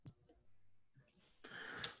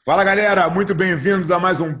Fala, galera, muito bem-vindos a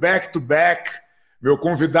mais um Back to Back. Meu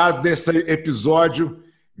convidado desse episódio,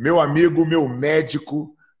 meu amigo, meu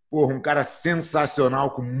médico, porra, um cara sensacional,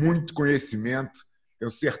 com muito conhecimento. Tenho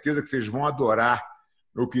certeza que vocês vão adorar.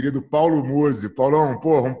 Meu querido Paulo Musi. Paulão,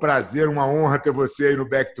 porra, um prazer, uma honra ter você aí no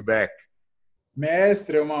Back to Back.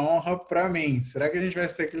 Mestre, é uma honra para mim. Será que a gente vai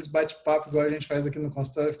ser aqueles bate-papos igual a gente faz aqui no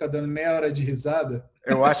consultório, ficar dando meia hora de risada?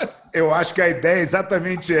 Eu acho que a ideia é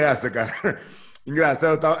exatamente essa, cara.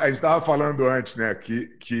 Engraçado, a gente estava falando antes, né, que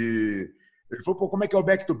ele falou, pô, como é que é o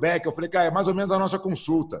back-to-back? Eu falei, cara, é mais ou menos a nossa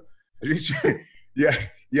consulta. A gente, e a,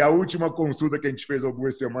 e a última consulta que a gente fez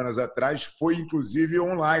algumas semanas atrás foi, inclusive,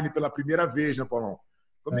 online pela primeira vez, né, Paulão?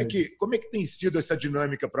 Como é que tem sido essa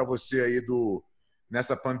dinâmica para você aí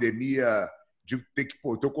nessa pandemia de ter que,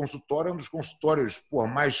 pô, o teu consultório é um dos consultórios, pô,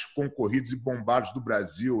 mais concorridos e bombados do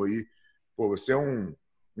Brasil aí. Pô, você é um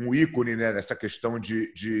ícone, né, nessa questão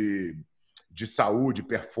de saúde,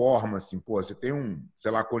 performance. Pô, você tem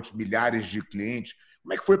sei lá quantos milhares de clientes.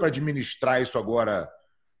 Como é que foi para administrar isso agora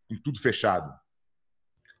com tudo fechado?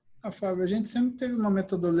 Fábio, a gente sempre teve uma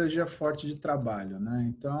metodologia forte de trabalho, né?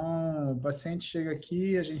 Então, o paciente chega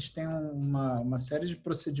aqui, a gente tem uma série de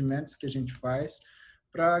procedimentos que a gente faz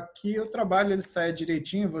para que o trabalho ele saia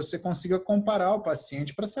direitinho, você consiga comparar o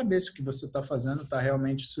paciente para saber se o que você está fazendo está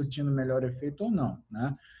realmente surtindo melhor efeito ou não,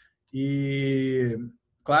 né? E,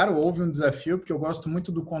 claro, houve um desafio, porque eu gosto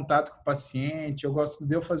muito do contato com o paciente, eu gosto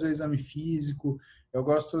de eu fazer o exame físico, eu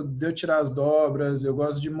gosto de eu tirar as dobras, eu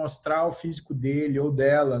gosto de mostrar o físico dele ou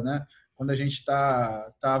dela, né? Quando a gente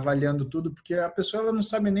tá avaliando tudo, porque a pessoa ela não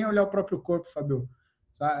sabe nem olhar o próprio corpo, Fabio.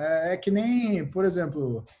 É que nem, por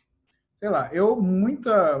exemplo, sei lá,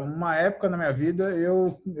 uma época na minha vida,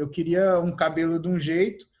 eu queria um cabelo de um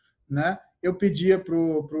jeito, né? Eu pedia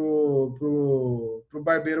pro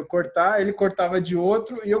barbeiro cortar, ele cortava de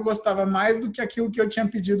outro e eu gostava mais do que aquilo que eu tinha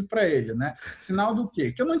pedido para ele, né? Sinal do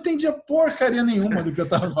quê? Que eu não entendia porcaria nenhuma do que eu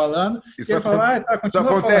estava falando. E Isso, ele falava, tá, isso continua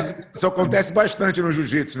falando. acontece, isso acontece bastante no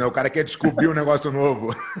jiu-jitsu, né? O cara quer descobrir um negócio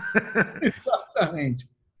novo. Exatamente.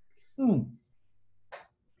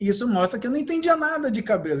 Isso mostra que eu não entendia nada de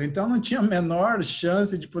cabelo, então não tinha a menor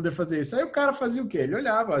chance de poder fazer isso. Aí o cara fazia o quê? Ele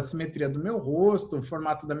olhava a simetria do meu rosto, o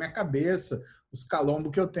formato da minha cabeça, os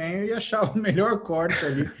calombos que eu tenho e achava o melhor corte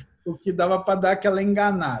ali, o que dava para dar aquela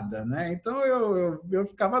enganada, né? Então eu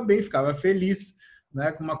ficava bem, ficava feliz,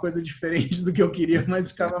 né? Com uma coisa diferente do que eu queria, mas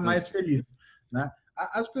ficava mais feliz, né?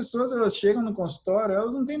 As pessoas, elas chegam no consultório,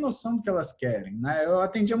 elas não têm noção do que elas querem, né? Eu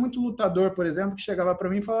atendia muito lutador, por exemplo, que chegava para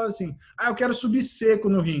mim e falava assim, eu quero subir seco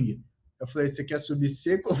no ringue. Eu falei, você quer subir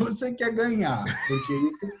seco ou você quer ganhar? Porque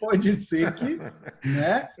isso pode ser que,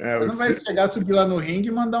 né? É, Você não vai você, chegar, subir lá no ringue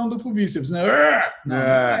e mandar um duplo bíceps, né? Não, não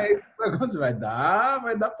é, é isso que você vai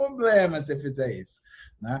dar problema se você fizer isso,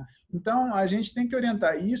 né? Então, a gente tem que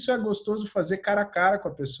orientar. Isso é gostoso fazer cara a cara com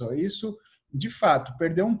a pessoa. Isso de fato,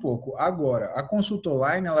 perdeu um pouco. Agora, a consulta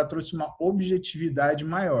online, ela trouxe uma objetividade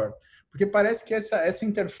maior. Porque parece que essa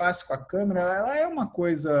interface com a câmera, ela é uma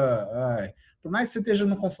coisa... por mais que você esteja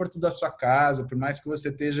no conforto da sua casa, por mais que você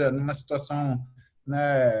esteja numa situação,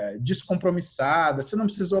 né, descompromissada, você não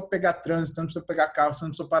precisou pegar trânsito, não precisou pegar carro, você não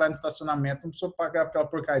precisou parar no estacionamento, não precisou pagar pela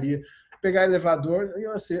porcaria, pegar elevador. E,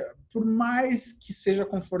 assim, por mais que seja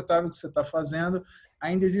confortável o que você está fazendo,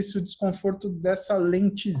 ainda existe o desconforto dessa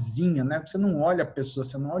lentezinha, né? Você não olha a pessoa,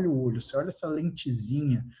 você não olha o olho, você olha essa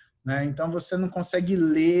lentezinha, né? Então você não consegue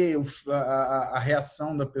ler a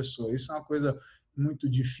reação da pessoa. Isso é uma coisa muito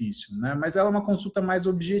difícil, né? Mas ela é uma consulta mais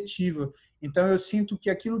objetiva. Então eu sinto que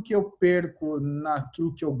aquilo que eu perco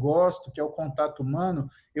naquilo que eu gosto, que é o contato humano,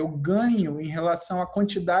 eu ganho em relação à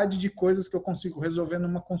quantidade de coisas que eu consigo resolver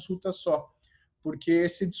numa consulta só, porque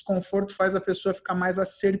esse desconforto faz a pessoa ficar mais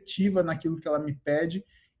assertiva naquilo que ela me pede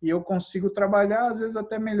e eu consigo trabalhar, às vezes,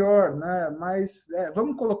 até melhor, né? Mas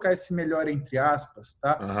vamos colocar esse melhor entre aspas,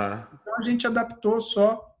 tá? aham. Então, a gente adaptou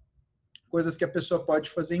só coisas que a pessoa pode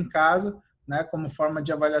fazer em casa, né, como forma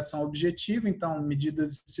de avaliação objetiva, então,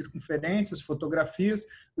 medidas de circunferências, fotografias.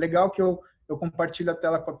 Legal que eu compartilho a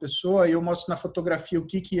tela com a pessoa e eu mostro na fotografia o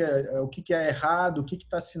que é errado, o que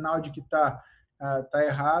está sinal de que está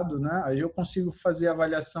errado, né? Aí eu consigo fazer a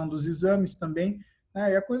avaliação dos exames também,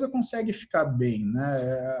 né? E a coisa consegue ficar bem,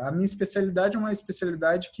 né? A minha especialidade é uma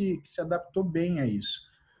especialidade que se adaptou bem a isso,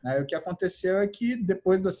 né? O que aconteceu é que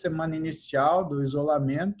depois da semana inicial do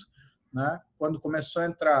isolamento, né, quando começou a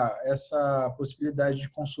entrar essa possibilidade de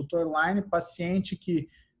consulta online, paciente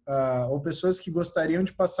ou pessoas que gostariam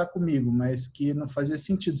de passar comigo, mas que não fazia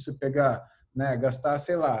sentido você pegar né, gastar,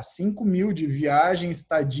 sei lá, 5 mil de viagem,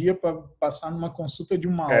 estadia para passar numa consulta de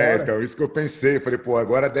 1 hora. Então, isso que eu pensei. Falei, pô,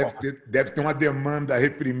 agora Porra. deve ter uma demanda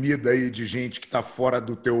reprimida aí de gente que está fora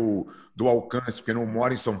do alcance, porque não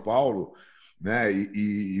mora em São Paulo, né?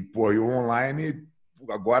 Pô, e o online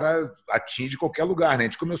agora atinge qualquer lugar, né? A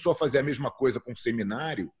gente começou a fazer a mesma coisa com o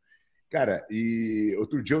seminário, cara, e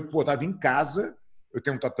outro dia eu, pô, tava em casa, eu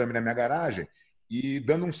tenho um tatame na minha garagem, e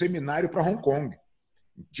dando um seminário para Hong Kong,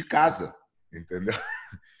 de casa, entendeu?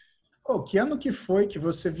 Pô, que ano que foi que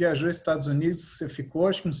você viajou aos Estados Unidos, que você ficou,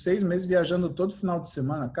 acho que uns 6 meses viajando todo final de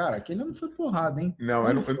semana? Cara, aquele ano foi porrada, hein? Não,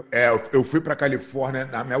 Quando foi? eu fui para a Califórnia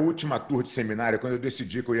na minha última tour de seminário, quando eu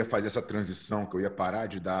decidi que eu ia fazer essa transição, que eu ia parar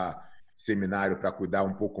de dar seminário para cuidar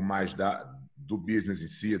um pouco mais do business em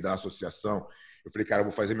si, da associação. Eu falei, cara, eu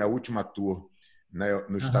vou fazer minha última tour, né,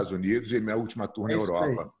 nos Aham, Estados Unidos e minha última tour na é isso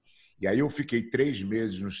aí. Europa. E aí eu fiquei 3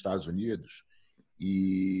 meses nos Estados Unidos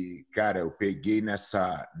e, cara, eu peguei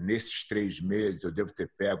nesses 3 meses, eu devo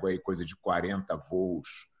ter pego aí coisa de 40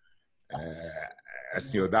 voos. Nossa.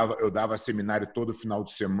 Assim, eu dava seminário todo final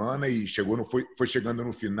de semana e foi chegando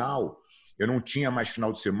no final, eu não tinha mais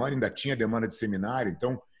final de semana, ainda tinha demanda de seminário,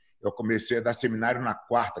 então eu comecei a dar seminário na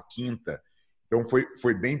quarta, quinta, então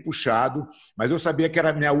foi bem puxado, mas eu sabia que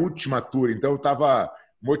era a minha última tour, então eu estava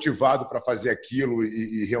motivado para fazer aquilo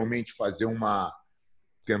e realmente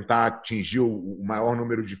tentar atingir o maior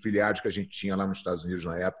número de filiados que a gente tinha lá nos Estados Unidos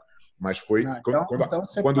na época, mas foi Não, quando, quando, então quando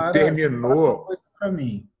separa uma terminou, coisa para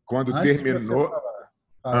mim. quando Antes de você terminou, falar, fala,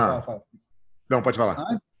 fala, ah, fala. não, pode falar.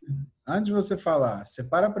 Antes, antes de você falar,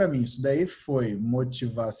 separa para mim, isso daí foi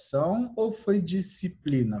motivação ou foi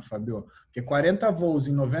disciplina, Fabio? Porque 40 voos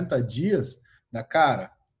em 90 dias, da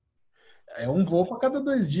cara, é um voo para cada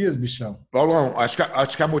 2 dias, bichão. Paulão,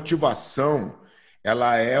 acho que a motivação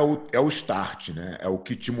ela é o start, né? É o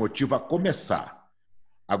que te motiva a começar.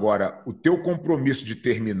 Agora, o teu compromisso de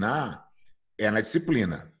terminar é na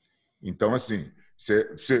disciplina. Então, assim,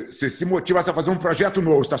 você se motiva a fazer um projeto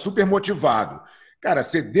novo, está super motivado. Cara,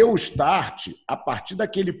 você deu o start, a partir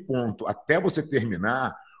daquele ponto até você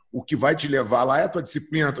terminar, o que vai te levar lá é a tua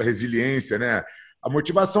disciplina, a tua resiliência, né? A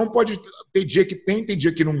motivação pode ter dia que tem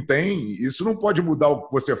dia que não tem. Isso não pode mudar o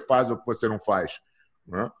que você faz ou o que você não faz,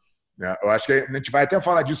 né? Eu acho que a gente vai até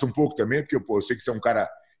falar disso um pouco também, porque pô, eu sei que você é um cara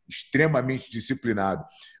extremamente disciplinado.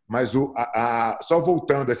 Mas só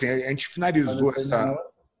voltando, assim, a gente finalizou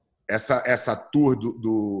essa tour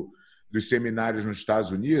dos seminários nos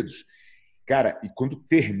Estados Unidos, cara, e quando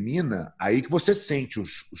termina, aí que você sente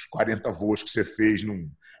os 40 voos que você fez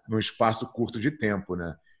num espaço curto de tempo,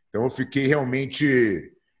 né? Então eu fiquei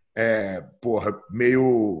realmente, porra,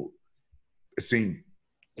 meio, assim,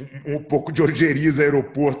 um pouco de ojeriza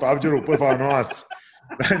aeroporto, falava de aeroporto, falava, nossa,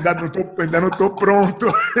 ainda não tô pronto,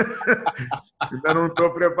 ainda não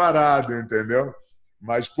estou preparado, entendeu?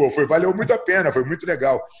 Mas, pô, valeu muito a pena, foi muito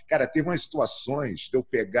legal. Cara, teve umas situações de eu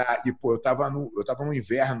pegar e, pô, eu tava no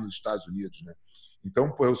inverno nos Estados Unidos, né?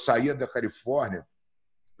 Então, pô, eu saía da Califórnia,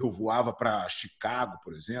 eu voava para Chicago,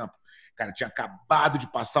 por exemplo. Cara, tinha acabado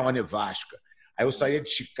de passar uma nevasca. Aí eu saía de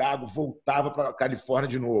Chicago, voltava para Califórnia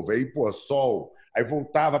de novo. Aí, pô, sol. Aí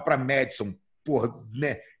voltava para Madison. Porra,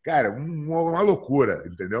 né? Cara, uma loucura,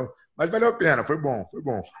 entendeu? Mas valeu a pena, foi bom, foi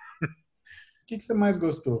bom. O que você mais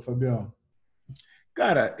gostou, Fabião?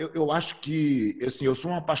 Cara, eu acho que assim, eu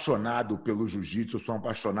sou um apaixonado pelo jiu-jitsu, eu sou um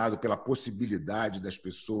apaixonado pela possibilidade das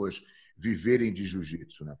pessoas viverem de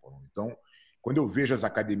jiu-jitsu, né, Paulo? Então, quando eu vejo as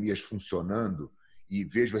academias funcionando e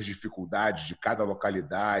vejo as dificuldades de cada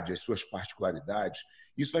localidade, as suas particularidades,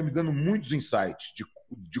 isso vai me dando muitos insights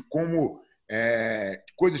de como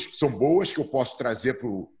coisas que são boas que eu posso trazer para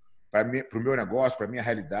o meu negócio, para a minha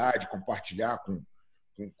realidade, compartilhar com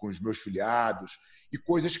os meus filiados, e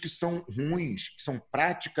coisas que são ruins, que são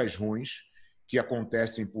práticas ruins, que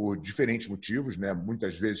acontecem por diferentes motivos, né?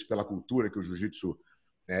 Muitas vezes pela cultura que o jiu-jitsu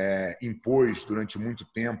impôs durante muito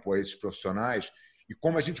tempo a esses profissionais, e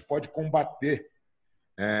como a gente pode combater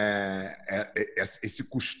esse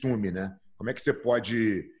costume, né? Como é que você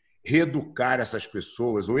pode reeducar essas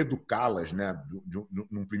pessoas ou educá-las, né?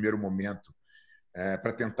 Num primeiro momento,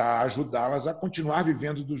 para tentar ajudá-las a continuar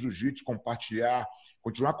vivendo do jiu-jitsu,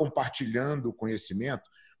 continuar compartilhando o conhecimento,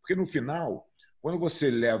 porque no final, quando você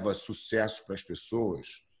leva sucesso para as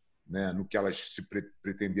pessoas, né, no que elas se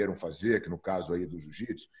pretenderam fazer, que no caso aí do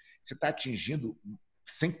jiu-jitsu, você está atingindo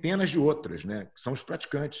centenas de outras, né, que são os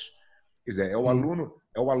praticantes. Quer dizer, Sim. é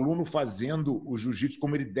o aluno fazendo o jiu-jitsu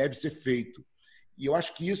como ele deve ser feito. E eu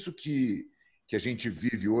acho que isso que a gente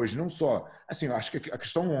vive hoje, não só... Assim, eu acho que a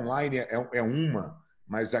questão online é uma,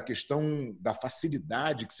 mas a questão da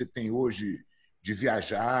facilidade que você tem hoje de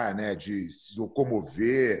viajar, né, de se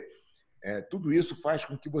locomover, tudo isso faz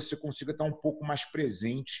com que você consiga estar um pouco mais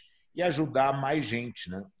presente e ajudar mais gente,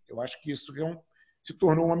 né? Eu acho que isso se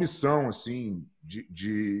tornou uma missão assim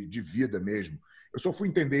de vida mesmo. Eu só fui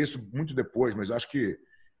entender isso muito depois, mas acho que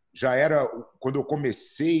já era quando eu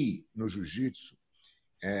comecei no jiu-jitsu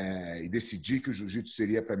e decidi que o jiu-jitsu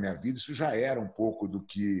seria para minha vida. Isso já era um pouco do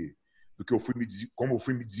que eu fui como eu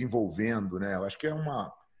fui me desenvolvendo, né? Eu acho que é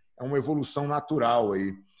uma evolução natural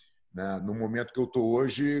aí. Né? No momento que eu estou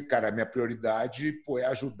hoje, cara, a minha prioridade é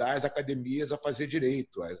ajudar as academias a fazer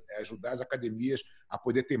direito, é ajudar as academias a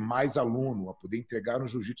poder ter mais aluno, a poder entregar um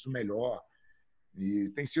jiu-jitsu melhor. E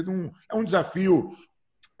tem sido um desafio.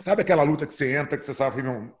 Sabe aquela luta que você entra, que você sabe,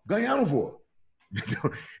 não, ganhar não vou.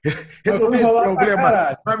 Resolver esse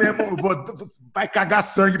problema. Mas, meu irmão, vai cagar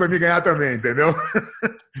sangue para me ganhar também, entendeu?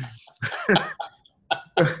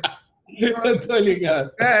 Eu tô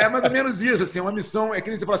ligado. É mais ou menos isso, assim, uma missão, é que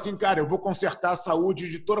nem você fala assim, cara, eu vou consertar a saúde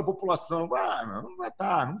de toda a população. Não vai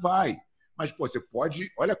estar, não vai. Mas, pô, você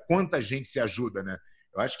pode, olha quanta gente se ajuda, né?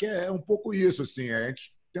 Eu acho que é um pouco isso, assim, a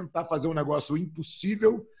gente tentar fazer um negócio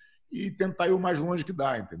impossível e tentar ir o mais longe que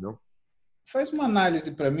dá, entendeu? Faz uma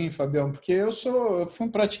análise para mim, Fabião, porque eu fui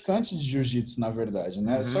um praticante de jiu-jitsu, na verdade,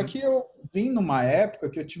 né? Só que eu vim numa época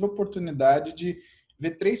que eu tive a oportunidade de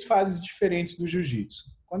ver 3 fases diferentes do jiu-jitsu.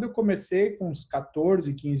 Quando eu comecei com uns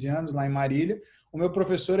 14, 15 anos lá em Marília, o meu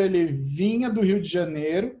professor, ele vinha do Rio de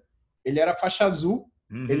Janeiro, ele era faixa azul,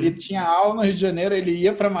 ele tinha aula no Rio de Janeiro, ele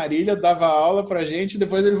ia para Marília, dava aula para gente e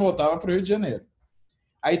depois ele voltava para o Rio de Janeiro.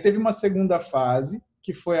 Aí teve uma segunda fase,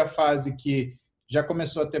 que foi a fase que já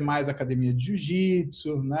começou a ter mais academia de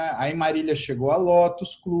jiu-jitsu, né? Aí Marília chegou a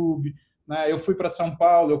Lotus Clube, né? Eu fui para São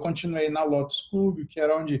Paulo, eu continuei na Lotus Clube, que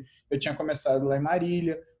era onde eu tinha começado lá em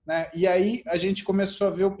Marília, né? E aí a gente começou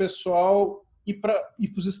a ver o pessoal ir para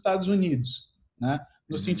os Estados Unidos, né?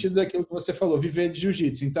 No sentido daquilo que você falou, viver de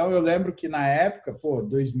jiu-jitsu. Então eu lembro que na época,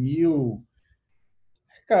 2000,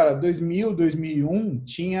 2001,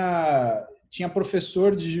 tinha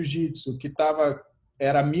professor de jiu-jitsu que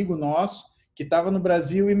era amigo nosso, que estava no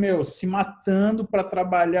Brasil e, se matando para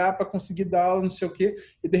trabalhar, para conseguir dar aula, não sei o quê.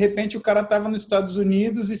 E, de repente, o cara estava nos Estados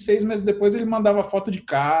Unidos e 6 meses depois ele mandava foto de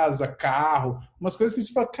casa, carro, umas coisas assim.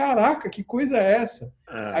 Você fala, caraca, que coisa é essa?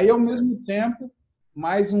 Aí, ao mesmo tempo,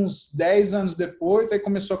 mais uns 10 anos depois, aí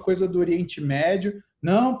começou a coisa do Oriente Médio.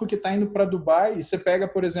 Não, porque está indo para Dubai. E você pega,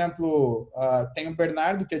 por exemplo, tem o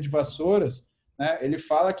Bernardo, que é de Vassouras, né? Ele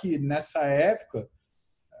fala que nessa época,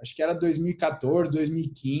 acho que era 2014,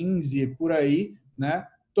 2015, por aí, né?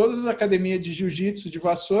 Todas as academias de jiu-jitsu de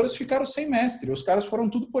Vassouras ficaram sem mestre. Os caras foram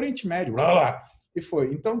tudo por Oriente Médio. E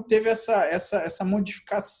foi. Então, teve essa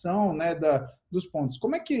modificação, né, dos pontos.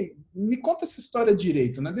 Como é que... Me conta essa história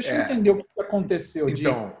direito, né? Deixa eu entender o que aconteceu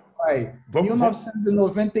então, de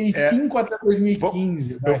 1995 até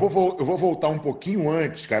 2015. Eu vou voltar um pouquinho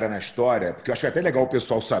antes, cara, na história, porque eu acho que é até legal o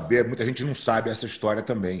pessoal saber, muita gente não sabe essa história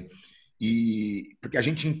também. E porque a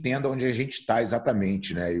gente entenda onde a gente está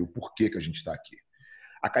exatamente, né? E o porquê que a gente está aqui.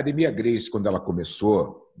 A Academia Gracie, quando ela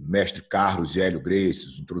começou, mestre Carlos e Hélio Gracie,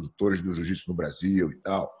 os introdutores do jiu-jitsu no Brasil e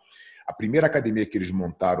tal, a primeira academia que eles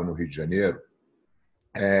montaram no Rio de Janeiro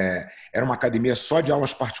era uma academia só de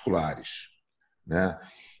aulas particulares, né?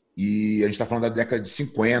 E a gente está falando da década de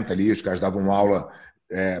 50 ali, os caras davam aula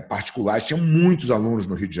particulares, tinham muitos alunos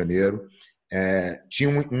no Rio de Janeiro, tinha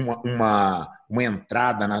uma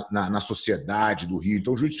entrada na sociedade do Rio.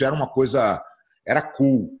 Então, o jiu-jitsu era uma coisa... Era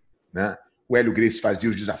cool, né? O Hélio Gracie fazia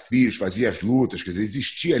os desafios, fazia as lutas. Quer dizer,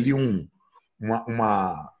 existia ali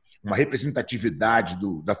uma representatividade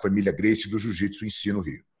da família Gracie do jiu-jitsu em si no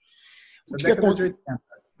Rio. Década de 80.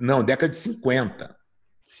 Não, década de 50.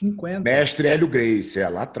 50? Mestre Hélio Gracie,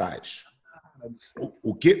 lá atrás.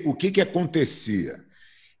 O que acontecia?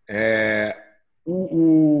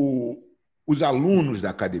 Os alunos da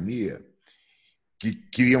academia que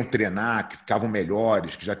queriam treinar, que ficavam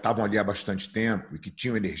melhores, que já estavam ali há bastante tempo e que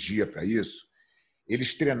tinham energia para isso,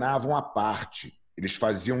 eles treinavam à parte. Eles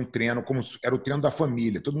faziam um treino como era o treino da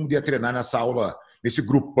família. Todo mundo ia treinar nessa aula, nesse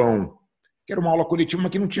grupão, que era uma aula coletiva,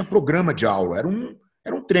 mas que não tinha programa de aula. Era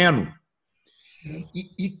um treino.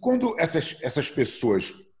 E quando essas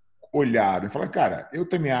pessoas olharam e falaram, cara, eu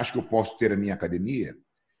também acho que eu posso ter a minha academia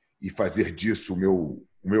e fazer disso o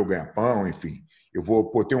meu ganha-pão, enfim. Eu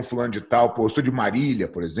vou ter um fulano de tal, eu sou de Marília,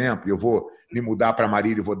 por exemplo, eu vou me mudar para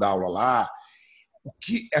Marília e vou dar aula lá. O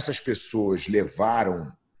que essas pessoas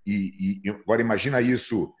levaram, e agora imagina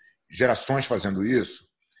isso, gerações fazendo isso,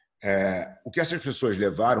 o que essas pessoas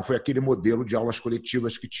levaram foi aquele modelo de aulas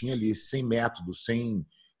coletivas que tinha ali, sem método, sem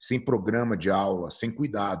programa de aula, sem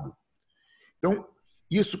cuidado. Então,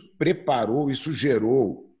 isso preparou, isso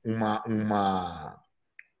gerou uma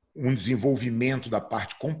um desenvolvimento da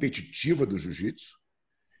parte competitiva do jiu-jitsu,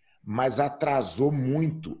 mas atrasou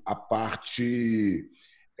muito a parte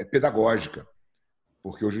pedagógica,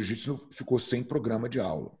 porque o jiu-jitsu ficou sem programa de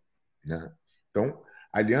aula, né? Então,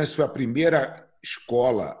 a Aliança foi a primeira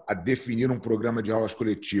escola a definir um programa de aulas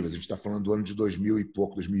coletivas. A gente está falando do ano de 2000 e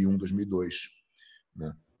pouco, 2001, 2002.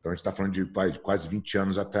 Né? Então, a gente está falando de quase 20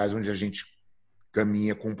 anos atrás, onde a gente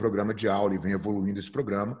caminha com um programa de aula e vem evoluindo esse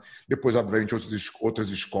programa. Depois, obviamente, outras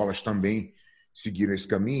escolas também seguiram esse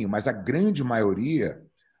caminho, mas a grande maioria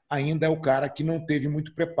ainda é o cara que não teve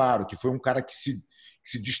muito preparo, que foi um cara que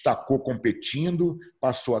se destacou competindo,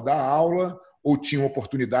 passou a dar aula, ou tinha uma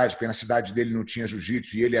oportunidade, porque na cidade dele não tinha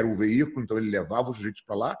jiu-jitsu e ele era o veículo, então ele levava o jiu-jitsu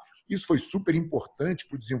para lá. Isso foi super importante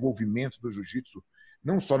para o desenvolvimento do jiu-jitsu,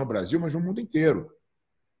 não só no Brasil, mas no mundo inteiro.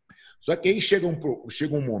 Só que aí chega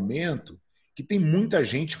um momento que tem muita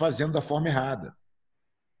gente fazendo da forma errada.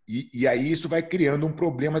 E aí isso vai criando um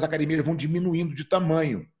problema, as academias vão diminuindo de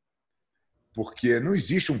tamanho. Porque não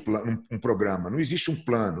existe um programa, não existe um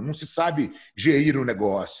plano, não se sabe gerir o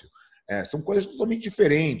negócio. São coisas totalmente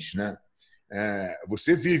diferentes, né?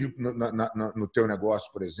 Você vive no teu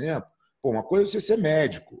negócio, por exemplo, uma coisa é você ser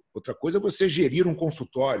médico, outra coisa é você gerir um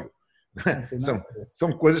consultório.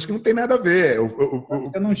 São coisas que não tem nada a ver.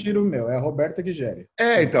 Eu não giro o meu, é a Roberta que gere.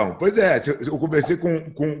 Então, pois é. Eu conversei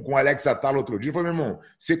com o Alex Atala outro dia e falei, meu irmão,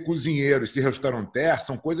 ser cozinheiro e ser restaurateur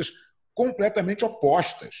são coisas completamente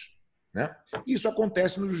opostas, né? Isso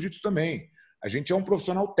acontece no jiu-jitsu também. A gente é um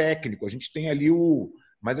profissional técnico, a gente tem ali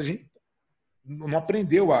mas a gente não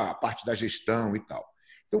aprendeu a parte da gestão e tal.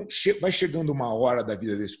 Então, vai chegando uma hora da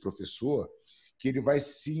vida desse professor que ele vai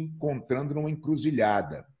se encontrando numa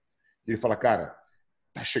encruzilhada. Ele fala, cara,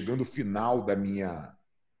 tá chegando o final da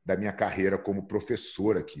minha carreira como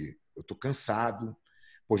professor aqui. Eu tô cansado,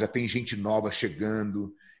 já tem gente nova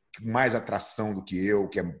chegando, com mais atração do que eu,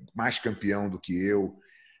 que é mais campeão do que eu.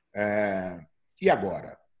 E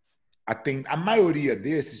agora? A maioria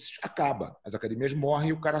desses acaba. As academias morrem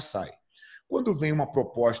e o cara sai. Quando vem uma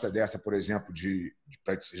proposta dessa, por exemplo,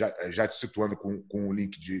 já te situando com o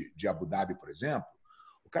link de Abu Dhabi, por exemplo,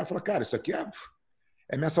 o cara fala, cara, isso aqui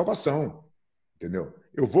é minha salvação, entendeu?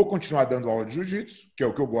 Eu vou continuar dando aula de jiu-jitsu, que é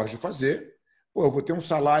o que eu gosto de fazer. Eu vou ter um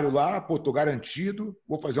salário lá, estou garantido,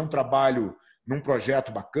 vou fazer um trabalho num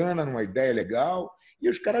projeto bacana, numa ideia legal, e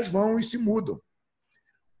os caras vão e se mudam.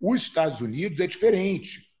 Os Estados Unidos é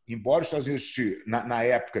diferente. Embora os Estados Unidos, na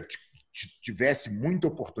época, tivesse muita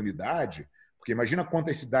oportunidade, porque imagina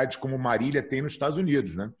quantas cidades como Marília tem nos Estados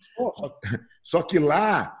Unidos, né? Só que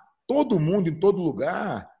lá, todo mundo, em todo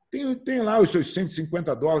lugar, tem lá os seus $150,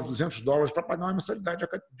 $200 para pagar uma mensalidade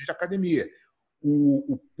de academia.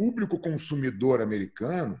 O público consumidor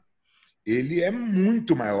americano, ele é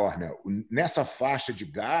muito maior, né? Nessa faixa de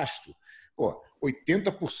gasto,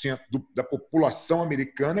 80% da população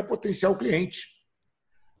americana é potencial cliente.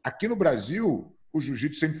 Aqui no Brasil, o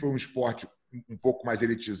jiu-jitsu sempre foi um esporte um pouco mais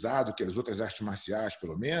elitizado que as outras artes marciais,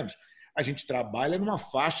 pelo menos. A gente trabalha numa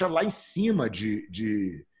faixa lá em cima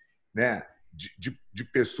de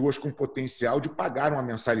pessoas com potencial de pagar uma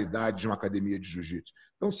mensalidade de uma academia de jiu-jitsu.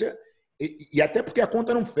 Então, e até porque a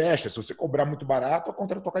conta não fecha. Se você cobrar muito barato, a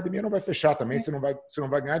conta da tua academia não vai fechar também, você não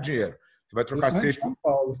vai ganhar dinheiro. Você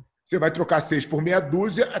vai trocar 6 por meia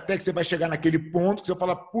dúzia até que você vai chegar naquele ponto que você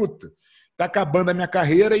fala, puta, está acabando a minha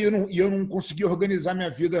carreira e eu não consegui organizar minha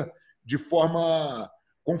vida de forma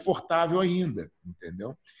confortável ainda,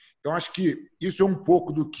 entendeu? Então, acho que isso é um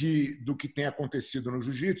pouco do que tem acontecido no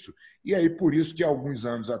jiu-jitsu. E aí, por isso que, alguns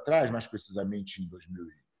anos atrás, mais precisamente em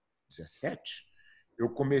 2017, eu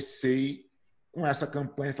comecei com essa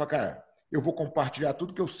campanha e falei, cara, eu vou compartilhar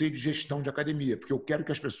tudo que eu sei de gestão de academia, porque eu quero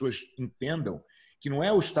que as pessoas entendam que não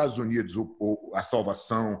é os Estados Unidos a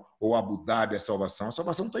salvação ou Abu Dhabi a salvação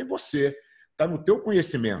está em você, está no teu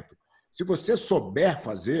conhecimento. Se você souber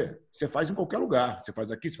fazer, você faz em qualquer lugar. Você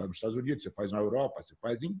faz aqui, você faz nos Estados Unidos, você faz na Europa, você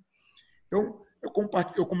faz em... Então,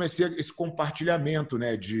 eu comecei esse compartilhamento,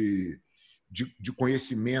 né, de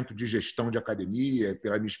conhecimento, de gestão de academia,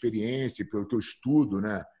 pela minha experiência, pelo que eu estudo,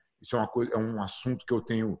 né? Isso é um assunto que eu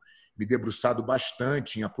tenho me debruçado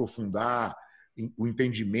bastante em aprofundar o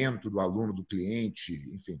entendimento do aluno, do cliente,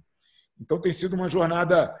 enfim. Então, tem sido uma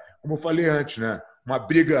jornada, como eu falei antes, né? Uma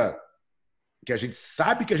briga que a gente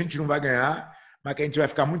sabe que a gente não vai ganhar, mas que a gente vai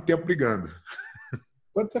ficar muito tempo brigando.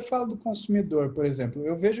 Quando você fala do consumidor, por exemplo,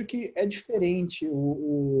 eu vejo que é diferente.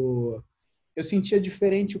 Eu sentia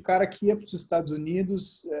diferente o cara que ia para os Estados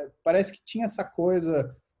Unidos, parece que tinha essa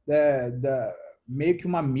coisa meio que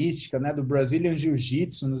uma mística, né, do Brazilian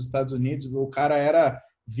Jiu-Jitsu nos Estados Unidos. O cara era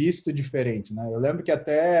visto diferente, né? Eu lembro que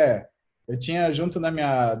até Eu tinha, junto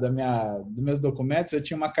dos meus documentos, eu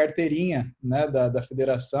tinha uma carteirinha, né, da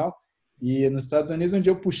federação. E nos Estados Unidos, onde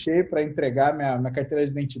eu puxei para entregar minha carteira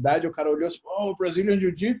de identidade, o cara olhou assim, oh, Brazilian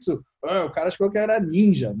Jiu-Jitsu. Oh, o cara achou que era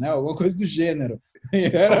ninja, né? Alguma coisa do gênero. E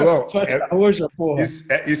era Paulão, faixa roxa, porra.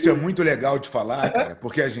 isso é muito legal de falar, cara,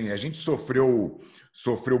 porque a gente sofreu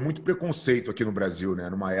muito preconceito aqui no Brasil, né?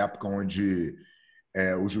 Numa época onde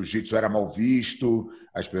o jiu-jitsu era mal visto,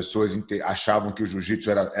 as pessoas achavam que o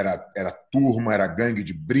jiu-jitsu era turma, era gangue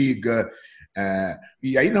de briga,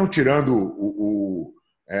 e aí não tirando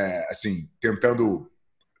assim, tentando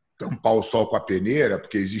tampar o sol com a peneira,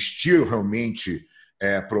 porque existiam realmente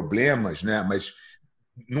problemas, né? Mas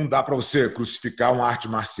não dá para você crucificar uma arte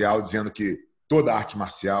marcial dizendo que toda arte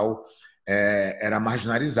marcial era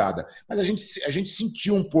marginalizada. Mas a gente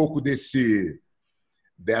sentiu um pouco desse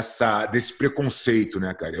preconceito,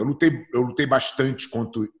 né, cara? Eu lutei bastante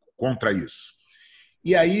contra isso.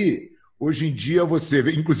 E aí, hoje em dia, você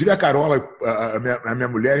vê, inclusive a Carola, a minha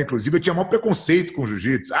mulher, inclusive, eu tinha maior preconceito com o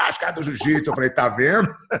jiu-jitsu. Ah, os caras do jiu-jitsu. Eu falei, tá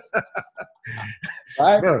vendo?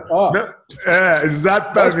 Vai, Não, ó, não,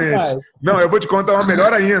 exatamente. Não, eu vou te contar uma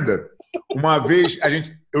melhor ainda. Uma vez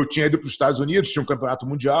eu tinha ido para os Estados Unidos, tinha um campeonato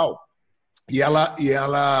mundial, e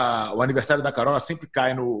o aniversário da Carola sempre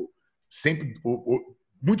cai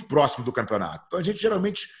muito próximo do campeonato. Então a gente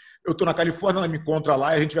geralmente, eu estou na Califórnia, ela me encontra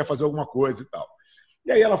lá e a gente vai fazer alguma coisa e tal.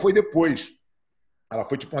 E aí ela foi depois. Ela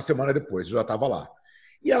foi tipo uma semana depois, eu já estava lá.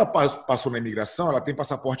 E ela passou na imigração, ela tem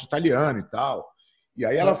passaporte italiano e tal. E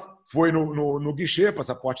aí ela foi no guichê,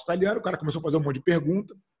 passaporte italiano, o cara começou a fazer um monte de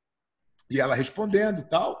pergunta, e ela respondendo e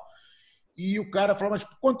tal. E o cara falou, mas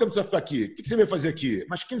quanto tempo você vai ficar aqui? O que você vai fazer aqui?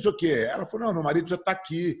 Mas que não sei o quê? Ela falou, não, meu marido já está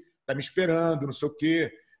aqui, está me esperando, não sei o quê.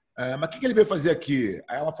 Mas o que ele veio fazer aqui?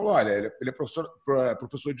 Aí ela falou, olha, ele é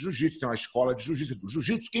professor de jiu-jitsu, tem uma escola de jiu-jitsu.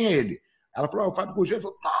 Jiu-jitsu, quem é ele? Ela falou, o Fábio Gurgel. Ele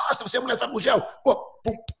falou, nossa, você é mulher do Fábio Gurgel. Pô,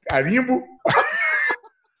 carimbo.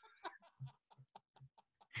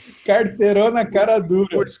 carteirona cara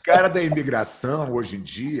dura. Os caras da imigração, hoje em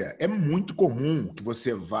dia, é muito comum que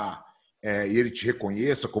você vá e ele te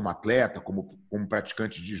reconheça como atleta, como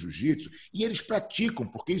praticante de jiu-jitsu, e eles praticam,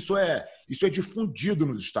 porque isso é difundido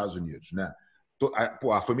nos Estados Unidos, né?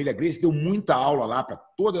 A família Gracie deu muita aula lá para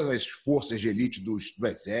todas as forças de elite do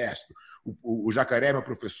Exército. O Jacaré, meu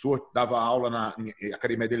professor, dava aula na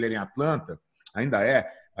academia dele era em Atlanta, ainda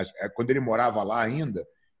mas quando ele morava lá ainda,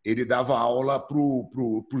 ele dava aula para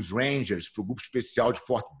os Rangers, para o grupo especial de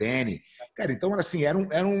Fort Benning. Cara, então, assim,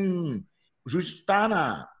 o jiu-jitsu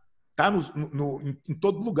está em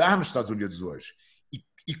todo lugar nos Estados Unidos hoje.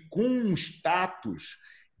 E com um status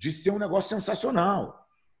de ser um negócio sensacional,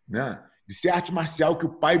 né? De ser arte marcial que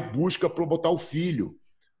o pai busca para botar o filho,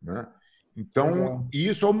 né? Então, legal.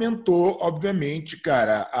 Isso aumentou, obviamente,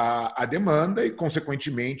 cara, a demanda e,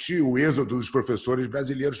 consequentemente, o êxodo dos professores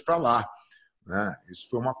brasileiros para lá, né? Isso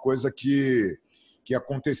foi uma coisa que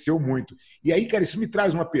aconteceu muito. E aí, cara, isso me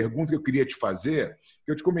traz uma pergunta que eu queria te fazer,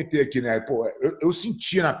 que eu te comentei aqui, né? Pô, eu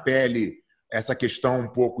senti na pele essa questão um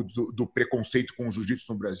pouco do preconceito com o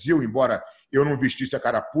jiu-jitsu no Brasil, embora eu não vestisse a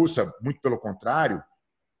carapuça, muito pelo contrário,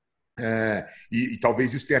 e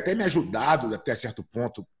talvez isso tenha até me ajudado até certo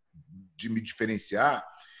ponto de me diferenciar,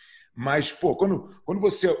 mas, pô, quando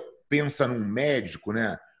você pensa num médico,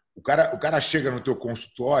 né? O cara chega no teu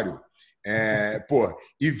consultório,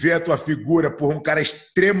 e vê a tua figura, porra, um cara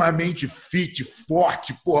extremamente fit,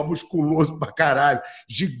 forte, porra, musculoso pra caralho,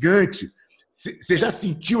 gigante. Você já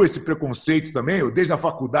sentiu esse preconceito também? Ou desde a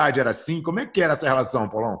faculdade era assim? Como é que era essa relação,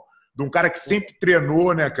 Paulão? De um cara que sempre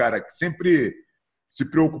treinou, né, cara? Que sempre se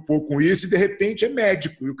preocupou com isso e, de repente, é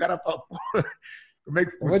médico. E o cara fala, porra, como é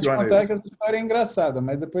que funciona isso? Eu vou te contar que essa história é engraçada,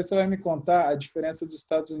 mas depois você vai me contar a diferença dos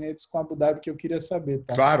Estados Unidos com Abu Dhabi, que eu queria saber,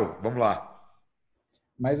 tá? Claro, vamos lá.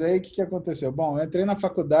 Mas aí, o que aconteceu? Bom, eu entrei na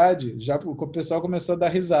faculdade, já o pessoal começou a dar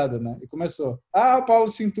risada, né? E começou, Paulo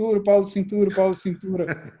Cintura, Paulo Cintura, Paulo Cintura.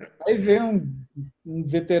 Aí veio um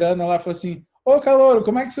veterano lá e falou assim, ô, calouro,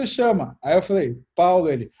 como é que você chama? Aí eu falei, Paulo.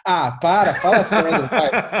 Ele, fala sério,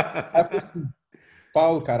 pai. Aí eu falei assim,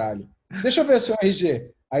 Paulo, caralho. Deixa eu ver seu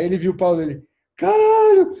RG. Aí ele viu o Paulo, ele,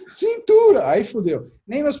 caralho, Cintura. Aí fudeu.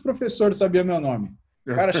 Nem meus professores sabiam meu nome.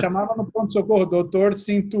 O cara chamava no pronto-socorro, doutor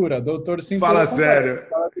Cintura, doutor Cintura. Fala sério.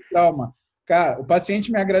 Fala de trauma. Cara, o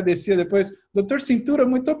paciente me agradecia depois, doutor Cintura,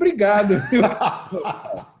 muito obrigado.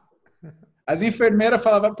 As enfermeiras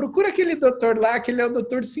falavam, procura aquele doutor lá, que ele é o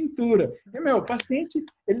doutor Cintura. E, meu, o paciente,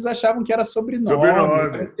 eles achavam que era sobrenome.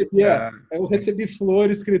 Sobrenome. Eu recebi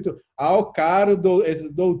flor escrito, ao caro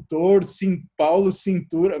esse doutor Paulo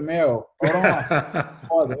Cintura. Meu,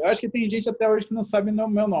 foda. Eu acho que tem gente até hoje que não sabe o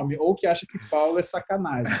meu nome, ou que acha que Paulo é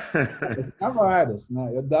sacanagem. Eu tinha várias,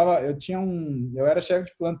 né? Eu era chefe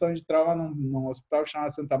de plantão de trauma num hospital que chamava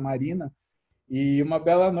Santa Marina, e uma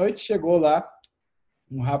bela noite chegou lá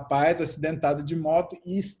um rapaz acidentado de moto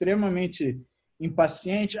e extremamente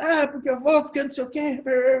impaciente. Porque eu vou, porque não sei o quê.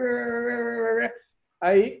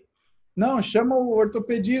 Aí, não, chama o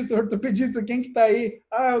ortopedista, quem que tá aí?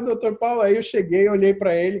 É o doutor Paulo. Aí eu cheguei, olhei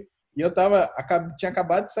para ele e tinha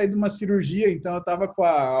acabado de sair de uma cirurgia, então eu tava com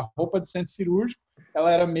a roupa de centro cirúrgico,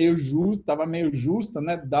 ela era meio justa, tava meio justa,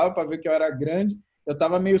 né? Dava para ver que eu era grande, eu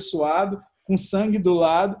tava meio suado, com sangue do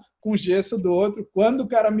lado, com gesso do outro. Quando o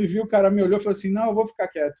cara me viu, o cara me olhou e falou assim, não, eu vou ficar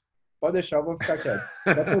quieto. Pode deixar, eu vou ficar quieto.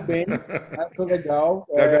 Já tô bem, tô legal.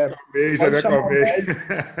 Já me acalmei.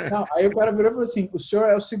 Não, aí o cara virou e falou assim, o senhor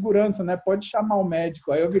é o segurança, né? Pode chamar o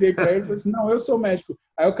médico. Aí eu virei para ele e falei assim, não, eu sou médico.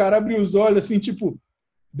 Aí o cara abriu os olhos assim, tipo,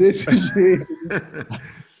 desse jeito.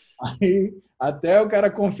 Aí até o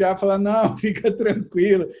cara confiar e falar, não, fica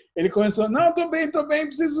tranquilo. Ele começou, não, tô bem,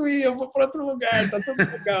 preciso ir, eu vou para outro lugar, tá tudo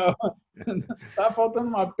legal. Tá faltando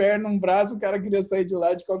uma perna, um braço, o cara queria sair de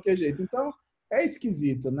lá de qualquer jeito. Então, é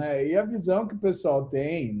esquisito, né? E a visão que o pessoal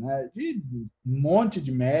tem, né, de um monte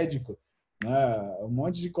de médico, né, um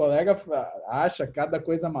monte de colega acha cada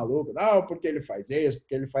coisa maluca. Não, porque ele faz isso,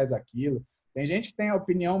 porque ele faz aquilo. Tem gente que tem a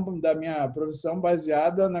opinião da minha profissão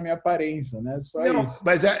baseada na minha aparência, né? Só não, isso.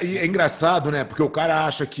 mas é engraçado, né? Porque o cara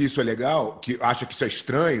acha que isso é legal, que acha que isso é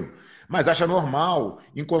estranho, mas acha normal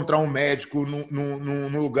encontrar um médico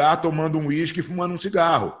num lugar tomando um uísque e fumando um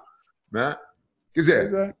cigarro, né? Quer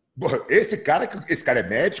dizer, esse cara é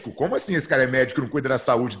médico? Como assim esse cara é médico e não cuida da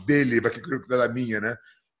saúde dele, vai cuidar da minha, né?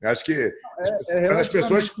 Eu acho que as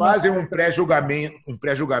pessoas fazem um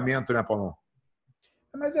pré-julgamento, né, Paulo?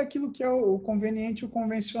 Mas é aquilo que é o conveniente e o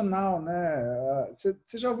convencional, né?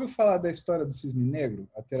 Você já ouviu falar da história do cisne negro?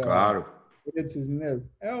 Claro. Do cisne negro?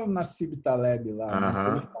 É o Nassib Taleb lá, né? Que ele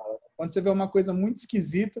Aham. fala. Quando você vê uma coisa muito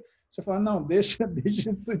esquisita, você fala, não, deixa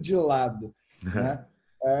isso de lado, né?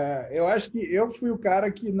 Eu acho que eu fui o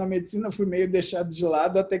cara que na medicina fui meio deixado de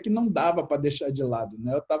lado até que não dava para deixar de lado,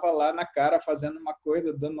 né? Eu estava lá na cara fazendo uma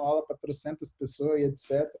coisa, dando aula para 300 pessoas e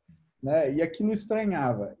etc., né? E aquilo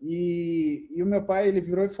estranhava. E o meu pai, ele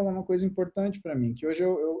virou e falou uma coisa importante para mim, que hoje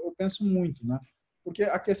eu penso muito, né? Porque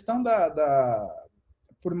a questão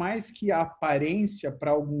por mais que a aparência para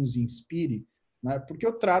alguns inspire, né? Porque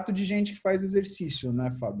eu trato de gente que faz exercício,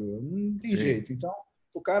 né, Fábio? Não tem jeito. Então,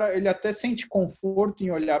 o cara, ele até sente conforto em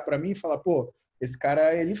olhar para mim e falar, pô, esse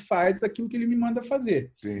cara, ele faz aquilo que ele me manda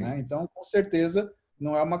fazer, né? Então, com certeza,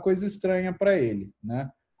 não é uma coisa estranha para ele, né?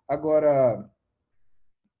 Agora,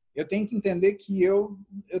 eu tenho que entender que eu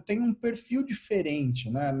tenho um perfil diferente,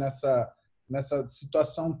 né, nessa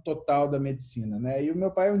situação total da medicina, né? E o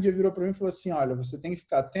meu pai um dia virou para mim e falou assim, olha, você tem que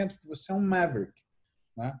ficar atento porque você é um maverick,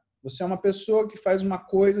 né? Você é uma pessoa que faz uma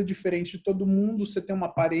coisa diferente de todo mundo, você tem uma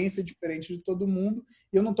aparência diferente de todo mundo,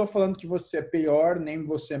 e eu não estou falando que você é pior, nem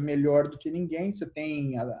você é melhor do que ninguém, você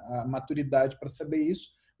tem a maturidade para saber isso,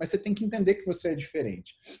 mas você tem que entender que você é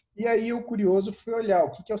diferente. E aí o curioso foi olhar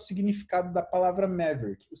o que é o significado da palavra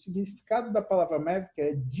maverick. O significado da palavra maverick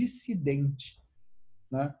é dissidente,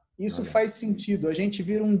 né? Isso faz sentido. A gente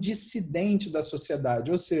vira um dissidente da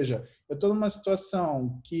sociedade, ou seja, eu estou numa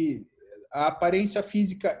situação que a aparência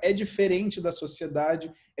física é diferente da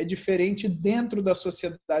sociedade, é diferente dentro da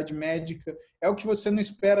sociedade médica, é o que você não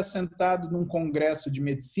espera sentado num congresso de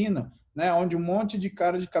medicina, né, onde um monte de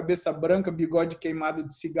cara de cabeça branca, bigode queimado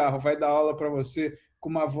de cigarro vai dar aula para você com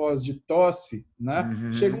uma voz de tosse, né?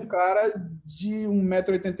 Uhum. Chega um cara de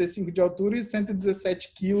 1,85 m de altura e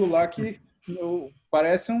 117 quilos lá que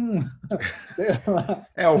parece um... sei lá,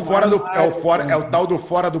 É o tal do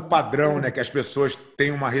fora do padrão, né? Que as pessoas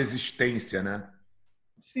têm uma resistência, né?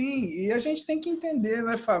 Sim, e a gente tem que entender,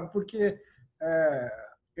 né, Fábio? Porque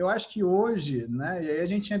eu acho que hoje, né, e aí a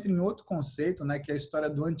gente entra em outro conceito, né, que é a história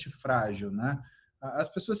do antifrágil, né? As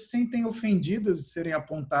pessoas se sentem ofendidas de serem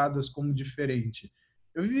apontadas como diferente.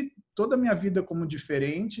 Eu vivi toda a minha vida como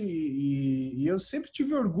diferente e eu sempre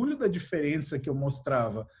tive orgulho da diferença que eu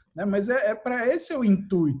mostrava, né? Mas para esse é o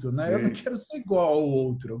intuito, né? Sim. Eu não quero ser igual ao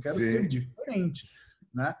outro, eu quero ser diferente,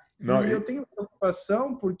 né? E eu tenho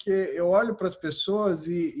preocupação porque eu olho para as pessoas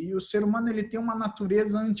e o ser humano ele tem uma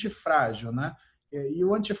natureza antifrágil, né? E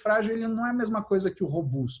o antifrágil ele não é a mesma coisa que o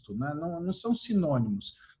robusto, né? Não são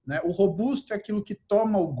sinônimos, né? O robusto é aquilo que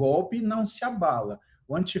toma o golpe e não se abala.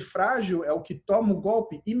 O antifrágil é o que toma o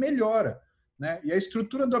golpe e melhora. Né? E a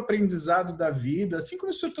estrutura do aprendizado da vida, assim como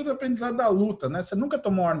a estrutura do aprendizado da luta, né? Você nunca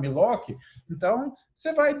tomou um armlock, então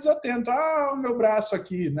você vai desatento. O meu braço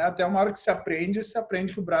aqui, né? Até uma hora que você aprende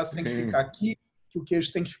que o braço tem que ficar aqui, que o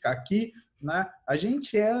queijo tem que ficar aqui, né? A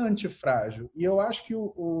gente é antifrágil. E eu acho que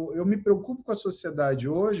eu me preocupo com a sociedade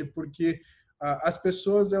hoje porque as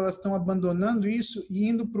pessoas elas estão abandonando isso e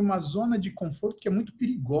indo para uma zona de conforto que é muito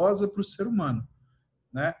perigosa para o ser humano,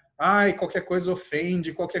 né? Qualquer coisa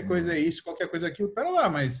ofende, qualquer coisa é isso, qualquer coisa é aquilo. Pera lá,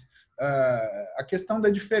 mas a questão da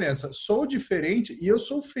diferença. Sou diferente e eu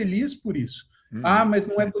sou feliz por isso. Mas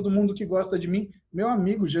não é todo mundo que gosta de mim. Meu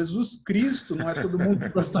amigo, Jesus Cristo, não é todo mundo que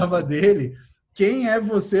gostava dele. Quem é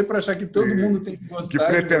você para achar que todo mundo tem que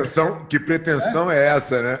gostar de você? Que pretensão é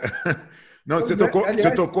essa, né? Não, você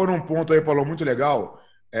tocou num ponto aí, Paulo, muito legal,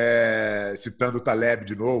 citando o Taleb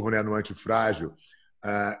de novo, né, no Antifrágil,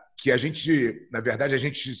 que a gente, na verdade, a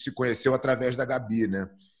gente se conheceu através da Gabi, né?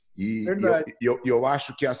 E eu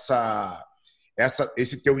acho que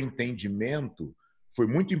esse teu entendimento foi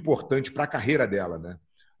muito importante para a carreira dela, né?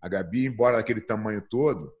 A Gabi, embora daquele tamanho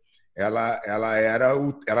todo, ela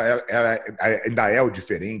ainda é o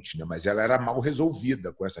diferente, né? Mas ela era mal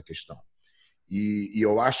resolvida com essa questão. E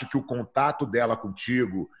eu acho que o contato dela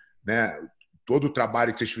contigo, né? Todo o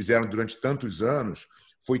trabalho que vocês fizeram durante tantos anos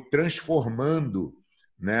foi transformando,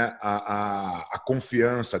 né, a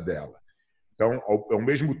confiança dela. Então, ao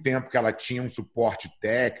mesmo tempo que ela tinha um suporte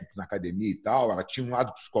técnico na academia e tal, ela tinha um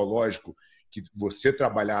lado psicológico que você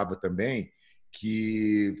trabalhava também,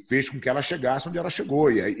 que fez com que ela chegasse onde ela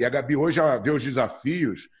chegou. E a Gabi hoje, ela vê os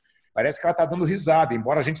desafios, parece que ela está dando risada,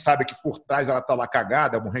 embora a gente saiba que por trás ela está lá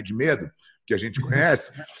cagada, morrendo de medo, que a gente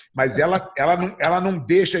conhece, mas ela não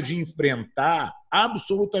deixa de enfrentar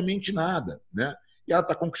absolutamente nada, né? E ela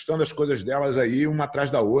está conquistando as coisas delas aí, uma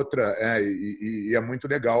atrás da outra, e é muito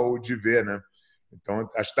legal de ver, né? Então,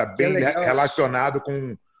 acho que está bem relacionado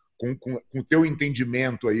com o teu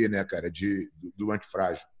entendimento aí, né, cara, do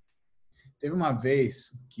antifrágil. Teve uma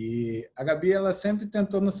vez que a Gabi, ela sempre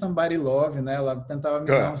tentou no Somebody Love, né? Ela tentava me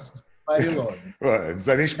dar um Somebody Love. Não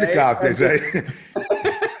precisa nem explicar, porque isso aí...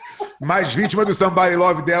 Mais vítima do Somebody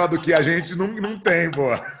Love dela do que a gente não tem, pô.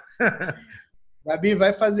 Gabi,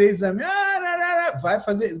 vai fazer exame.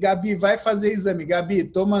 Gabi, vai fazer exame. Gabi,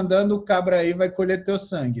 tô mandando o cabra aí, vai colher teu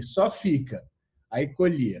sangue. Só fica. Aí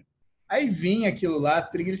colhia. Aí vinha aquilo lá,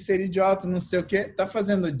 triglicerídeo alto, não sei o quê. Tá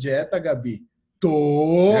fazendo dieta, Gabi?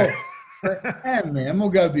 Tô! É mesmo,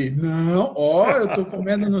 Gabi? Não, eu tô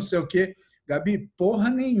comendo não sei o quê. Gabi, porra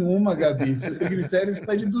nenhuma, Gabi. Seu triglicérides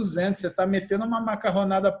está de 200, você tá metendo uma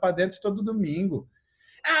macarronada para dentro todo domingo.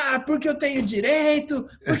 Porque eu tenho direito,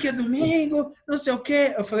 porque é domingo, não sei o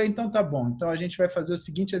quê. Eu falei, então tá bom. Então a gente vai fazer o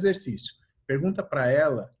seguinte exercício. Pergunta para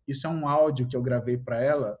ela, isso é um áudio que eu gravei para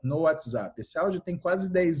ela no WhatsApp. Esse áudio tem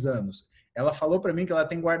quase 10 anos. Ela falou para mim que ela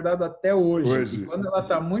tem guardado até hoje. E quando ela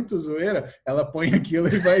tá muito zoeira, ela põe aquilo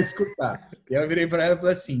e vai escutar. E eu virei para ela e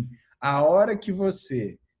falei assim, a hora que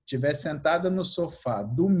você estiver sentada no sofá,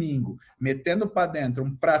 domingo, metendo para dentro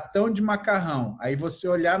um pratão de macarrão, aí você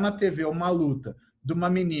olhar na TV uma luta de uma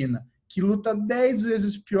menina que luta 10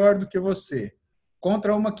 vezes pior do que você,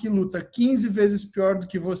 contra uma que luta 15 vezes pior do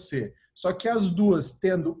que você, só que as duas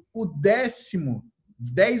tendo o 10º,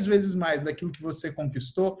 10 vezes mais daquilo que você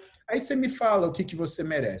conquistou, aí você me fala o que você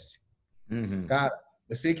merece. Cara,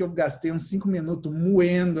 eu sei que eu gastei uns 5 minutos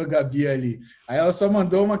moendo a Gabi ali. Aí ela só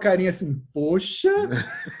mandou uma carinha assim, poxa.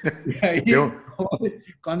 E aí,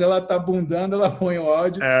 quando ela tá bundando, ela põe o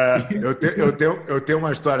áudio. Eu tenho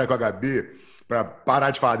uma história com a Gabi, para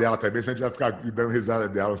parar de falar dela também, senão a gente vai ficar dando risada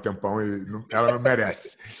dela um tempão e ela não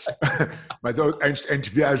merece. Mas a gente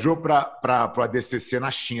viajou para a DCC na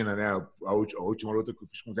China, né? A última luta que eu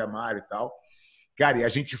fiz com o Zé Mário e tal. Cara, e a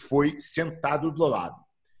gente foi sentado do lado.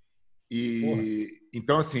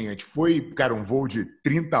 Então, assim, a gente foi, cara, um voo de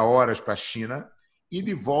 30 horas para a China e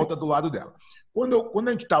de volta do lado dela. Quando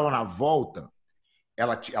a gente estava na volta,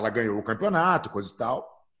 ela ganhou o campeonato, coisa e tal.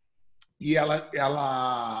 E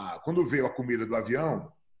ela, quando veio a comida do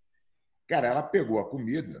avião, cara, ela pegou a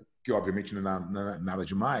comida, que obviamente não é nada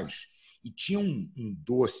demais, e tinha um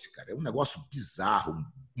doce, cara, um negócio bizarro,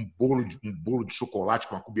 um bolo de chocolate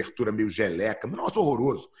com uma cobertura meio geleca, um negócio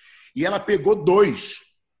horroroso. E ela pegou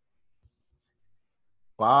 2.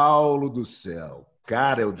 Paulo do céu,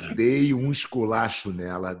 cara, eu dei um esculacho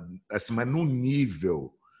nela, assim, mas num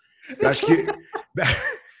nível. Eu acho que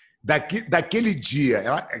daquele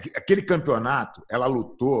dia, aquele campeonato, ela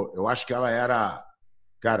lutou, eu acho que ela era,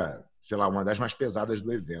 cara, sei lá, uma das mais pesadas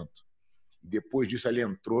do evento. E depois disso, ela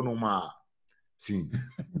entrou numa, assim,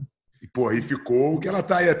 Pô, e ficou o que ela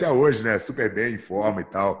tá aí até hoje, né? Super bem, em forma e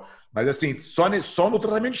tal. Mas assim, só no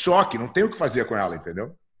tratamento de choque, não tem o que fazer com ela,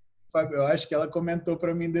 entendeu? Fábio, eu acho que ela comentou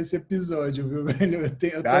para mim desse episódio, viu, velho? Eu tô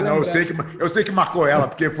Ah, não, lembrado. eu sei que marcou ela,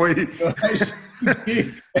 porque foi. Eu acho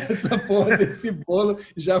que essa porra desse bolo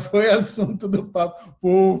já foi assunto do papo.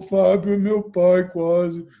 Pô, Fábio, meu pai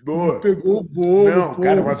quase me Boa. pegou o bolo, Não,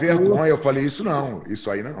 cara, pô, uma pô. vergonha. Eu falei, isso não, isso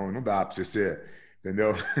aí não dá pra você ser,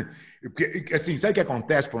 entendeu? Porque, assim, sabe o que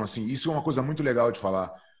acontece, Paulo? Assim, isso é uma coisa muito legal de falar.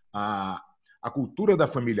 A, a cultura da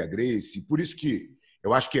família Gracie, por isso que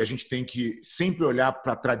eu acho que a gente tem que sempre olhar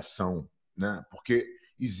para a tradição, né? Porque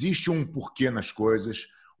existe um porquê nas coisas.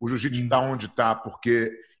 O jiu-jitsu está Sim. onde está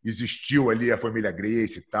porque existiu ali a família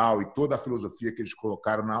Gracie e tal, e toda a filosofia que eles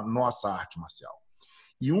colocaram na nossa arte marcial.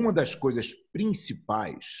 E uma das coisas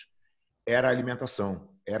principais era a alimentação,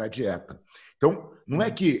 era a dieta. Então, não é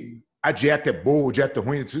que a dieta é boa, a dieta é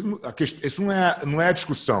ruim, isso não é a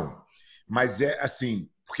discussão, mas é assim,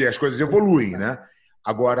 porque as coisas evoluem, né?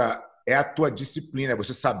 Agora, é a tua disciplina, é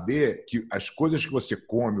você saber que as coisas que você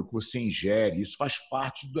come, o que você ingere, isso faz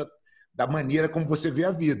parte da maneira como você vê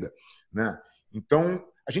a vida, né? Então,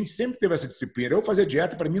 a gente sempre teve essa disciplina. Eu fazer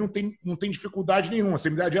dieta, para mim, não tem dificuldade nenhuma. Você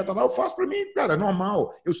me dá dieta lá, eu faço para mim, cara,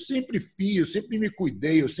 normal. Eu sempre fiz, eu sempre me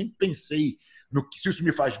cuidei, eu sempre pensei no que, se isso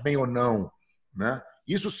me faz bem ou não, né?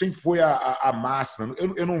 Isso sempre foi a máxima.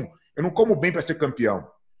 Eu não como bem para ser campeão.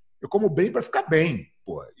 Eu como bem para ficar bem.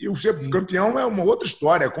 Pô. E o ser Sim. campeão é uma outra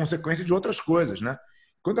história, é consequência de outras coisas, né?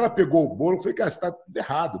 Quando ela pegou o bolo, eu falei, cara, você está tudo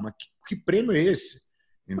errado, mas que prêmio é esse?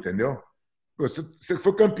 Entendeu? Você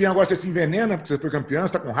foi campeão, agora você se envenena porque você foi campeão, você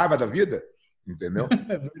está com raiva da vida? Entendeu?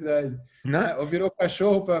 É verdade. Né? É, ou virou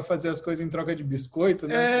cachorro para fazer as coisas em troca de biscoito,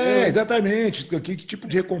 né? Eu, É, hein? exatamente. Que tipo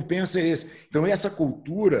de recompensa é esse? Então, essa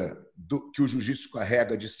cultura que o jiu-jitsu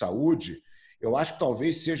carrega de saúde, eu acho que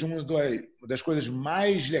talvez seja uma das coisas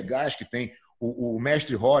mais legais que tem. O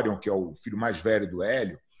mestre Horion, que é o filho mais velho do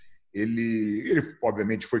Hélio, ele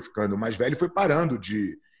obviamente foi ficando mais velho e foi parando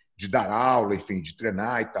de dar aula, enfim, de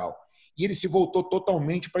treinar e tal. E ele se voltou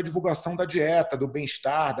totalmente para a divulgação da dieta, do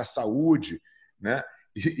bem-estar, da saúde, né?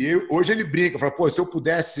 Hoje ele brinca, fala, pô, se eu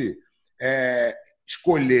pudesse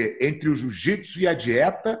escolher entre o jiu-jitsu e a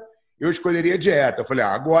dieta, eu escolheria a dieta. Eu falei,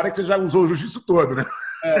 agora que você já usou o jiu-jitsu todo, né?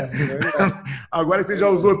 Verdade, Agora que você já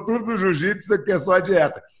verdade. usou tudo do jiu-jitsu, você quer só a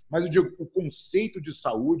dieta. Mas eu digo, o conceito de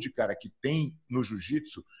saúde, cara, que tem no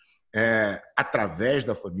jiu-jitsu, através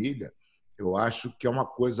da família, eu acho que é uma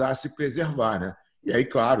coisa a se preservar, né? E aí,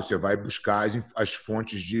 claro, você vai buscar as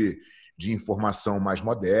fontes de informação mais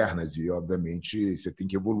modernas e, obviamente, você tem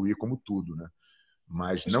que evoluir como tudo, né?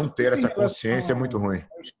 Mas Acho não que ter tudo em essa relação consciência é muito a, ruim.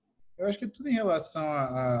 eu acho que tudo em relação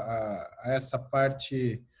a essa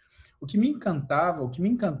parte. O que me encantava, o que me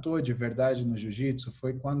encantou de verdade no jiu-jitsu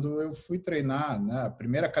foi quando eu fui treinar, né? A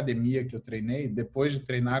primeira academia que eu treinei, depois de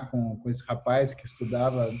treinar com esse rapaz que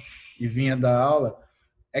estudava e vinha da aula,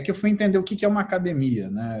 é que eu fui entender o que é uma academia,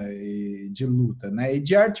 né? De luta, né? E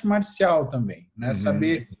de arte marcial também, né? Uhum,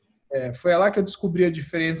 Saber. Foi lá que eu descobri a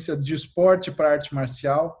diferença de esporte para arte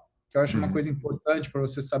marcial, que eu acho uma uhum. coisa importante para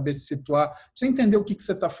você saber se situar, pra você entender o que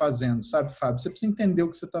você está fazendo, sabe, Fábio? Você precisa entender o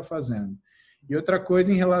que você está fazendo. E outra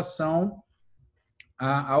coisa em relação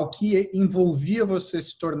ao que envolvia você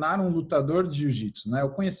se tornar um lutador de jiu-jitsu, né?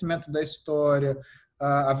 O conhecimento da história,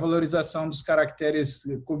 a valorização dos caracteres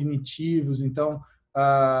cognitivos, então,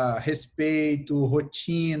 respeito,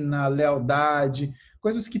 rotina, lealdade,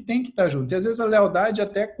 coisas que tem que estar junto. E às vezes a lealdade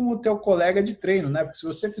até com o teu colega de treino, né? Porque se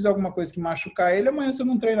você fizer alguma coisa que machucar ele, amanhã você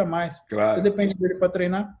não treina mais. Você Claro. depende dele para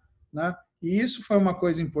treinar, né? E isso foi uma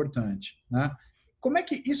coisa importante, né? Como é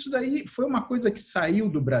que isso daí foi uma coisa que saiu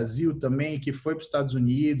do Brasil também, que foi para os Estados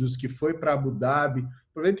Unidos, que foi para Abu Dhabi?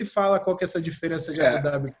 Aproveita e fala qual que é essa diferença de Abu É,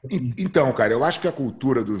 Dhabi para mim. então, cara, eu acho que a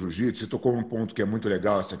cultura do jiu-jitsu, você tocou num ponto que é muito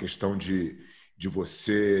legal, essa questão de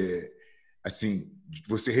você, assim, de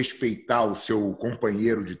você respeitar o seu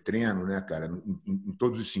companheiro de treino, né, cara, em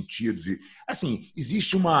todos os sentidos. E, assim,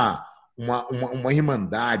 existe uma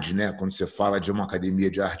irmandade, né, quando você fala de uma academia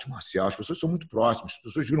de arte marcial. As pessoas são muito próximas, as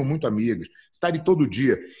pessoas viram muito amigas, está ali todo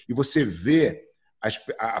dia, e você vê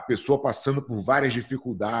a pessoa passando por várias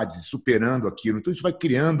dificuldades e superando aquilo. Então, isso vai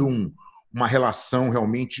criando uma relação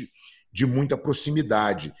realmente de muita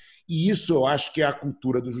proximidade. E isso eu acho que é a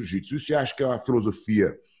cultura do jiu-jitsu, isso eu acho que é a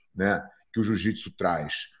filosofia, né, que o jiu-jitsu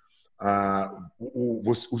traz.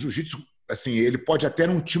 O jiu-jitsu, assim, ele pode até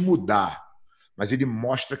não te mudar, mas ele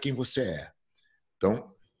mostra quem você é.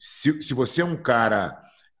 Então, se você é um cara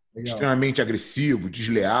Legal. extremamente agressivo,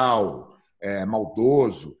 desleal,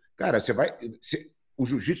 maldoso, cara, o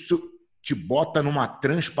jiu-jitsu te bota numa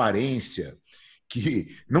transparência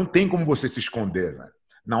que não tem como você se esconder, velho.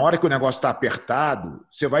 Na hora que o negócio está apertado,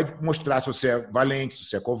 você vai mostrar se você é valente, se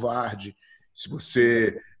você é covarde, se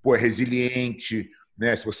você é resiliente,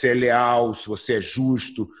 né? Se você é leal, se você é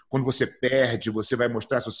justo. Quando você perde, você vai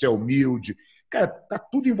mostrar se você é humilde. Cara, tá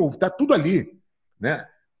tudo envolvido, tá tudo ali, né?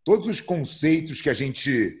 Todos os conceitos que a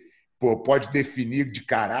gente pode definir de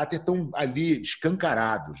caráter estão ali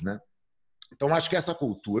escancarados, né? Então, acho que essa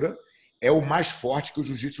cultura é o mais forte que o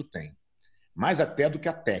jiu-jitsu tem. Mais até do que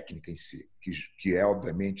a técnica em si, que é,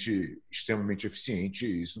 obviamente, extremamente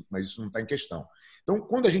eficiente, mas isso não está em questão. Então,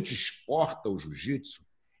 quando a gente exporta o jiu-jitsu,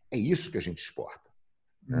 é isso que a gente exporta.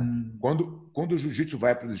 Né? Quando o jiu-jitsu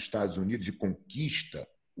vai para os Estados Unidos e conquista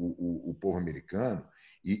o povo americano,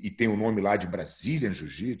 e tem o nome lá de Brazilian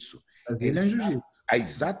Jiu-Jitsu, é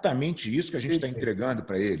exatamente isso que a gente está entregando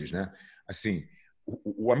para eles. Né? Assim,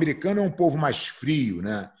 o americano é um povo mais frio,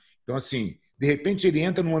 né? Então, assim, de repente ele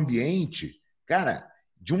entra num ambiente, cara,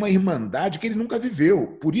 de uma irmandade que ele nunca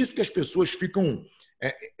viveu. Por isso que as pessoas ficam...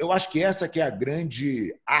 eu acho que essa que é a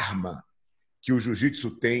grande arma que o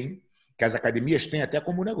jiu-jitsu tem, que as academias têm até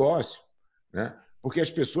como negócio, né? Porque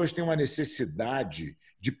as pessoas têm uma necessidade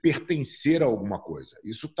de pertencer a alguma coisa.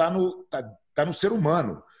 Isso está no ser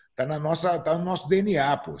humano, está no nosso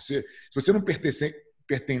DNA. Pô. Se você não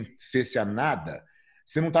pertencesse a nada,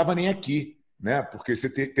 você não estava nem aqui, né? Porque você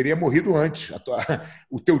teria morrido antes.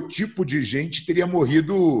 O teu tipo de gente teria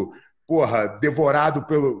morrido, devorado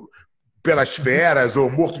pelas feras ou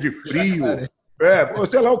morto de frio, ou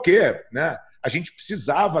sei lá o quê, né? A gente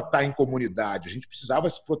precisava estar em comunidade, a gente precisava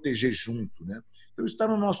se proteger junto, né? Então isso está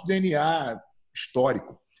no nosso DNA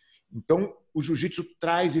histórico. Então o jiu-jitsu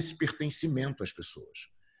traz esse pertencimento às pessoas.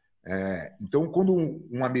 Então quando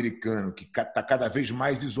um americano que está cada vez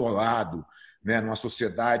mais isolado, né, numa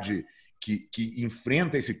sociedade que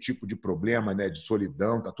enfrenta esse tipo de problema, né, de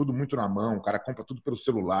solidão, está tudo muito na mão, o cara compra tudo pelo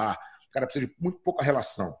celular, o cara precisa de muito pouca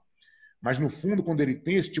relação. Mas, no fundo, quando ele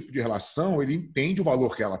tem esse tipo de relação, ele entende o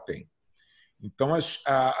valor que ela tem. Então,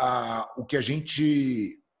 o que a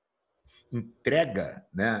gente entrega,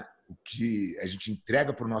 né, o que a gente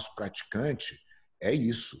entrega para o nosso praticante é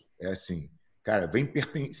isso. É assim, cara, vem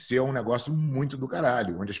pertencer a um negócio muito do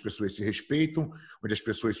caralho, onde as pessoas se respeitam, onde as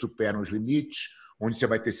pessoas superam os limites, onde você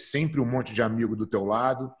vai ter sempre um monte de amigo do teu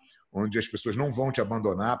lado, onde as pessoas não vão te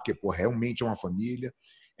abandonar, porque realmente é uma família.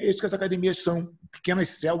 É isso que as academias são, pequenas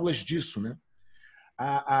células disso, né?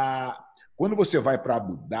 Quando você vai para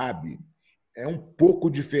Abu Dhabi, é um pouco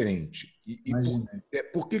diferente.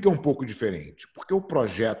 Por que é um pouco diferente? Porque o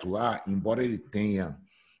projeto lá, embora ele tenha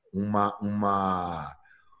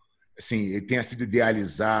assim, ele tenha sido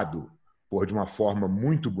idealizado de uma forma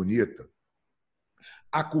muito bonita,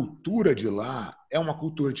 a cultura de lá é uma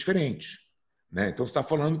cultura diferente. Né? Então, você está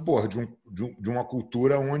falando de uma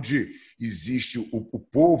cultura onde existe o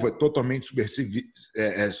povo é totalmente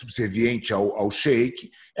subserviente ao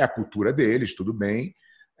sheik, é a cultura deles, tudo bem,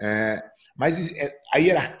 mas a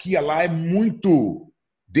hierarquia lá é muito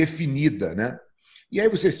definida. Né? E aí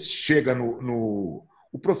você chega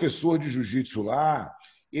o professor de jiu-jitsu lá,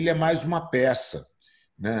 ele é mais uma peça.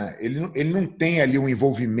 Né? Ele não tem ali um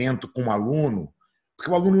envolvimento com o aluno, porque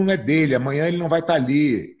o aluno não é dele, amanhã ele não vai estar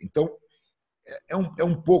ali. Então, é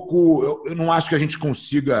um pouco... Eu não acho que a gente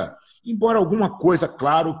consiga... Embora alguma coisa,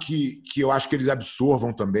 claro, que eu acho que eles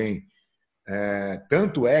absorvam também.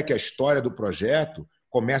 Tanto é que a história do projeto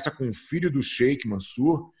começa com o filho do Sheikh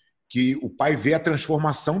Mansur, que o pai vê a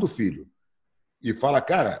transformação do filho. E fala,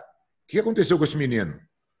 cara, o que aconteceu com esse menino?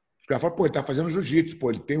 O cara fala, ele está fazendo jiu-jitsu,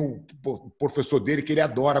 ele tem o professor dele que ele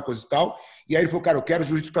adora, coisa e tal. E aí ele falou, cara, eu quero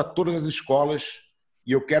jiu-jitsu para todas as escolas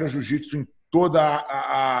e eu quero jiu-jitsu em toda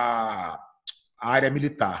a área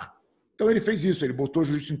militar. Então ele fez isso, ele botou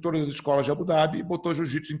jiu-jitsu em todas as escolas de Abu Dhabi e botou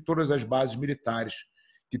jiu-jitsu em todas as bases militares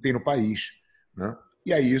que tem no país. Né?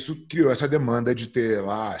 E aí isso criou essa demanda de ter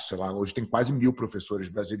lá, sei lá, hoje tem quase 1.000 professores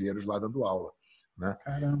brasileiros lá dando aula. Né?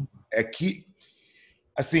 Caramba. É que,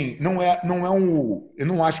 assim, eu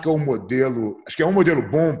não acho que é um modelo, acho que é um modelo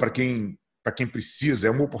bom para quem precisa,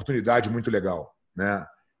 é uma oportunidade muito legal. Né?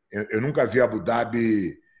 Eu nunca vi Abu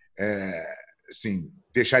Dhabi assim,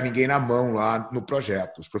 deixar ninguém na mão lá no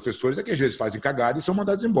projeto. Os professores é que às vezes fazem cagada e são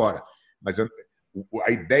mandados embora. Mas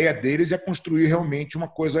a ideia deles é construir realmente uma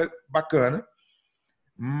coisa bacana,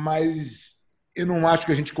 mas eu não acho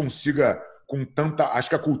que a gente consiga com tanta... Acho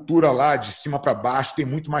que a cultura lá, de cima para baixo, tem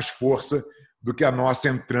muito mais força do que a nossa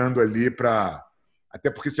entrando ali para...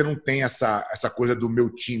 Até porque você não tem essa coisa do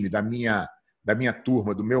meu time, da minha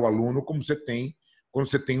turma, do meu aluno, como você tem quando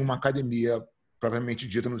você tem uma academia propriamente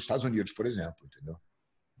dita nos Estados Unidos, por exemplo. Entendeu?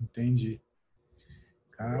 Entendi.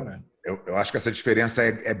 Cara... Eu acho que essa diferença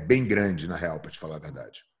é bem grande, na real, para te falar a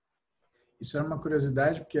verdade. Isso era uma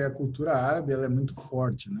curiosidade, porque a cultura árabe ela é muito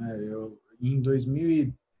forte, né? Em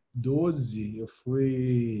 2012, eu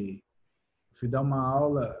fui dar uma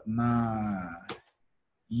aula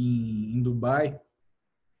em Dubai.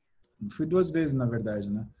 Fui 2 vezes, na verdade,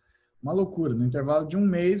 né? Uma loucura. No intervalo de um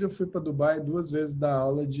mês, eu fui para Dubai 2 vezes dar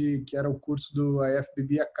aula que era o curso do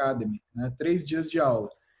IFBB Academy, né? 3 dias de aula.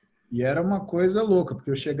 E era uma coisa louca, porque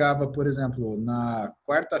eu chegava, por exemplo, na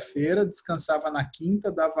quarta-feira, descansava na quinta,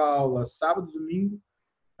 dava aula sábado, domingo,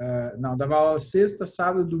 não, dava aula sexta,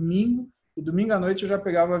 sábado, domingo, e domingo à noite eu já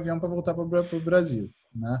pegava o avião para voltar para o Brasil,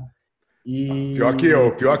 né? Pior que E,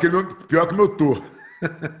 eu, pior que meu tour.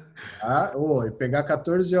 e pegar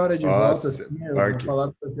 14 horas de volta, Nossa, assim, eu vou punk.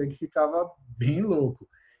 falar para você que ficava bem louco.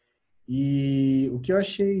 E o que eu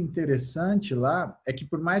achei interessante lá é que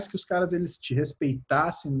por mais que os caras eles te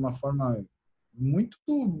respeitassem de uma forma muito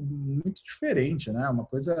diferente, né? Uma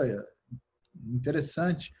coisa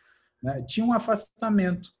interessante, né? Tinha um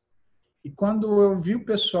afastamento. E quando eu vi o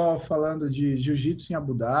pessoal falando de jiu-jitsu em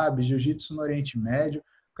Abu Dhabi, jiu-jitsu no Oriente Médio,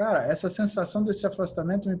 cara, essa sensação desse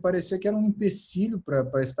afastamento me parecia que era um empecilho para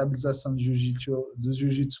a estabilização do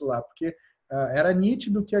jiu-jitsu lá, porque era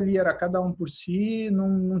nítido que ali era cada um por si,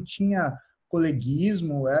 não tinha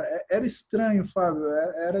coleguismo, era estranho, Fábio,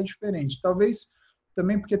 era diferente. Talvez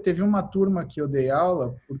também porque teve uma turma que eu dei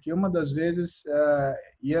aula, porque uma das vezes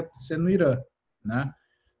ia ser no Irã, né?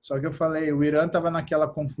 Só que eu falei, o Irã estava naquela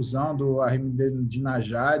confusão do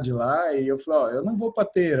Ahmadinejad lá, e eu falei, ó, eu não vou para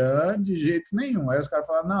Teherã de jeito nenhum. Aí os caras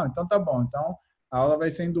falaram, não, então tá bom, então a aula vai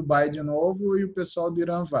ser em Dubai de novo e o pessoal do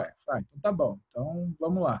Irã vai. Então tá bom, então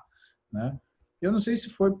vamos lá, né? Eu não sei se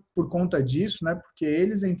foi por conta disso, né? Porque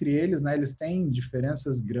eles, entre eles, né, eles têm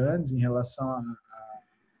diferenças grandes em relação à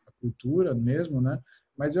cultura mesmo, né?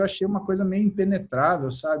 Mas eu achei uma coisa meio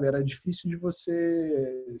impenetrável, sabe? Era difícil de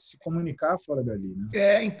você se comunicar fora dali,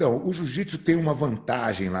 né? Então, o jiu-jitsu tem uma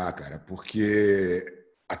vantagem lá, cara, porque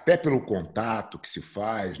até pelo contato que se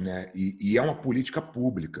faz, né? E é uma política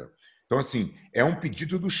pública. Então, assim, é um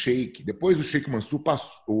pedido do Sheik. Depois o Sheik Mansur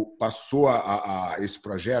passou a esse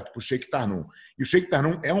projeto para o Sheik Tarnum. E o Sheik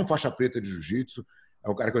Tarnum é um faixa preta de jiu-jitsu, é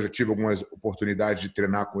um cara que eu já tive algumas oportunidades de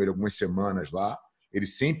treinar com ele algumas semanas lá. Ele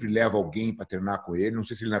sempre leva alguém para treinar com ele. Não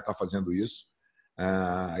sei se ele ainda está fazendo isso.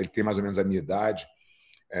 Ele tem mais ou menos a minha idade.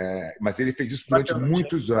 Mas ele fez isso durante Bateu no shake.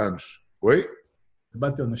 muitos anos. Oi?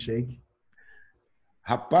 Bateu no shake.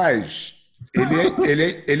 Rapaz,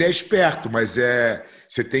 ele é esperto, mas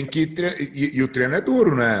você tem que. E o treino é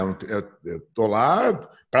duro, né? Eu tô lá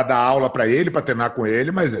para dar aula para ele, para treinar com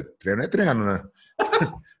ele, mas treino é treino, né?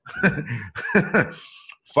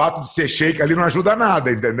 O fato de ser shake ali não ajuda nada,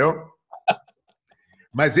 entendeu?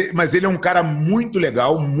 Mas ele é um cara muito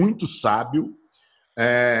legal, muito sábio,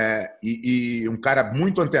 e um cara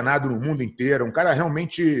muito antenado no mundo inteiro, um cara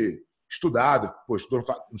realmente estudado, estudou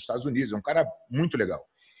nos Estados Unidos, é um cara muito legal.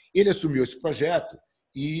 Ele assumiu esse projeto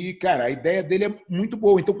e, cara, a ideia dele é muito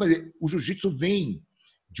boa. Então, quer dizer, o jiu-jitsu vem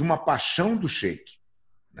de uma paixão do sheik,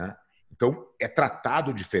 né? Então, é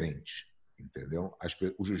tratado diferente, entendeu?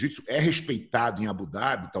 O jiu-jitsu é respeitado em Abu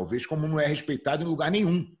Dhabi, talvez como não é respeitado em lugar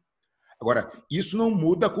nenhum. Agora, isso não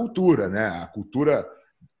muda a cultura, né? A cultura,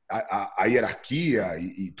 a hierarquia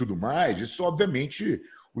e tudo mais, isso, obviamente,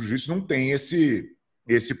 o jiu-jitsu não tem esse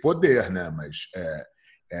poder, né? Mas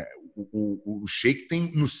o Sheik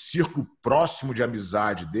tem no círculo próximo de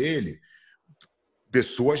amizade dele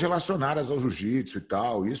pessoas relacionadas ao jiu-jitsu e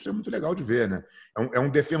tal. Isso é muito legal de ver, né? É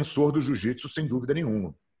um defensor do jiu-jitsu, sem dúvida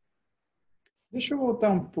nenhuma. Deixa eu voltar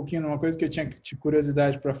um pouquinho numa coisa que eu tinha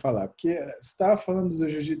curiosidade para falar, porque você estava falando do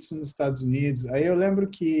jiu-jitsu nos Estados Unidos, aí eu lembro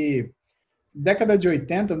que década de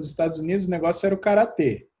 80, nos Estados Unidos, o negócio era o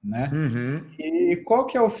karatê, né? Uhum. E qual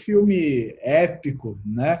que é o filme épico,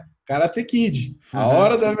 né? Karate Kid, A Uhum.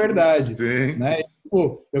 Hora da Verdade, Sim. né?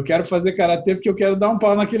 Pô, eu quero fazer karatê porque eu quero dar um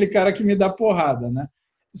pau naquele cara que me dá porrada, né?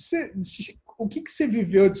 O que você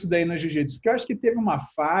viveu disso daí no jiu-jitsu? Porque eu acho que teve uma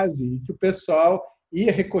fase que o pessoal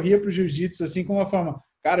recorria para o jiu-jitsu assim como uma forma,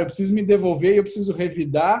 cara, eu preciso me devolver, eu preciso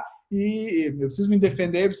revidar e eu preciso me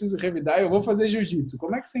defender, eu preciso revidar, eu vou fazer jiu-jitsu.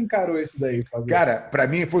 Como é que você encarou isso daí, Fabio? Cara, para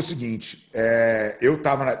mim foi o seguinte, eu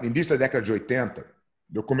estava no início da década de 80,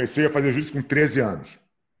 eu comecei a fazer jiu-jitsu com 13 anos.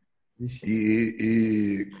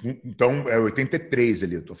 Então, é 83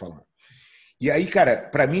 ali, eu tô falando. E aí, cara,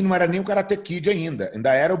 para mim não era nem o Karate Kid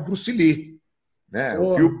ainda era o Bruce Lee. Né?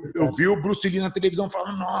 Eu vi o Bruce Lee na televisão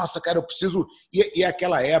falando, nossa, cara, eu preciso... E é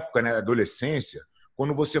aquela época, né, adolescência,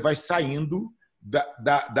 quando você vai saindo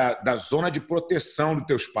da zona de proteção dos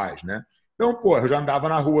teus pais, né? Então, pô, eu já andava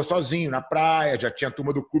na rua sozinho, na praia, já tinha a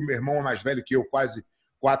turma do clube, meu irmão mais velho que eu, quase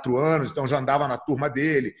 4 anos, então já andava na turma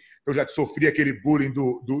dele, eu já sofria aquele bullying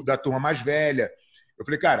da turma mais velha. Eu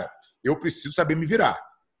falei, cara, eu preciso saber me virar.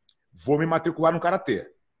 Vou me matricular no Karatê.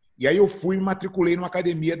 E aí eu fui e me matriculei numa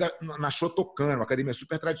academia na Shotokan, uma academia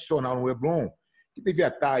super tradicional no Leblon, que devia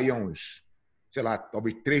estar aí a uns, sei lá,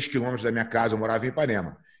 talvez 3 quilômetros da minha casa, eu morava em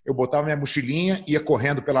Ipanema. Eu botava minha mochilinha, ia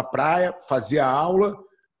correndo pela praia, fazia aula,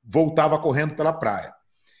 voltava correndo pela praia.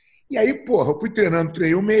 E aí, porra, eu fui treinando,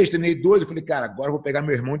 treinei 1 mês, treinei 2, eu falei, cara, agora eu vou pegar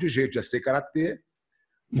meu irmão de jeito, já sei Karatê,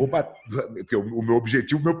 porque o meu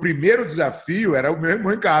objetivo, o meu primeiro desafio era o meu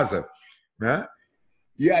irmão em casa, né?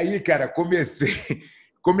 E aí, cara,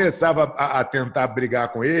 começava a tentar brigar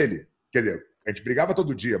com ele, quer dizer, a gente brigava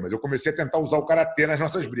todo dia, mas eu comecei a tentar usar o Karatê nas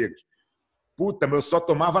nossas brigas. Puta, mas eu só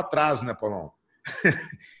tomava atraso, né, Paulão?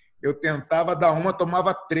 Eu tentava dar uma,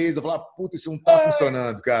 tomava 3. Eu falava, puta, isso não tá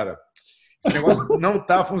funcionando, cara. Esse negócio não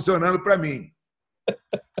tá funcionando para mim.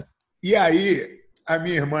 E aí, a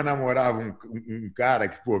minha irmã namorava um cara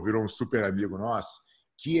que, pô, virou um super amigo nosso,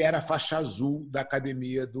 que era faixa azul da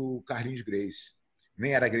academia do Carlinhos Gracie.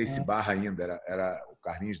 Nem era Gracie Barra ainda, era o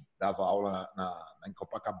Carlinhos dava aula em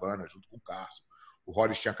Copacabana, junto com o Carson. O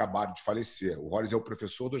Horace tinha acabado de falecer. O Horace é o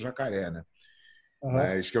professor do Jacaré, né?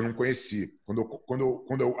 Mas que eu não conheci.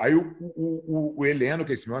 Aí o Heleno,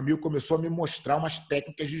 que é esse meu amigo, começou a me mostrar umas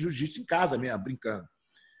técnicas de jiu-jitsu em casa mesmo, brincando.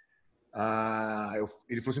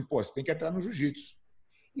 Ele falou assim, pô, você tem que entrar no jiu-jitsu.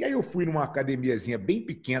 E aí eu fui numa academiazinha bem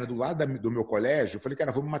pequena do lado do meu colégio, eu falei,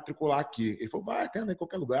 cara, vou me matricular aqui. Ele falou, vai, treina em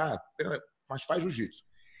qualquer lugar, mas faz jiu-jitsu.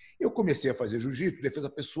 Eu comecei a fazer jiu-jitsu, defesa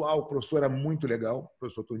pessoal, o professor era muito legal, o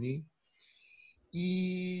professor Toninho.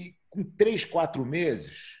 E com 3, 4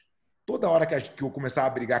 meses, toda hora que eu começava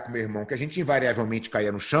a brigar com meu irmão, que a gente invariavelmente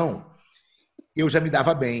caía no chão, eu já me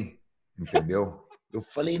dava bem, entendeu? Eu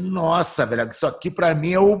falei, nossa, velho, isso aqui para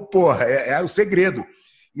mim é o segredo.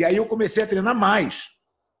 E aí eu comecei a treinar mais.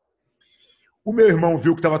 O meu irmão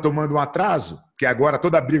viu que estava tomando um atraso, que agora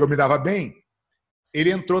toda briga eu me dava bem,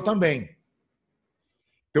 ele entrou também.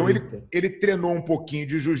 Então ele treinou um pouquinho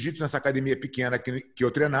de jiu-jitsu nessa academia pequena que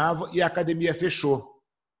eu treinava e a academia fechou.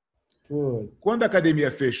 Quando a academia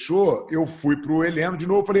fechou, eu fui para o Heleno de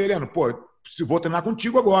novo. Falei, Heleno, pô, vou treinar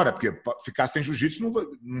contigo agora, porque ficar sem jiu-jitsu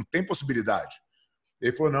não tem possibilidade.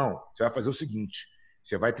 Ele falou, não, você vai fazer o seguinte,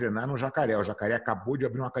 você vai treinar no Jacaré. O Jacaré acabou de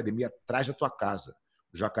abrir uma academia atrás da tua casa.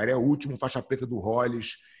 O Jacaré é o último faixa preta do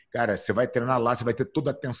Hollis. Cara, você vai treinar lá, você vai ter toda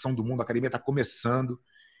a atenção do mundo, a academia está começando.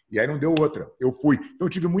 E aí não deu outra. Eu fui. Então eu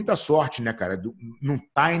tive muita sorte, né, cara? Num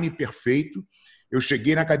time perfeito. Eu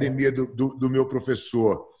cheguei na academia do meu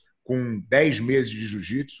professor com 10 meses de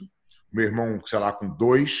jiu-jitsu. Meu irmão, sei lá, com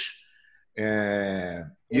 2.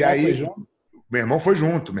 E aí... Meu irmão foi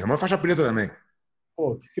junto. Meu irmão é faixa preta também.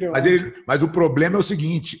 Pô, que mas o problema é o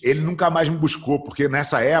seguinte, ele nunca mais me buscou, porque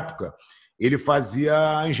nessa época ele fazia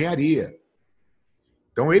engenharia.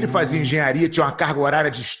 Então ele fazia engenharia, tinha uma carga horária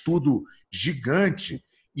de estudo gigante,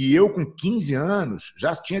 e eu com 15 anos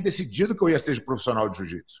já tinha decidido que eu ia ser profissional de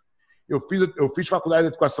jiu-jitsu. Eu fiz faculdade de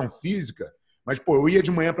educação física, mas pô, eu ia de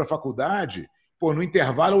manhã para a faculdade, pô, no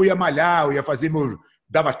intervalo eu ia malhar, eu ia fazer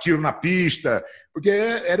dava tiro na pista, porque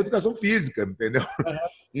era educação física, entendeu?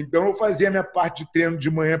 Então eu fazia a minha parte de treino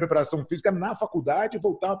de manhã, preparação física na faculdade,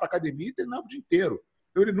 voltava para a academia e treinava o dia inteiro.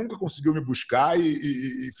 Então ele nunca conseguiu me buscar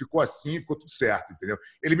e ficou assim, ficou tudo certo, entendeu?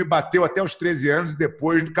 Ele me bateu até os 13 anos e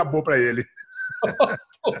depois acabou para ele.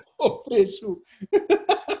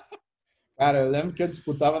 Cara, eu lembro que eu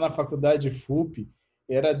disputava na faculdade FUP,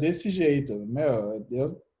 era desse jeito.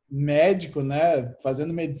 Eu médico, né,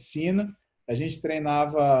 fazendo medicina, a gente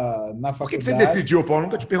treinava na faculdade. Por que você decidiu, Paulo?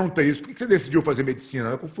 Nunca te perguntei isso. Por que você decidiu fazer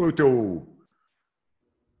medicina? Qual foi o teu...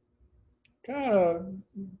 Cara,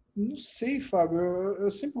 não sei, Fábio.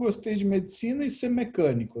 Eu sempre gostei de medicina e ser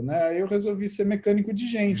mecânico, né? Aí eu resolvi ser mecânico de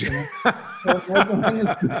gente, né? É mais ou menos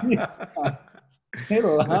isso, cara. Sei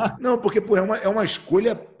lá. Não, porque pô, é uma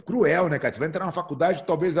escolha cruel, né, cara? Você vai entrar na faculdade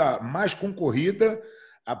talvez a mais concorrida,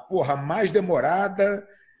 a mais demorada.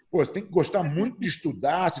 Pô, você tem que gostar muito de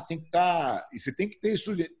estudar, você tem que estar... E você tem que ter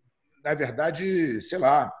isso, na verdade, sei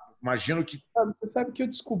lá, imagino que... Você sabe que eu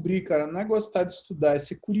descobri, cara, não é gostar de estudar, é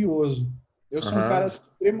ser curioso. Eu sou um cara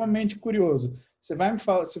extremamente curioso. Você vai me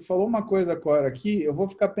falar, você falou uma coisa agora aqui, eu vou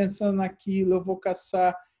ficar pensando naquilo, eu vou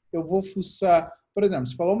caçar, eu vou fuçar. Por exemplo,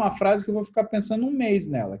 você falou uma frase que eu vou ficar pensando 1 mês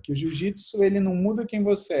nela, que o jiu-jitsu, ele não muda quem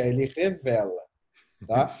você é, ele revela.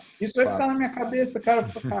 Tá? Isso vai ficar na minha cabeça, cara.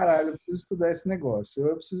 Caralho, eu preciso estudar esse negócio,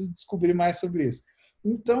 eu preciso descobrir mais sobre isso.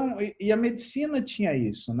 Então, e a medicina tinha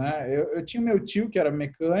isso, né? Eu tinha meu tio que era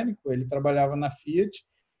mecânico, ele trabalhava na Fiat,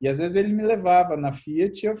 e às vezes ele me levava na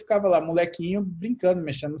Fiat e eu ficava lá, molequinho, brincando,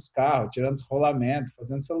 mexendo nos carros, tirando os rolamentos,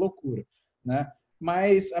 fazendo essa loucura, né?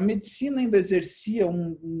 mas a medicina ainda exercia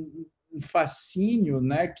um fascínio,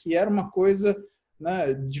 né, que era uma coisa,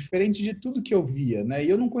 né, diferente de tudo que eu via, né? E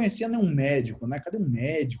eu não conhecia nenhum médico, né? Cadê um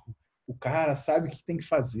médico? O cara sabe o que tem que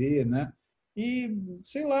fazer, né? E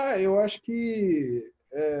sei lá, eu acho que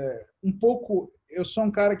um pouco eu sou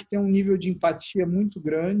um cara que tem um nível de empatia muito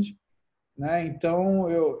grande, né? Então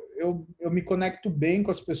eu me conecto bem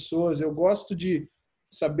com as pessoas, eu gosto de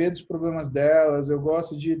saber dos problemas delas, eu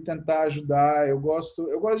gosto de tentar ajudar, eu gosto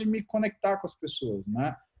de me conectar com as pessoas,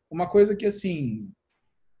 né? Uma coisa que assim,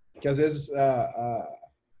 que às vezes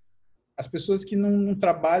as pessoas que não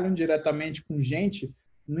trabalham diretamente com gente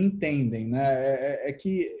não entendem, né? É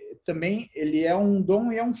que também ele é um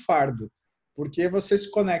dom e é um fardo, porque você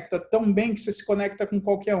se conecta tão bem que você se conecta com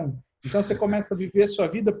qualquer um. Então você começa a viver a sua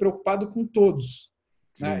vida preocupado com todos,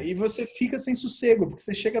 né? Sim. E você fica sem sossego, porque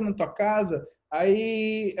você chega na tua casa,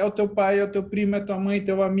 aí é o teu pai, é o teu primo, é tua mãe,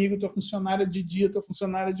 teu amigo, tua funcionária de dia, tua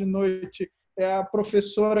funcionária de noite, é a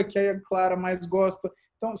professora que a Clara mais gosta.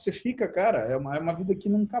 Então, você fica, cara, é uma vida que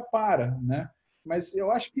nunca para, né? Mas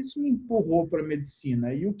eu acho que isso me empurrou para a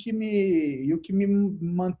medicina. E o que me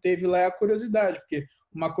manteve lá é a curiosidade, porque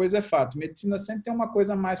uma coisa é fato, medicina sempre tem uma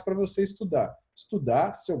coisa a mais para você estudar.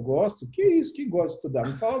 Estudar, se eu gosto, que isso que gosta de estudar?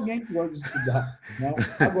 Me fala alguém que gosta de estudar, né?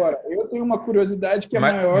 Agora, eu tenho uma curiosidade que é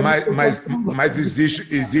Mas, maior do que mas, o quanto mas, eu não mas gosto de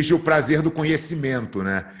estudar. existe o prazer do conhecimento,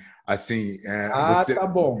 né? Assim, Ah, tá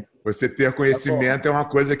bom, você ter tá bom. conhecimento é uma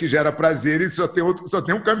coisa que gera prazer e só tem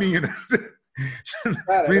um caminho, né?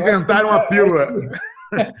 Cara, Não eu acho que inventaram não uma é, eu acho pílula.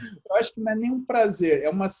 que eu acho que não é nenhum prazer, é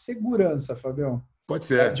uma segurança, Fabião, Pode de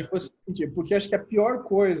ser. você sentir. Porque acho que a pior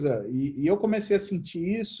coisa, e eu comecei a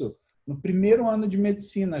sentir isso no primeiro ano de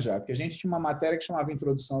medicina já, porque a gente tinha uma matéria que chamava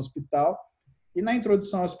Introdução ao Hospital, e na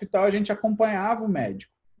Introdução ao Hospital a gente acompanhava o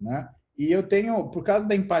médico, né? E eu tenho, por causa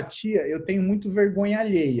da empatia, eu tenho muito vergonha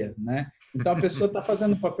alheia, né? Então a pessoa está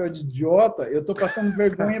fazendo papel de idiota, eu estou passando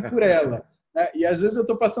vergonha por ela, né? E às vezes eu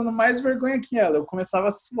estou passando mais vergonha que ela. Eu começava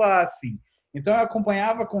a suar assim. Então eu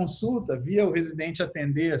acompanhava a consulta, via o residente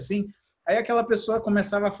atender assim. Aí aquela pessoa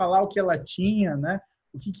começava a falar o que ela tinha, né?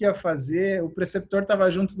 O que ia fazer. O preceptor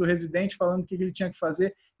estava junto do residente falando o que ele tinha que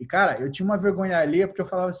fazer. E cara, eu tinha uma vergonha alheia porque eu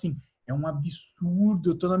falava assim: é um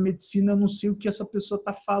absurdo, eu estou na medicina, eu não sei o que essa pessoa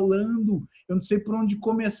está falando, eu não sei por onde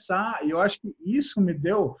começar. E eu acho que isso me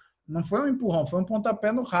deu, não foi um empurrão, foi um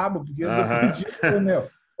pontapé no rabo, porque depois Aham. disso eu falei, meu,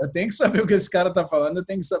 eu tenho que saber o que esse cara está falando, eu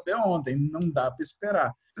tenho que saber ontem, não dá para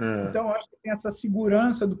esperar. Ah, Então, eu acho que tem essa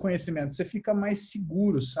segurança do conhecimento, você fica mais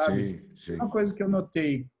seguro, sabe? sim, Uma sim. coisa que eu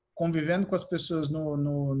notei, convivendo com as pessoas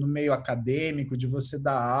no meio acadêmico, de você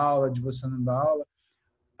dar aula, de você não dar aula,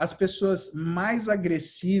 as pessoas mais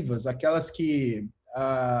agressivas, aquelas que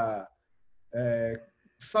ah,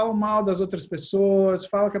 falam mal das outras pessoas,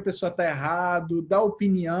 falam que a pessoa está errado, dá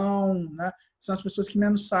opinião, né? São as pessoas que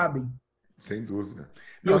menos sabem. Sem dúvida.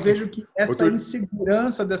 E eu Não, vejo que essa outro,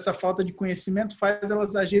 insegurança dessa falta de conhecimento faz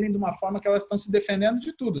elas agirem de uma forma que elas estão se defendendo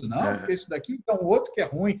de tudo. Não, porque isso daqui, então o outro que é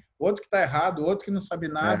ruim, o outro que está errado, o outro que não sabe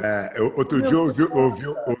nada. outro dia Meu, eu sai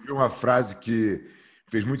fora, cara. ouvi uma frase que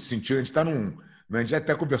fez muito sentido. A gente está num. A gente já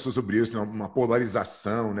até conversou sobre isso, né? Uma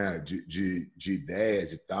polarização, né? De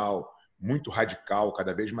ideias e tal, muito radical,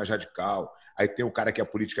 cada vez mais radical. Aí tem o cara que é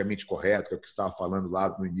politicamente correto, que é o que você estava falando lá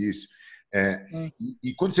no início. Sim,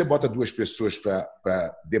 E quando você bota duas pessoas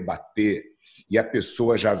para debater e a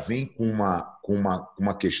pessoa já vem com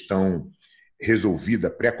uma questão resolvida,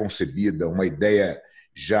 pré-concebida, uma ideia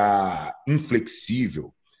já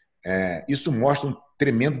inflexível, isso mostra um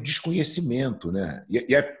tremendo desconhecimento, né?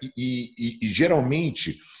 E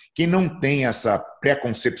geralmente quem não tem essa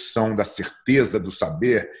pré-concepção da certeza do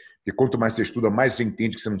saber, que quanto mais você estuda, mais você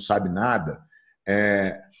entende que você não sabe nada,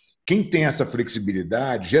 é, quem tem essa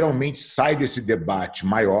flexibilidade geralmente sai desse debate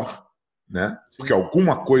maior, né? Porque sim.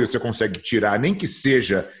 alguma coisa você consegue tirar, nem que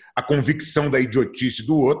seja a convicção da idiotice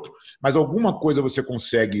do outro, mas alguma coisa você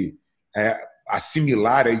consegue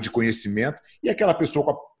assimilar aí de conhecimento, e aquela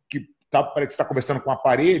pessoa que parece que está conversando com a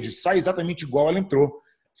parede sai exatamente igual ela entrou,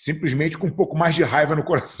 simplesmente com um pouco mais de raiva no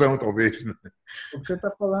coração, talvez. Né? O que você está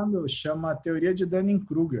falando chama a teoria de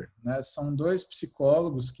Dunning-Kruger, né? São dois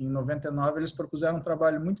psicólogos que, em 99, eles propuseram um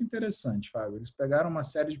trabalho muito interessante, Fábio. Eles pegaram uma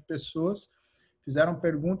série de pessoas, fizeram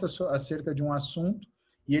perguntas acerca de um assunto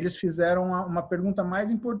e eles fizeram uma pergunta mais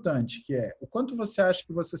importante, que é: o quanto você acha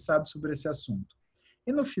que você sabe sobre esse assunto?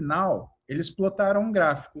 E, no final, eles plotaram um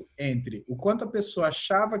gráfico entre o quanto a pessoa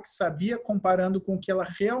achava que sabia comparando com o que ela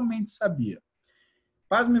realmente sabia.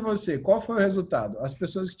 Pasme você, qual foi o resultado? As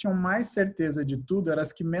pessoas que tinham mais certeza de tudo eram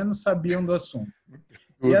as que menos sabiam do assunto.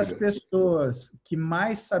 E as Dúvida. pessoas que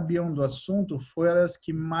mais sabiam do assunto foram as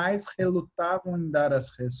que mais relutavam em dar as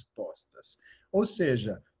respostas. Ou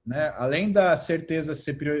seja, né, além da certeza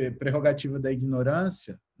ser prerrogativa da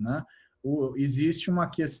ignorância, né, existe uma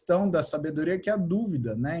questão da sabedoria que é a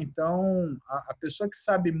dúvida, né? Então, a pessoa que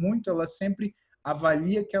sabe muito, ela sempre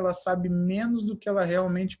avalia que ela sabe menos do que ela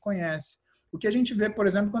realmente conhece. O que a gente vê, por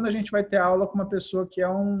exemplo, quando a gente vai ter aula com uma pessoa que é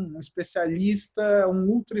um especialista, um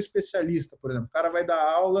ultra especialista, por exemplo. O cara vai dar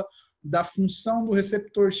aula da função do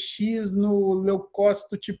receptor X no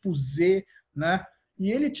leucócito tipo Z, né?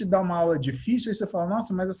 E ele te dá uma aula difícil e você fala,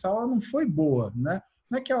 nossa, mas essa aula não foi boa, né?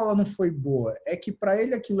 Não é que a aula não foi boa, é que para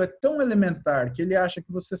ele aquilo é tão elementar que ele acha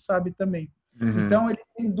que você sabe também. Uhum. Então, ele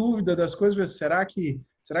tem dúvida das coisas, será que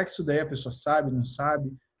isso daí a pessoa sabe, não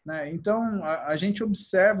sabe? Né? Então, a gente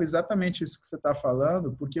observa exatamente isso que você está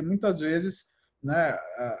falando, porque muitas vezes, né,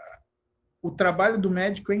 o trabalho do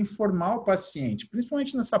médico é informar o paciente,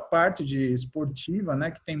 principalmente nessa parte de esportiva,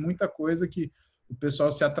 né, que tem muita coisa que o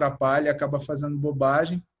pessoal se atrapalha e acaba fazendo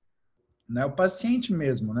bobagem, né? O paciente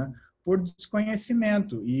mesmo, né? Por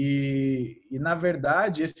desconhecimento. E, na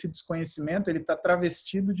verdade, esse desconhecimento ele está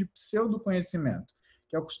travestido de pseudoconhecimento,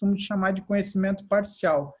 que eu costumo chamar de conhecimento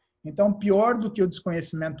parcial. Então, pior do que o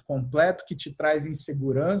desconhecimento completo, que te traz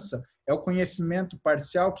insegurança, é o conhecimento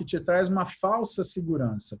parcial que te traz uma falsa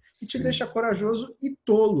segurança e te deixa corajoso e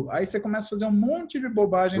tolo. Aí você começa a fazer um monte de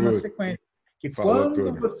bobagem na sequência. Que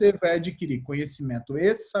quando você vai adquirir conhecimento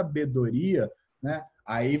e sabedoria, né,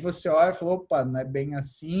 aí você olha e fala, opa, não é bem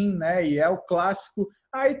assim, né? E é o clássico,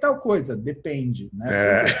 aí tal coisa, depende,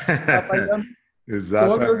 né?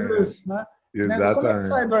 Exatamente. Todas as, né? Exatamente. Como é que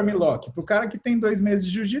sai do armlock? Para o cara que tem 2 meses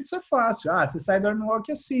de jiu-jitsu é fácil. Ah, você sai do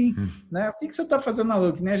armlock assim. Né? O que você está fazendo na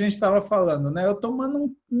luta? Que nem a gente estava falando. Né? Eu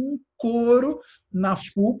tomando um couro na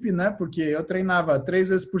FUP, né? Porque eu treinava 3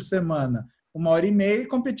 vezes por semana, 1h30, e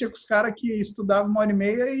competia com os caras que estudavam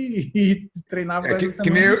 1h30 e treinavam que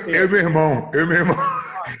nem eu e meu irmão.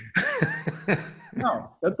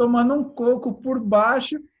 Não, eu tomando um coco por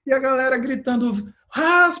baixo e a galera gritando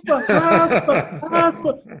raspa, raspa,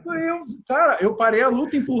 raspa. Cara, eu parei a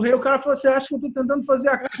luta, empurrei, o cara falou assim, acha que eu tô tentando fazer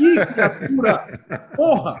aqui, criatura?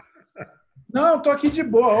 Porra! Não, tô aqui de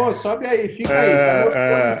boa, sobe aí, fica aí.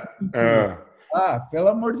 Pelo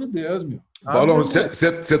amor de Deus, meu. Paulo,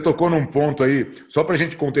 você tocou num ponto aí, só para a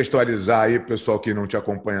gente contextualizar aí, pessoal que não te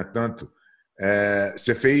acompanha tanto,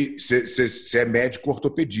 você é médico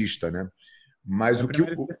ortopedista, né? Mas é a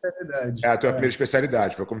primeira especialidade. É a tua primeira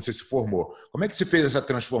especialidade, foi como você se formou. Como é que você fez essa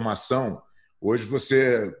transformação? Hoje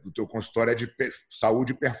o teu consultório é de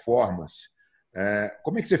saúde e performance.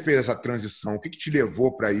 Como é que você fez essa transição? O que te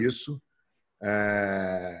levou para isso?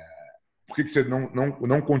 Por que você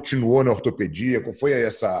não continuou na ortopedia? Qual foi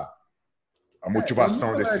a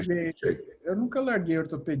motivação desse? Eu nunca larguei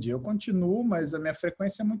ortopedia. Eu continuo, mas a minha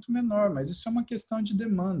frequência é muito menor. Mas isso é uma questão de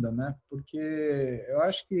demanda, né? Porque eu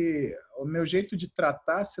acho que o meu jeito de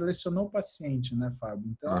tratar selecionou o paciente, né, Fábio?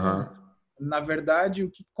 Então, na verdade, o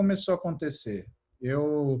que começou a acontecer?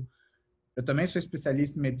 Eu também sou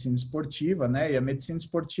especialista em medicina esportiva, né? E a medicina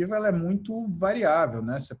esportiva ela é muito variável,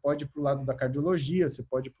 né? Você pode ir para o lado da cardiologia, você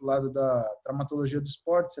pode ir para o lado da traumatologia do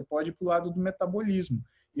esporte, você pode ir para o lado do metabolismo.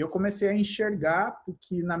 E eu comecei a enxergar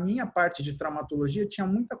porque na minha parte de traumatologia tinha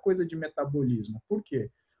muita coisa de metabolismo. Por quê?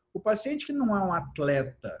 O paciente que não é um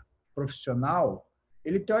atleta profissional,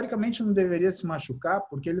 ele teoricamente não deveria se machucar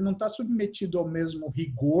porque ele não está submetido ao mesmo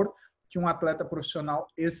rigor que um atleta profissional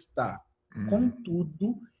está.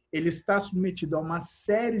 Contudo, ele está submetido a uma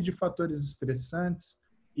série de fatores estressantes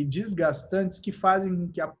e desgastantes que fazem com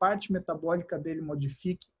que a parte metabólica dele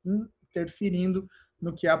modifique, interferindo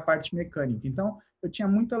no que é a parte mecânica. Então, eu tinha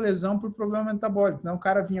muita lesão por problema metabólico. Então, o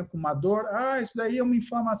cara vinha com uma dor, isso daí é uma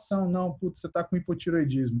inflamação. Não, putz, você está com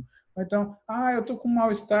hipotiroidismo. Então, eu estou com um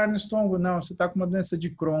mal-estar no estômago. Não, você está com uma doença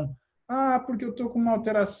de Crohn. Porque eu estou com uma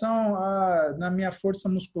alteração na minha força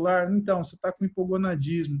muscular. Então, você está com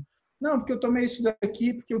hipogonadismo. Não, porque eu tomei isso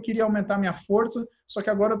daqui porque eu queria aumentar minha força, só que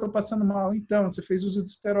agora eu estou passando mal. Então, você fez uso de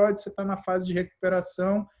esteroides, você está na fase de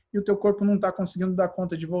recuperação e o teu corpo não está conseguindo dar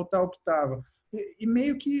conta de voltar ao que estava. E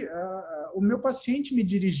meio que o meu paciente me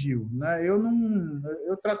dirigiu, né?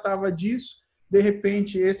 Eu tratava disso, de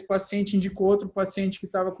repente esse paciente indicou outro paciente que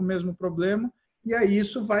estava com o mesmo problema, e aí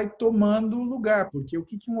isso vai tomando lugar, porque o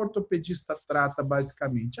que um ortopedista trata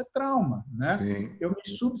basicamente é trauma, né? Sim. Eu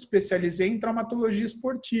me subespecializei em traumatologia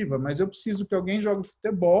esportiva, mas eu preciso que alguém jogue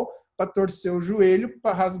futebol para torcer o joelho,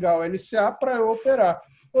 para rasgar o LCA, para eu operar.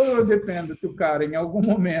 Ou eu dependo que o cara, em algum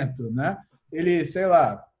momento, né? Ele, sei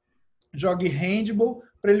lá, jogue handball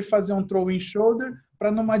para ele fazer um throw in shoulder,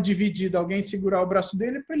 para numa dividida alguém segurar o braço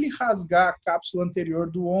dele para ele rasgar a cápsula anterior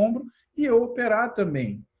do ombro e eu operar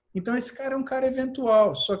também. Então, esse cara é um cara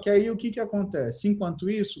eventual. Só que aí o que acontece? Enquanto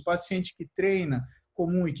isso, o paciente que treina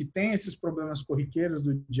comum e que tem esses problemas corriqueiros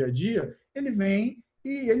do dia a dia, ele vem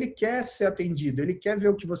e ele quer ser atendido, ele quer ver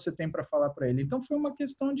o que você tem para falar para ele. Então, foi uma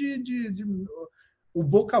questão de. O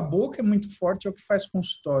boca a boca é muito forte, é o que faz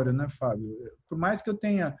consultório, né, Fábio? Por mais que eu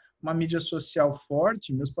tenha uma mídia social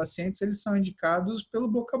forte, meus pacientes eles são indicados pelo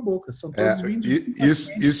boca a boca, são todos vindos de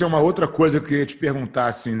pacientes. Isso é uma outra coisa que eu queria te perguntar,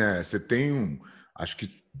 assim, né? Você tem acho que,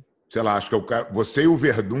 sei lá, acho que você e o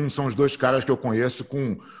Verdun são os dois caras que eu conheço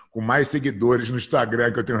com mais seguidores no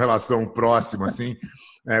Instagram, que eu tenho relação próxima, assim,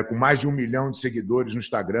 com mais de 1 milhão de seguidores no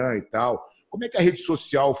Instagram e tal. Como é que a rede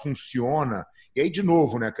social funciona? E aí, de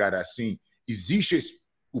novo, né, cara, assim, existe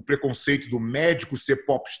o preconceito do médico ser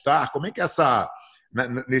popstar? Como é que é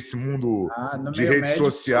nesse mundo de rede médico,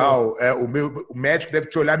 social, o médico deve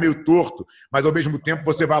te olhar meio torto, mas ao mesmo tempo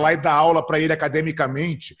você vai lá e dá aula para ele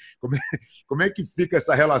academicamente. Como é que fica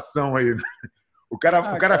essa relação aí? O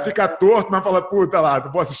cara fica torto, mas fala, puta lá,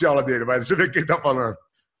 não posso assistir a aula dele, mas deixa eu ver o que ele tá falando.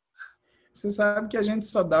 Você sabe que a gente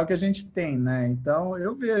só dá o que a gente tem, né? Então,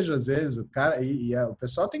 eu vejo, às vezes, o cara... o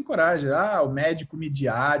pessoal tem coragem. O médico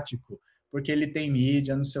midiático, porque ele tem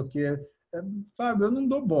mídia, não sei o quê. Fábio, eu não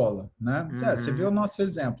dou bola, né? Você vê o nosso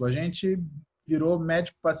exemplo. A gente virou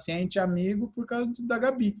médico-paciente amigo por causa da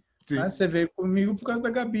Gabi. Né? Você veio comigo por causa da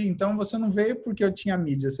Gabi. Então, você não veio porque eu tinha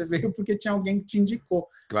mídia. Você veio porque tinha alguém que te indicou.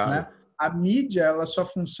 Claro. Né? A mídia, ela só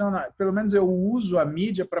funciona... Pelo menos eu uso a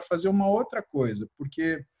mídia para fazer uma outra coisa.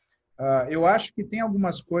 Porque... eu acho que tem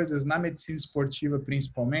algumas coisas na medicina esportiva,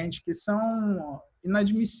 principalmente, que são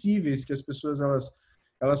inadmissíveis que as pessoas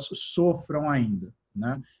elas sofram ainda,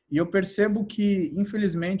 né? E eu percebo que,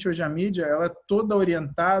 infelizmente, hoje a mídia ela é toda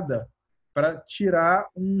orientada para tirar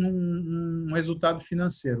um resultado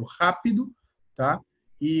financeiro rápido, tá?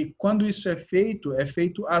 E quando isso é feito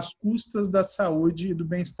às custas da saúde e do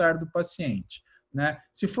bem-estar do paciente. Né?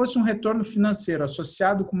 Se fosse um retorno financeiro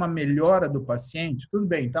associado com uma melhora do paciente, tudo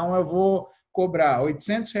bem, então eu vou cobrar R$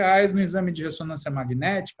 800 no exame de ressonância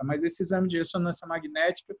magnética, mas esse exame de ressonância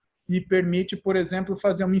magnética me permite, por exemplo,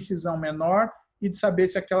 fazer uma incisão menor e de saber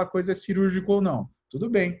se aquela coisa é cirúrgica ou não. Tudo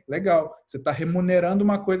bem, legal, você está remunerando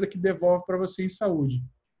uma coisa que devolve para você em saúde.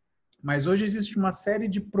 Mas hoje existe uma série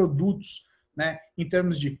de produtos, né, em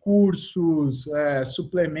termos de cursos,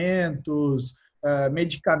 suplementos,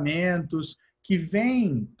 medicamentos, que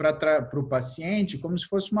vem para o paciente como se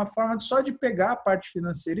fosse uma forma só de pegar a parte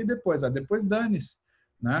financeira e depois dane-se,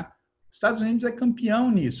 né? Estados Unidos é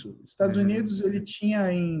campeão nisso. Estados Unidos ele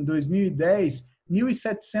tinha em 2010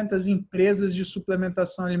 1.700 empresas de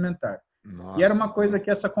suplementação alimentar. Nossa. E era uma coisa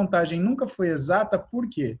que essa contagem nunca foi exata, por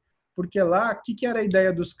quê? Porque lá, o que era a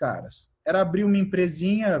ideia dos caras? Era abrir uma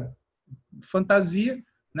empresinha fantasia,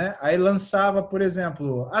 né? Aí lançava, por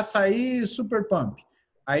exemplo, açaí Super Pump.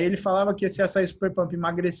 Aí ele falava que esse açaí Super Pump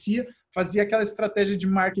emagrecia, fazia aquela estratégia de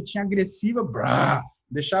marketing agressiva,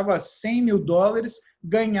 deixava $100 mil,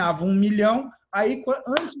 ganhava 1 milhão, aí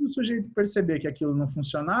antes do sujeito perceber que aquilo não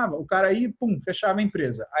funcionava, o cara aí, fechava a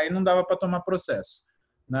empresa. Aí não dava para tomar processo,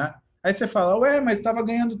 né? Aí você fala, mas estava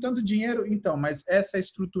ganhando tanto dinheiro. Então, mas essa é a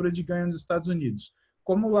estrutura de ganho dos Estados Unidos.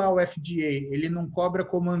 Como lá o FDA ele não cobra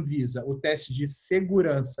como a Anvisa o teste de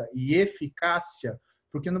segurança e eficácia,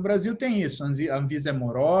 porque no Brasil tem isso, a Anvisa é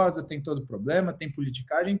morosa, tem todo problema, tem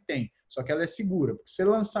politicagem, tem, só que ela é segura. Porque se você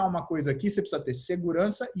lançar uma coisa aqui, você precisa ter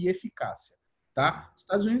segurança e eficácia, tá? Nos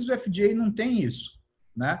Estados Unidos o FDA não tem isso,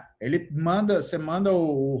 né? Você manda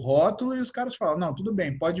o rótulo e os caras falam, não, tudo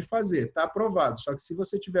bem, pode fazer, tá aprovado, só que se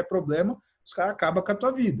você tiver problema, os caras acabam com a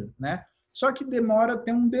tua vida, né? Só que demora,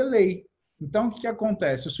 tem um delay. Então, o que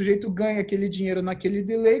acontece? O sujeito ganha aquele dinheiro naquele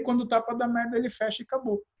delay, quando tá para dar merda, ele fecha e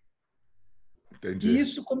acabou. Entendi. E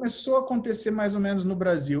isso começou a acontecer mais ou menos no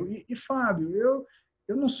Brasil. E Fábio,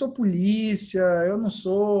 eu não sou polícia, eu não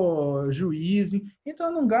sou juiz, então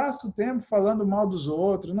eu não gasto tempo falando mal dos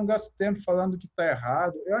outros, eu não gasto tempo falando que está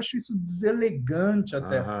errado. Eu acho isso deselegante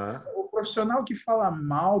até. O profissional que fala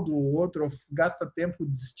mal do outro, ou gasta tempo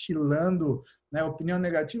destilando, né, opinião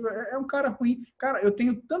negativa, é um cara ruim. Cara, eu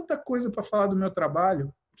tenho tanta coisa para falar do meu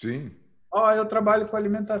trabalho. Sim. Eu trabalho com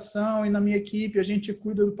alimentação e na minha equipe a gente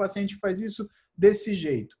cuida do paciente, faz isso desse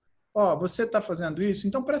jeito. Você está fazendo isso?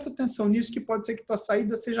 Então presta atenção nisso, que pode ser que tua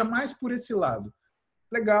saída seja mais por esse lado.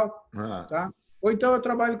 Legal, tá? Ou então eu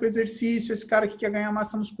trabalho com exercício, esse cara que quer ganhar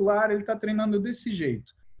massa muscular, ele está treinando desse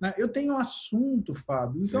jeito. Né? Eu tenho um assunto,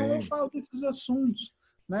 Fábio, então eu falo desses assuntos.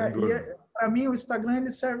 Né? E para mim o Instagram ele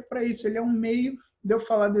serve para isso, ele é um meio de eu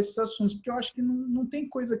falar desses assuntos, porque eu acho que não tem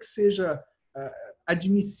coisa que seja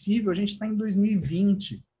admissível. A gente está em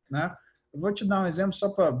 2020, né? Eu vou te dar um exemplo só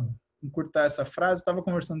para encurtar essa frase. Eu estava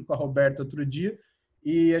conversando com a Roberta outro dia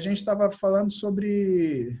E a gente estava falando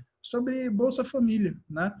sobre Bolsa Família,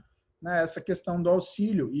 né? Essa questão do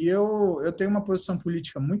auxílio. E eu tenho uma posição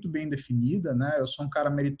política muito bem definida, né? Eu sou um cara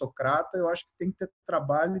meritocrata, eu acho que tem que ter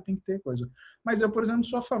trabalho e tem que ter coisa. Mas eu, por exemplo,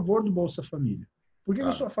 sou a favor do Bolsa Família. Por que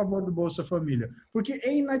eu sou a favor do Bolsa Família? Porque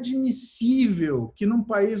é inadmissível que num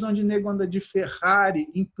país onde nego anda de Ferrari,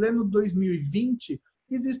 em pleno 2020,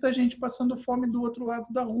 exista gente passando fome do outro lado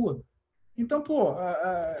da rua. Então, pô,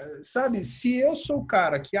 sabe, se eu sou o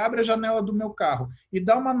cara que abre a janela do meu carro e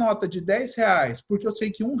dá uma nota de R$ 10, porque eu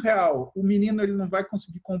sei que R$ 1 o menino ele não vai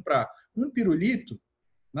conseguir comprar um pirulito,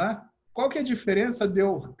 né? Qual que é a diferença de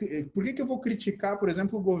eu... Por que eu vou criticar, por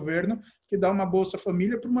exemplo, o governo que dá uma Bolsa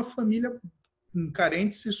Família para uma família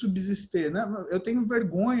carente se subsistir, né? Eu tenho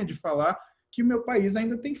vergonha de falar que o meu país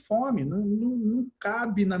ainda tem fome, não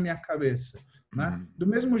cabe na minha cabeça. Né? Do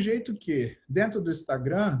mesmo jeito que dentro do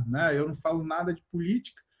Instagram, né, eu não falo nada de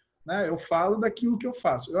política, né, eu falo daquilo que eu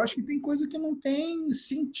faço. Eu acho que tem coisa que não tem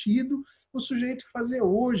sentido o sujeito fazer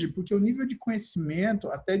hoje, porque o nível de conhecimento,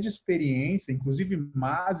 até de experiência, inclusive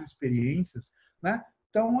más experiências, né,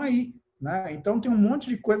 estão aí. Né? Então tem um monte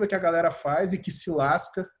de coisa que a galera faz e que se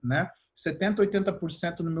lasca, né? 70%,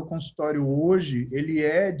 80% no meu consultório hoje, ele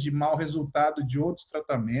é de mau resultado de outros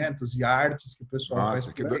tratamentos e artes que o pessoal faz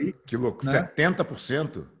por aí. Que louco, né?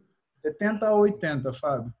 70%? 70 a 80,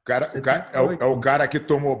 Fábio. É o cara que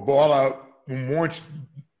tomou bola um monte,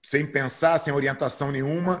 sem pensar, sem orientação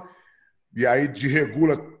nenhuma, e aí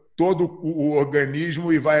desregula todo o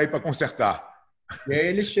organismo e vai aí para consertar. E aí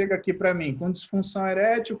ele chega aqui para mim com disfunção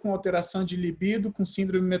erétil, com alteração de libido, com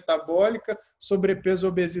síndrome metabólica, sobrepeso,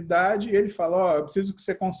 obesidade, e ele fala, ó, eu preciso que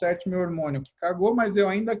você conserte meu hormônio, que cagou, mas eu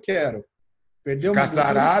ainda quero. Perdeu ficar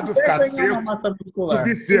sarado, ficar seco,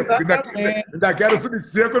 subir seco. Ainda quero subir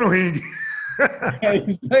seco no ringue. É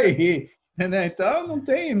isso aí. Então não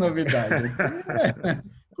tem novidade.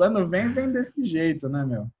 Quando vem desse jeito, né,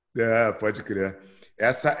 meu? Pode crer.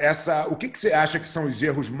 O que você acha que são os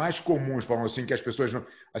erros mais comuns, Paulo, assim, que as pessoas não...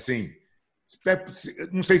 Assim,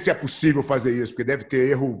 não sei se é possível fazer isso, porque deve ter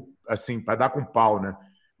erro assim, para dar com pau, né?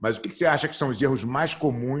 Mas o que você acha que são os erros mais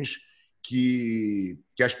comuns que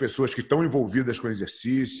as pessoas que estão envolvidas com o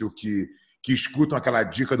exercício, que escutam aquela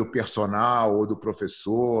dica do personal ou do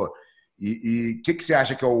professor, e o que você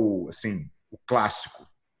acha que é o clássico?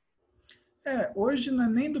 Hoje não é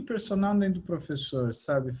nem do personal nem do professor,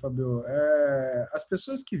 sabe, Fabio? As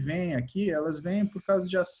pessoas que vêm aqui, elas vêm por causa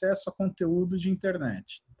de acesso a conteúdo de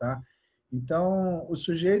internet, tá? Então, o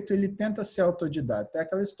sujeito, ele tenta ser autodidata. É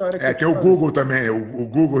aquela história que tem o Google também, o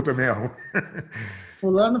Google também é ruim.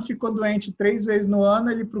 Fulano ficou doente 3 vezes no ano,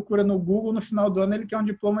 ele procura no Google, no final do ano ele quer um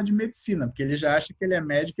diploma de medicina, porque ele já acha que ele é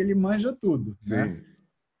médico, ele manja tudo, né?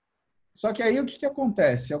 Só que aí o que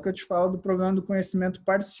acontece? É o que eu te falo do problema do conhecimento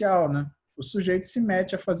parcial, né? O sujeito se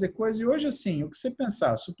mete a fazer coisa e hoje, assim, o que você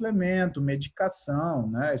pensar, suplemento, medicação,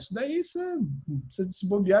 né? Isso daí, você se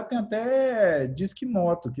bobear, tem até disque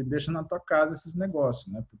moto que deixa na tua casa esses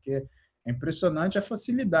negócios, né? Porque é impressionante a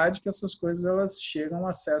facilidade que essas coisas elas chegam, o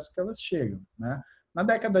acesso que elas chegam, né? Na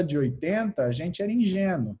década de 80, a gente era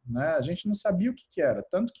ingênuo, né? A gente não sabia o que era,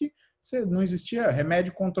 tanto que não existia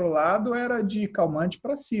remédio controlado, era de calmante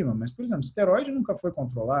para cima, mas, por exemplo, esteroide nunca foi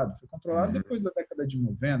controlado depois da década de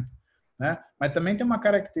 90. Né? Mas também tem uma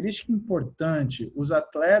característica importante: os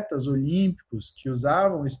atletas olímpicos que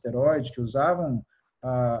usavam esteroide, que usavam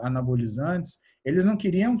anabolizantes, eles não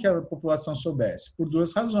queriam que a população soubesse, por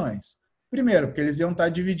 2 razões. Primeiro, porque eles iam estar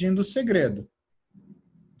dividindo o segredo.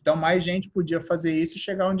 Então, mais gente podia fazer isso e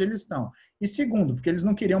chegar onde eles estão. E segundo, porque eles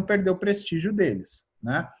não queriam perder o prestígio deles.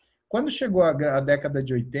 Né? Quando chegou a década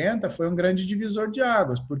de 80, foi um grande divisor de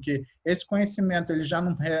águas, porque esse conhecimento ele já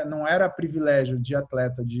não era privilégio de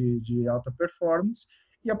atleta de alta performance,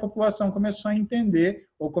 e a população começou a entender,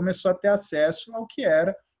 ou começou a ter acesso ao que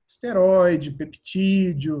era esteroide,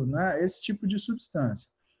 peptídeo, né? Esse tipo de substância.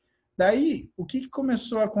 Daí, o que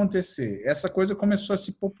começou a acontecer? Essa coisa começou a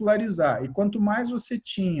se popularizar, e quanto mais você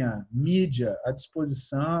tinha mídia à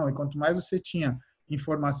disposição, e quanto mais você tinha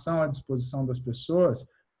informação à disposição das pessoas,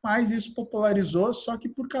 mas isso popularizou, só que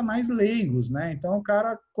por canais leigos, né? Então o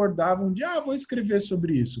cara acordava um dia, vou escrever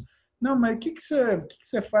sobre isso. Não, mas o que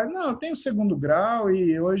você faz? Não, eu tenho 2º grau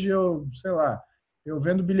e hoje eu, sei lá, eu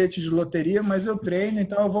vendo bilhete de loteria, mas eu treino,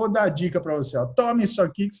 então eu vou dar dica para você. Ó, tome isso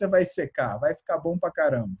aqui que você vai secar, vai ficar bom pra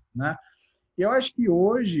caramba, né? E eu acho que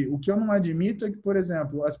hoje, o que eu não admito é que, por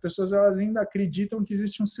exemplo, as pessoas elas ainda acreditam que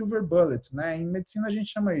existe um silver bullet, né? Em medicina a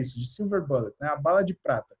gente chama isso de silver bullet, né? A bala de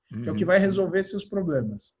prata, que é o que vai resolver seus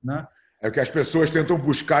problemas, né? É o que as pessoas tentam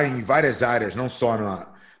buscar em várias áreas, não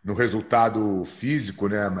só no resultado físico,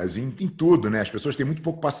 né? Mas em tudo, né? As pessoas têm muito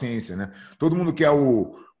pouco paciência, né? Todo mundo quer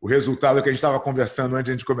o resultado que a gente estava conversando antes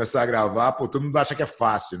de a gente começar a gravar, pô, todo mundo acha que é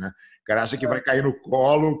fácil, né? O cara acha que vai cair no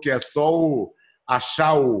colo, que é só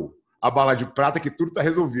achar a bala de prata que tudo está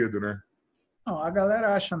resolvido, né? Não, a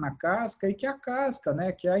galera acha na casca e que é a casca,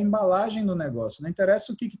 né? Que é a embalagem do negócio. Não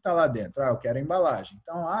interessa o que está lá dentro. Ah, eu quero a embalagem.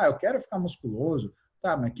 Então, eu quero ficar musculoso.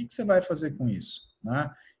 Tá, mas o que você vai fazer com isso? Né?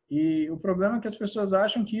 E o problema é que as pessoas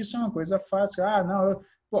acham que isso é uma coisa fácil. Ah, não,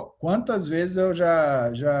 pô, quantas vezes eu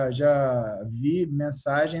já vi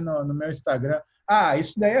mensagem no meu Instagram? Ah,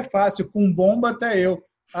 isso daí é fácil, com bomba até eu.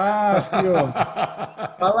 Ah, filho,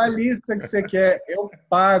 fala a lista que você quer, eu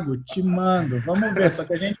pago, te mando. Vamos ver, só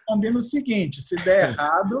que a gente combina o seguinte, se der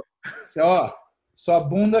errado, você, sua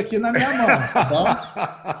bunda aqui na minha mão, tá bom?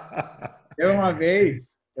 Eu uma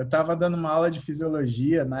vez, eu estava dando uma aula de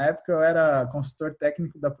fisiologia, na época eu era consultor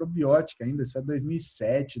técnico da probiótica ainda, isso é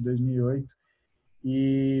 2007, 2008,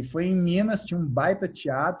 e foi em Minas, tinha um baita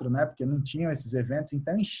teatro, né, porque não tinham esses eventos,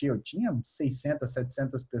 então encheu, tinha 600,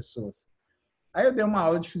 700 pessoas. Aí eu dei uma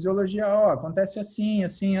aula de fisiologia, acontece assim,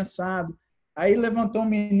 assim, assado. Aí levantou um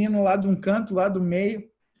menino lá de um canto, lá do meio.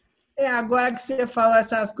 Agora que você falou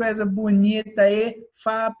essas coisas bonitas aí,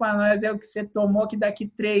 fala pra nós o que você tomou, que daqui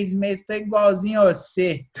 3 meses tô igualzinho a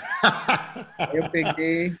você. Eu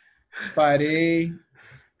peguei, parei.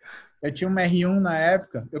 Eu tinha uma R1 na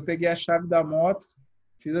época, eu peguei a chave da moto,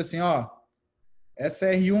 fiz assim, essa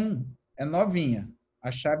R1 é novinha, a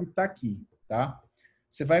chave tá aqui, tá?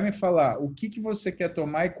 Você vai me falar o que você quer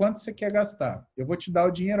tomar e quanto você quer gastar. Eu vou te dar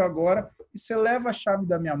o dinheiro agora e você leva a chave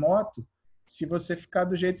da minha moto se você ficar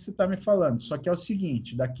do jeito que você está me falando. Só que é o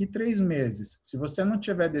seguinte, daqui 3 meses, se você não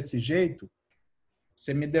tiver desse jeito,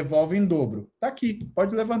 você me devolve em dobro. Tá aqui,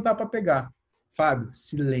 pode levantar para pegar. Fábio,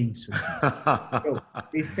 silêncio. Assim.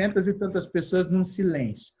 600 e tantas pessoas num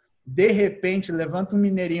silêncio. De repente, levanta um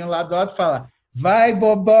mineirinho lá do alto e fala: vai,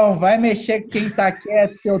 bobão, vai mexer com quem tá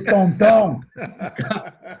quieto, seu tontão.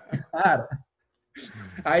 Cara,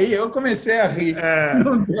 aí eu comecei a rir.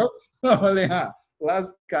 Não deu? Eu falei,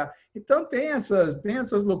 lascar. Então tem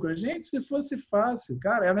essas loucuras. Gente, se fosse fácil,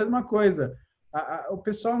 cara, é a mesma coisa. O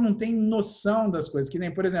pessoal não tem noção das coisas. Que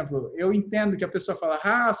nem, por exemplo, eu entendo que a pessoa fala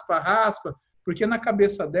raspa, raspa, porque na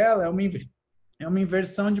cabeça dela é uma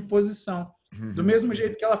inversão de posição. Do mesmo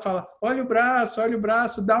jeito que ela fala, olha o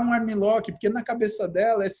braço, dá um armlock, porque na cabeça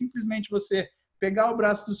dela é simplesmente você pegar o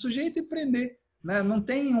braço do sujeito e prender. Né? Não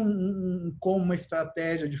tem como uma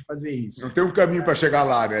estratégia de fazer isso. Não tem um caminho para chegar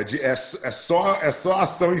lá, né? É só a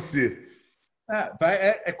ação em si.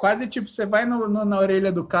 É quase tipo, você vai na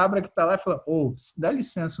orelha do cabra que está lá e fala, dá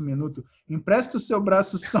licença um minuto, empresta o seu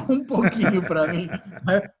braço só um pouquinho para mim.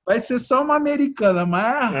 Vai ser só uma americana,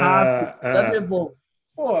 mais rápido, já bom.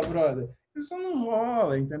 Pô, brother, isso não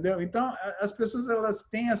rola, entendeu? Então, as pessoas elas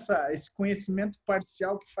têm esse conhecimento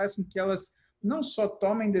parcial que faz com que elas não só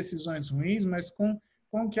tomem decisões ruins, mas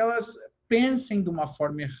com que elas pensem de uma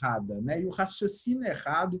forma errada, né? E o raciocínio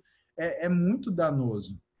errado é muito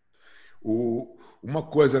danoso. Uma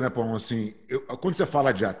coisa, né, Paulo, assim, quando você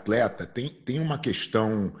fala de atleta, tem uma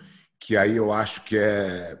questão que aí eu acho que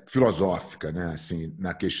é filosófica, né? Assim,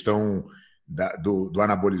 na questão do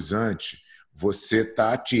anabolizante, você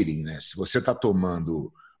está cheating, né? Se você está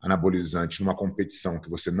tomando anabolizante numa competição que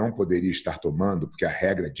você não poderia estar tomando, porque a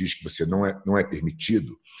regra diz que você não é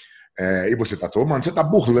permitido, e você está tomando, você está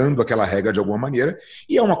burlando aquela regra de alguma maneira,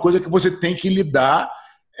 e é uma coisa que você tem que lidar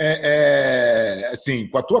assim,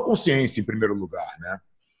 com a tua consciência em primeiro lugar, né?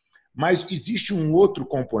 Mas existe um outro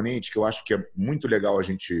componente que eu acho que é muito legal a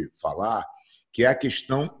gente falar, que é a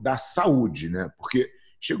questão da saúde, né? Porque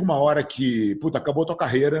chega uma hora que, acabou a tua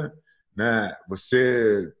carreira, né?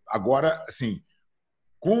 Você agora, assim,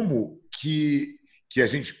 como que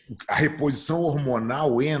a reposição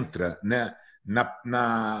hormonal entra, né,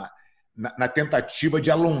 na tentativa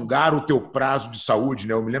de alongar o teu prazo de saúde,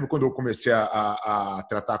 né? Eu me lembro quando eu comecei a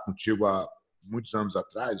tratar contigo há muitos anos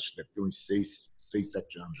atrás, deve ter uns 6,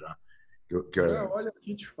 7 anos já. Olha o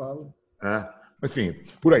que te falo. Mas, enfim,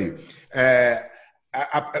 por aí.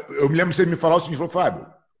 Eu me lembro que você me falou o seguinte, falou, Fábio,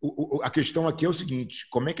 a questão aqui é o seguinte,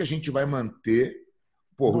 como é que a gente vai manter...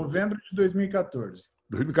 Novembro de 2014.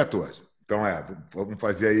 2014. Então, vamos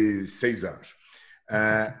fazer aí 6 anos.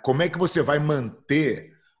 Como é que você vai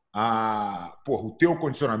manter o teu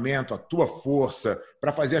condicionamento, a tua força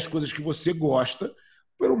para fazer as coisas que você gosta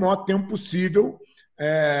pelo maior tempo possível?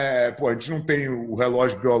 A gente não tem o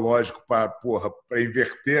relógio biológico para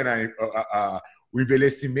inverter, né, o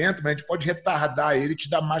envelhecimento, mas a gente pode retardar ele e te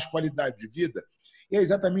dar mais qualidade de vida. E é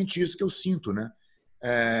exatamente isso que eu sinto, né?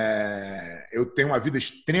 Eu tenho uma vida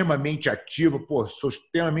extremamente ativa, pô, sou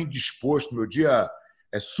extremamente disposto, meu dia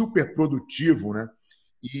é super produtivo, né?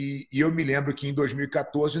 E eu me lembro que em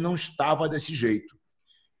 2014 não estava desse jeito.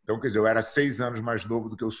 Então, quer dizer, eu era 6 anos mais novo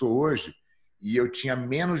do que eu sou hoje e eu tinha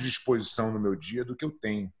menos disposição no meu dia do que eu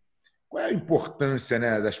tenho. Qual é a importância,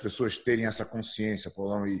 né, das pessoas terem essa consciência,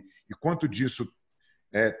 Paulão? E quanto disso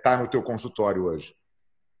está no teu consultório hoje?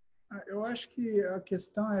 Eu acho que a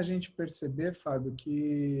questão é a gente perceber, Fábio,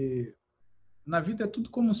 que na vida é tudo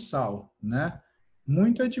como sal, né?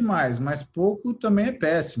 Muito é demais, mas pouco também é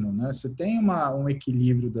péssimo, né? Você tem um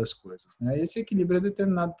equilíbrio das coisas, né? Esse equilíbrio é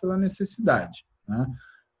determinado pela necessidade, né?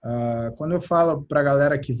 Quando eu falo para a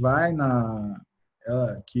galera que vai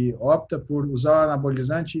que opta por usar o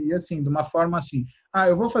anabolizante e assim, de uma forma assim,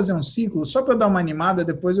 eu vou fazer um ciclo só para dar uma animada,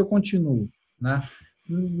 depois eu continuo, né?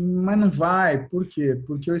 Mas não vai, por quê?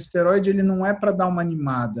 Porque o esteroide ele não é para dar uma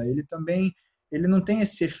animada, ele não tem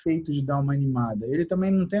esse efeito de dar uma animada, ele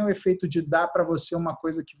também não tem o efeito de dar para você uma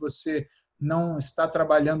coisa que você não está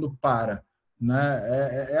trabalhando para,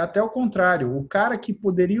 né? É até o contrário, o cara que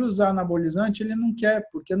poderia usar anabolizante, ele não quer,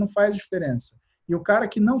 porque não faz diferença. E o cara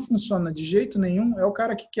que não funciona de jeito nenhum é o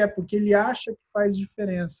cara que quer, porque ele acha que faz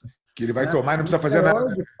diferença. Que ele vai Né? tomar e não O precisa fazer nada.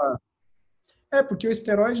 esteroide, porque o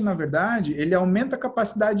esteroide, na verdade, ele aumenta a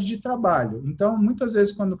capacidade de trabalho. Então, muitas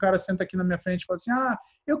vezes, quando o cara senta aqui na minha frente e fala assim,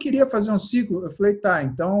 eu queria fazer um ciclo, eu falei, tá,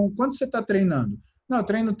 então, quanto você está treinando? Não, eu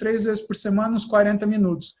treino 3 vezes por semana, uns 40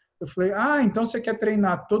 minutos. Eu falei, então você quer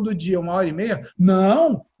treinar todo dia 1h30?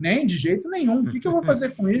 Não, nem de jeito nenhum. O que eu vou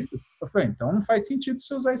fazer com isso? Eu falei, então não faz sentido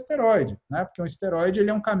você usar esteroide, né? Porque o esteroide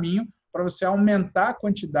ele é um caminho para você aumentar a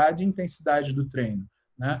quantidade e intensidade do treino,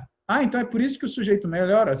 né? Então é por isso que o sujeito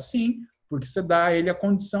melhora? Sim, porque você dá a ele a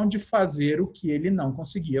condição de fazer o que ele não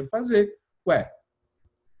conseguia fazer.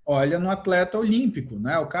 Olha no atleta olímpico,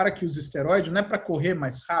 né? O cara que usa esteroide não é para correr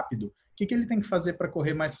mais rápido. O que ele tem que fazer para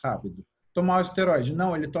correr mais rápido? Tomar o esteroide?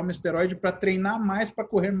 Não, ele toma esteroide para treinar mais, para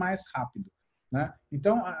correr mais rápido. Né?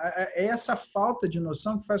 Então, é essa falta de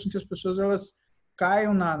noção que faz com que as pessoas elas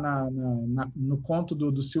caiam no conto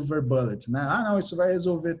do silver bullet. Né? Não, isso vai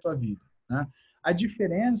resolver a tua vida. Né? A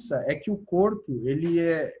diferença é que o corpo,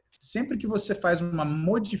 sempre que você faz uma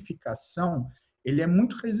modificação, ele é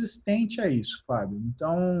muito resistente a isso, Fábio.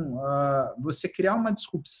 Então, você criar uma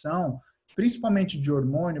disrupção, principalmente de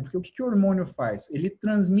hormônio, porque o que o hormônio faz? Ele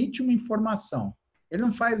transmite uma informação, ele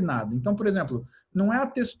não faz nada. Então, por exemplo, não é a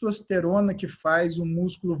testosterona que faz o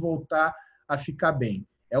músculo voltar a ficar bem.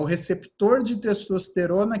 É o receptor de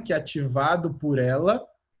testosterona que, ativado por ela,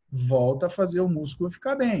 volta a fazer o músculo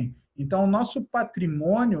ficar bem. Então, o nosso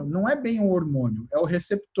patrimônio não é bem o hormônio, é o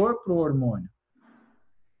receptor para o hormônio.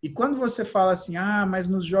 E quando você fala assim, mas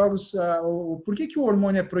nos jogos, por que o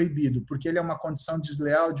hormônio é proibido? Porque ele é uma condição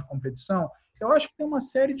desleal de competição? Eu acho que tem uma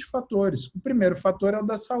série de fatores. O primeiro fator é o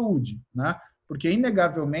da saúde, né? Porque,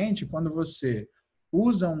 inegavelmente, quando você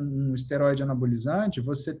usa um esteroide anabolizante,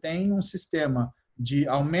 você tem um sistema de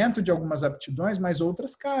aumento de algumas aptidões, mas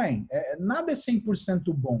outras caem. Nada é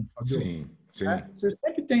 100% bom, Fabio. Sim, sim. Você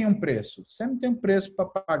sempre tem um preço para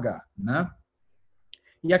pagar, né?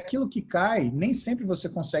 E aquilo que cai, nem sempre você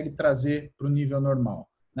consegue trazer para o nível normal.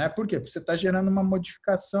 Né? Por quê? Porque você está gerando uma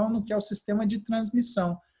modificação no que é o sistema de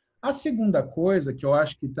transmissão. A segunda coisa, que eu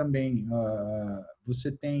acho que também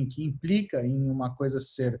você tem, que implica em uma coisa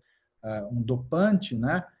ser um dopante,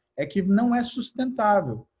 né? É que não é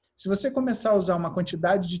sustentável. Se você começar a usar uma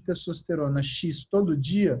quantidade de testosterona X todo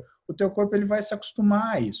dia, o teu corpo ele vai se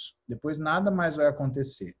acostumar a isso. Depois nada mais vai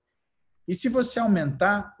acontecer. E se você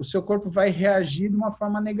aumentar, o seu corpo vai reagir de uma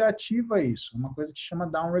forma negativa a isso, uma coisa que chama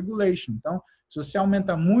down regulation. Então, se você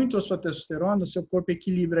aumenta muito a sua testosterona, o seu corpo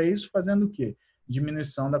equilibra isso fazendo o quê?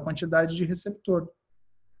 Diminuição da quantidade de receptor.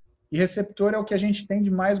 E receptor é o que a gente tem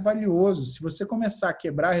de mais valioso. Se você começar a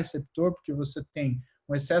quebrar receptor porque você tem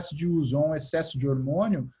um excesso de uso ou um excesso de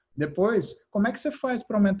hormônio, depois, como é que você faz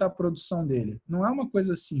para aumentar a produção dele? Não é uma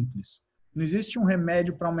coisa simples. Não existe um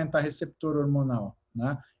remédio para aumentar receptor hormonal,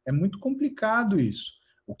 né? É muito complicado isso.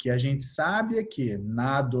 O que a gente sabe é que,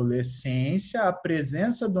 na adolescência, a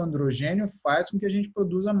presença do androgênio faz com que a gente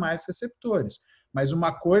produza mais receptores. Mas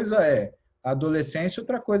uma coisa é a adolescência,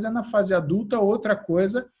 outra coisa é na fase adulta, outra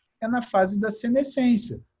coisa é na fase da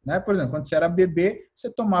senescência. Né? Por exemplo, quando você era bebê,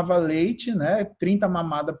 você tomava leite, né, 30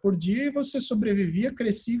 mamadas por dia, e você sobrevivia,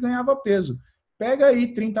 crescia e ganhava peso. Pega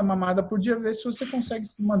aí 30 mamadas por dia, vê se você consegue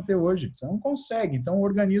se manter hoje. Você não consegue. Então, o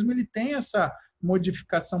organismo ele tem essa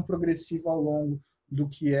modificação progressiva ao longo do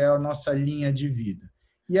que é a nossa linha de vida.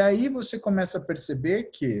 E aí você começa a perceber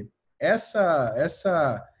que essa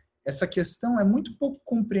questão é muito pouco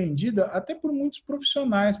compreendida, até por muitos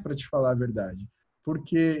profissionais, para te falar a verdade.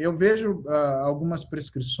 porque eu vejo algumas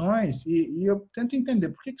prescrições e eu tento entender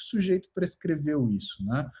por que o sujeito prescreveu isso,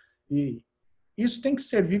 né? E isso tem que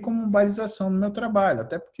servir como balização no meu trabalho,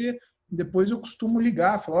 até porque depois eu costumo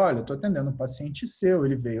ligar, falar, olha, estou atendendo um paciente seu,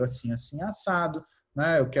 ele veio assim, assim, assado,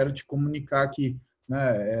 né? Eu quero te comunicar que,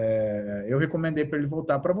 né, eu recomendei para ele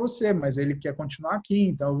voltar para você, mas ele quer continuar aqui,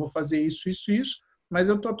 então eu vou fazer isso, isso, isso, mas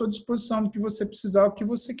eu estou à tua disposição do que você precisar, o que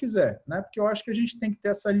você quiser, né? Porque eu acho que a gente tem que ter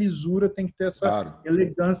essa lisura, tem que ter essa Claro.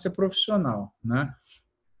 elegância profissional, né?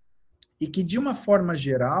 E que, de uma forma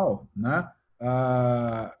geral, né,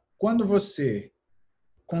 quando você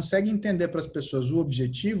consegue entender para as pessoas o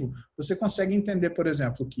objetivo, você consegue entender, por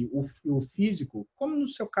exemplo, que o físico, como no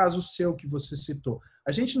seu caso seu que você citou,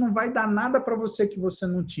 a gente não vai dar nada para você que você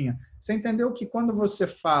não tinha. Você entendeu que quando você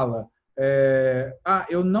fala,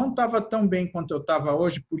 eu não estava tão bem quanto eu estava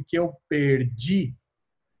hoje porque eu perdi,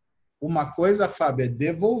 uma coisa, Fábio, é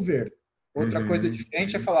devolver. Outra coisa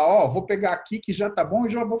diferente é falar, vou pegar aqui que já tá bom e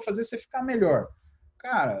já vou fazer você ficar melhor.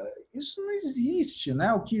 Cara, isso não existe,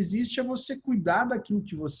 né? O que existe é você cuidar daquilo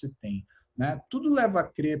que você tem, né? Tudo leva a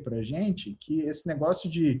crer para a gente que esse negócio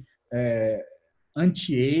de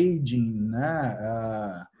anti-aging,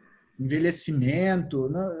 né? Envelhecimento,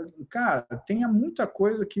 né? Cara, tem muita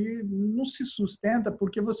coisa que não se sustenta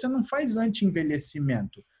porque você não faz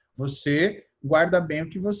anti-envelhecimento. Você guarda bem o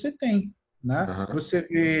que você tem, né? Você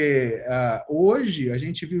vê, hoje a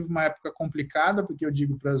gente vive uma época complicada, porque eu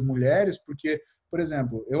digo para as mulheres, porque, por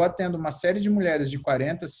exemplo, eu atendo uma série de mulheres de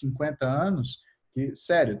 40, 50 anos que,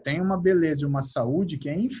 sério, tem uma beleza e uma saúde que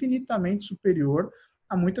é infinitamente superior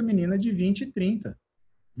a muita menina de 20 e 30,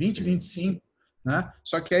 20, sim, 25, né?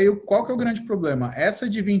 Só que aí, qual que é o grande problema? Essa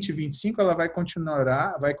de 20 e 25, ela vai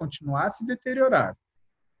continuar a se deteriorar.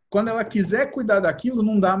 Quando ela quiser cuidar daquilo,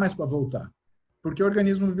 não dá mais para voltar, porque o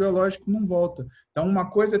organismo biológico não volta. Então,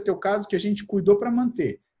 uma coisa é ter o caso que a gente cuidou para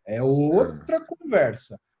manter, é outra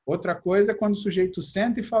conversa. Outra coisa é quando o sujeito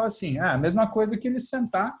senta e fala assim, a mesma coisa que ele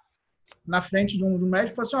sentar na frente de um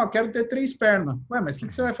médico e falar assim, quero ter 3 pernas. Ué, mas o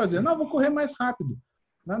que você vai fazer? Não, vou correr mais rápido.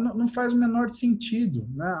 Não faz o menor sentido,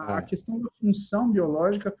 né? A questão da função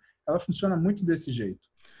biológica, ela funciona muito desse jeito.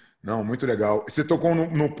 Não, muito legal. Você tocou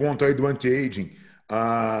no ponto aí do anti-aging.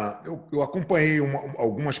 Eu acompanhei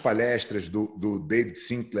algumas palestras do David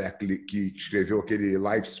Sinclair, que escreveu aquele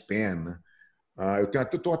Lifespan, né? Eu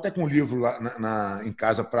estou até com um livro lá em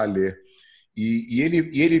casa para ler. E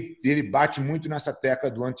ele bate muito nessa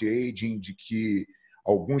tecla do anti-aging, de que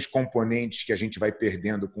alguns componentes que a gente vai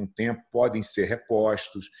perdendo com o tempo podem ser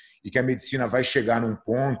repostos e que a medicina vai chegar num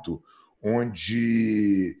ponto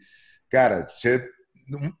onde, cara, isso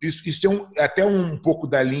é até um pouco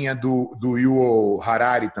da linha do Yuval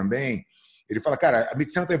Harari também. Ele fala, cara, a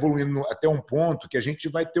medicina está evoluindo até um ponto que a gente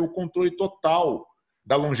vai ter o controle total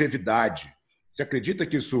da longevidade. Você acredita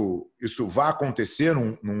que isso vai acontecer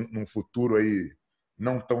num futuro aí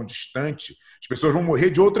não tão distante? As pessoas vão morrer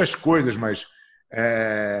de outras coisas, mas...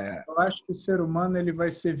 Eu acho que o ser humano ele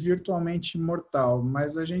vai ser virtualmente imortal,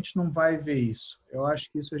 mas a gente não vai ver isso. Eu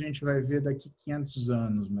acho que isso a gente vai ver daqui 500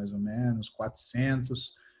 anos, mais ou menos,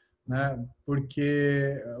 400, né?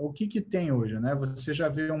 Porque o que tem hoje, né? Você já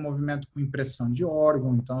vê um movimento com impressão de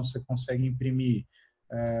órgão, então você consegue imprimir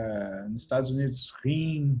nos Estados Unidos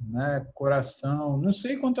rim, né? Coração, não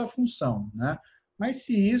sei quanto a função, né? Mas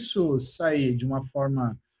se isso sair de uma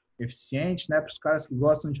forma eficiente, né? Para os caras que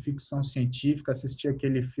gostam de ficção científica, assistir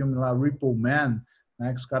aquele filme lá, Ripple Man,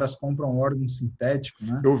 né? Que os caras compram órgão sintético,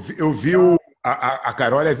 né? Eu vi a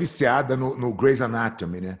Carol é viciada no Grey's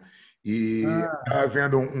Anatomy, né? E estava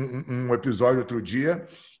vendo um episódio outro dia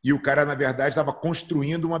e o cara, na verdade, estava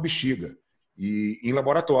construindo uma bexiga em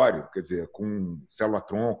laboratório, quer dizer, com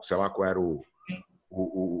célula-tronco, sei lá qual era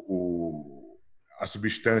a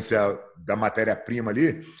substância da matéria-prima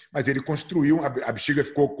ali, mas ele construiu, a bexiga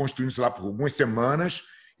ficou construindo, sei lá, por algumas semanas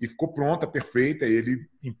e ficou pronta, perfeita, e ele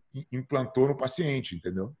implantou no paciente,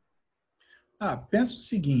 entendeu? Pensa o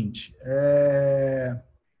seguinte,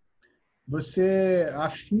 a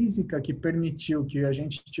física que permitiu que a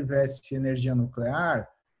gente tivesse energia nuclear,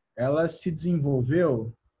 ela se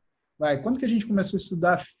desenvolveu. Quando que a gente começou a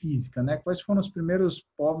estudar física, né? Quais foram os primeiros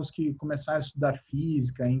povos que começaram a estudar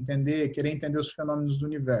física, querer entender os fenômenos do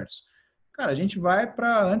universo? Cara, a gente vai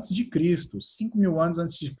para antes de Cristo, 5.000 anos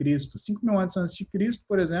antes de Cristo. 5.000 anos antes de Cristo,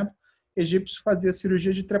 por exemplo, egípcio fazia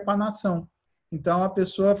cirurgia de trepanação. Então, a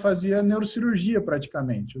pessoa fazia neurocirurgia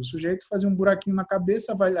praticamente. O sujeito fazia um buraquinho na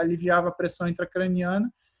cabeça, aliviava a pressão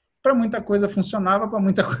intracraniana. Para muita coisa funcionava, para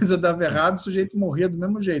muita coisa dava errado, o sujeito morria do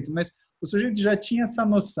mesmo jeito. Mas o sujeito já tinha essa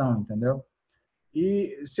noção, entendeu?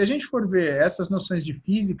 E se a gente for ver essas noções de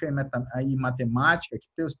física e matemática que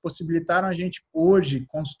possibilitaram a gente hoje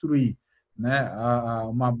construir, né,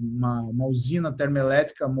 uma usina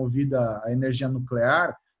termoelétrica movida a energia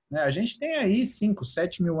nuclear, né, a gente tem aí 5,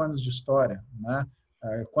 7 mil anos de história, né,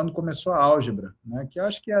 quando começou a álgebra, né, que eu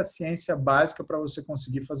acho que é a ciência básica para você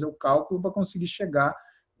conseguir fazer o cálculo para conseguir chegar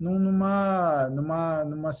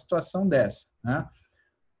numa situação dessa, né?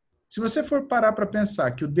 Se você for parar para pensar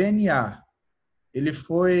que o DNA ele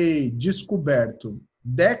foi descoberto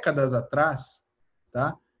décadas atrás,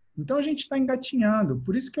 tá? Então a gente está engatinhando.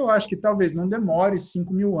 Por isso que eu acho que talvez não demore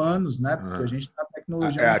 5 mil anos, né? Porque a gente está na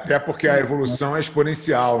tecnologia muito Até porque a tempo, né? evolução é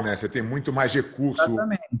exponencial, né? Você tem muito mais recurso.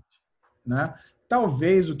 Exatamente, né?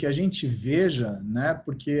 Talvez o que a gente veja, né?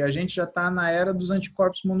 Porque a gente já está na era dos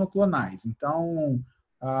anticorpos monoclonais. Então,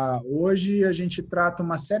 hoje a gente trata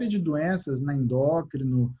uma série de doenças na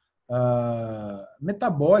endócrino,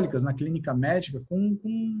 metabólicas na clínica médica com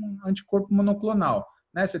anticorpo monoclonal,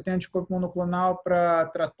 né? Você tem anticorpo monoclonal para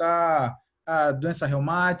tratar a doença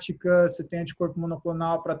reumática, você tem anticorpo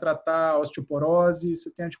monoclonal para tratar osteoporose,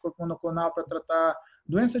 você tem anticorpo monoclonal para tratar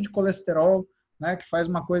doença de colesterol, né? Que faz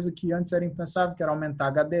uma coisa que antes era impensável, que era aumentar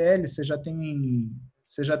HDL, você já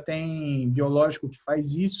tem biológico que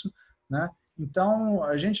faz isso, né? Então,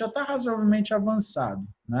 a gente já está razoavelmente avançado,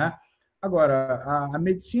 né? Agora, a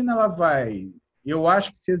medicina, ela vai, eu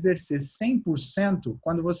acho que se exercer 100%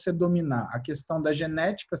 quando você dominar a questão da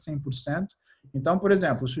genética 100%. Então, por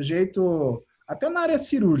exemplo, o sujeito, até na área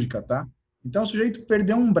cirúrgica, tá? Então, o sujeito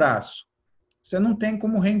perdeu um braço, você não tem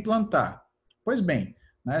como reimplantar. Pois bem,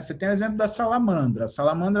 né? Você tem o exemplo da salamandra. A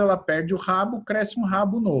salamandra, ela perde o rabo, cresce um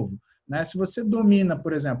rabo novo, né? Se você domina,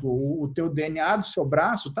 por exemplo, o teu DNA do seu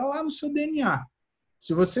braço, está lá no seu DNA.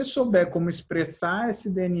 Se você souber como expressar esse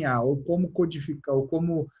DNA, ou como codificar, ou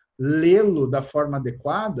como lê-lo da forma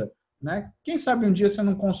adequada, né? Quem sabe um dia você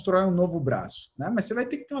não constrói um novo braço, né? Mas você vai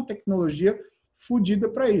ter que ter uma tecnologia fodida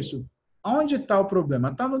para isso. Onde está o problema?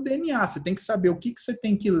 Está no DNA. Você tem que saber o que você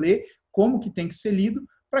tem que ler, como que tem que ser lido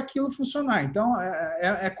para aquilo funcionar. Então,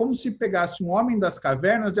 é como se pegasse um homem das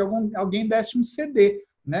cavernas e alguém desse um CD.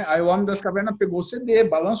 Né? Aí o homem das cavernas pegou o CD,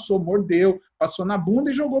 balançou, mordeu, passou na bunda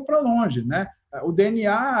e jogou para longe. Né? O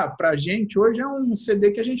DNA, para a gente, hoje é um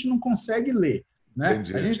CD que a gente não consegue ler. Né?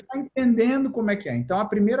 A gente está entendendo como é que é. Então, a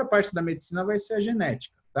primeira parte da medicina vai ser a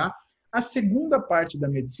genética. Tá? A segunda parte da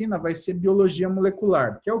medicina vai ser biologia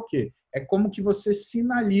molecular, que é o quê? É como que você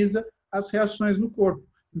sinaliza as reações no corpo.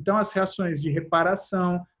 Então, as reações de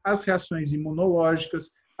reparação, as reações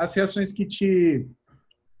imunológicas, as reações que te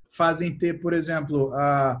fazem ter, por exemplo,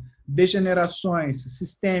 degenerações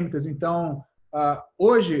sistêmicas. Então,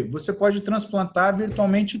 hoje, você pode transplantar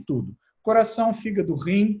virtualmente tudo. Coração, fígado,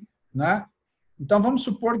 rim, né? Então, vamos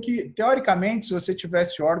supor que, teoricamente, se você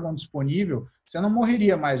tivesse órgão disponível, você não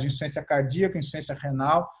morreria mais de insuficiência cardíaca, insuficiência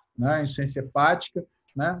renal, né? Insuficiência hepática,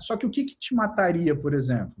 né? Só que o que te mataria, por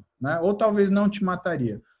exemplo? Né? Ou talvez não te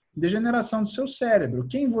mataria? Degeneração do seu cérebro.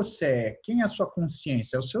 Quem você é? Quem é a sua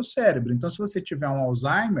consciência? É o seu cérebro. Então, se você tiver um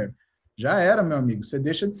Alzheimer, já era, meu amigo. Você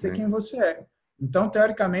deixa de ser quem você é. Então,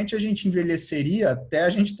 teoricamente, a gente envelheceria até a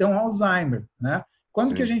gente ter um Alzheimer, né?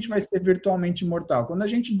 Quando que a gente vai ser virtualmente imortal? Quando a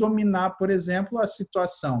gente dominar, por exemplo, a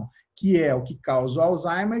situação que é o que causa o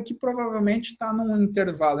Alzheimer, que provavelmente está num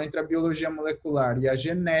intervalo entre a biologia molecular e a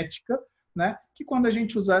genética, né? Que quando a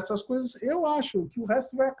gente usar essas coisas, eu acho que o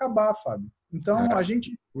resto vai acabar, Fábio. Então, a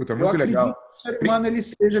gente... Puta, eu muito acredito legal. que o ser humano ele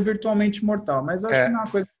seja virtualmente mortal, mas acho que não é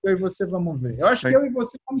uma coisa que eu e você vamos ver. Eu acho que eu e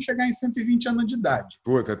você vamos chegar em 120 anos de idade.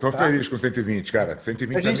 Puta, tô feliz com 120, cara.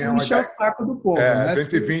 120 a pra mim gente é não uma encher o idade. saco do povo, né?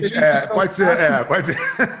 120, pode ser, pode ser.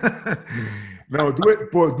 Não,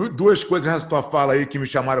 duas coisas nessa tua fala aí que me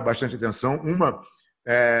chamaram bastante atenção.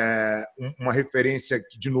 Uma referência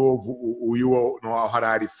que, de novo, o Yuval Noah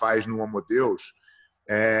Harari faz no Homo Deus.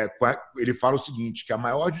 Ele fala o seguinte, que a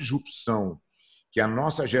maior disrupção que a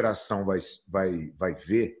nossa geração vai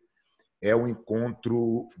ver é o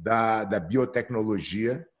encontro da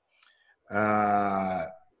biotecnologia,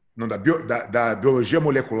 da biologia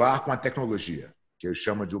molecular com a tecnologia, que eu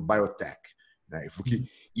chamo de biotech. Né? Porque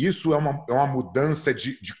isso é uma mudança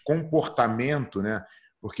de comportamento, né?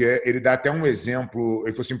 Porque ele dá até um exemplo,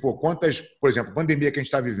 ele falou assim, por exemplo, a pandemia que a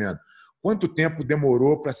gente está vivendo, quanto tempo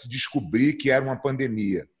demorou para se descobrir que era uma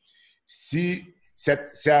pandemia? Se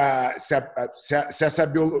essa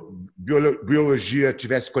biologia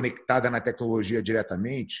tivesse conectada na tecnologia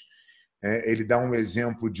diretamente, ele dá um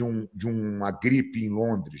exemplo de uma gripe em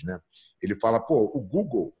Londres. Né? Ele fala, o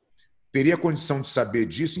Google teria condição de saber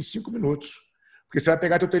disso em 5 minutos. Porque você vai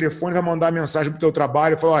pegar teu telefone, vai mandar mensagem para o teu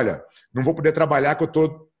trabalho e falar, olha, não vou poder trabalhar que eu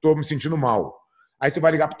estou me sentindo mal. Aí você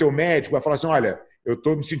vai ligar para o teu médico, vai falar assim, olha, eu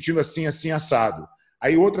estou me sentindo assim, assim, assado.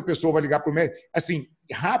 Aí outra pessoa vai ligar para o médico. Assim,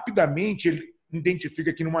 rapidamente ele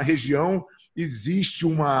identifica que numa região existe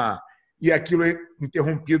uma... E aquilo é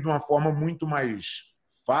interrompido de uma forma muito mais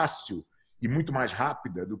fácil e muito mais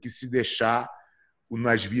rápida do que se deixar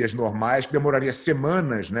nas vias normais, que demoraria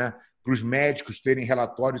semanas, né, para os médicos terem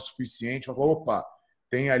relatório suficiente para falar, opa,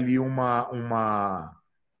 tem ali um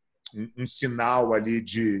sinal ali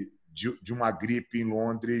de uma gripe em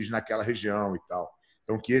Londres, naquela região e tal.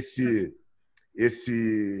 Então, que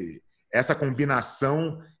essa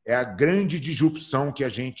combinação é a grande disrupção que a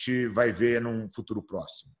gente vai ver num futuro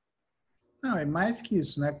próximo. Não, é mais que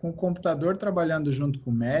isso, né? Com o computador trabalhando junto com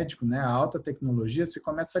o médico, né? A alta tecnologia, você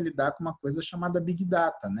começa a lidar com uma coisa chamada Big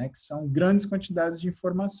Data, né? Que são grandes quantidades de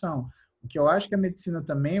informação. O que eu acho que a medicina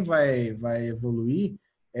também vai evoluir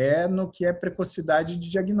é no que é precocidade de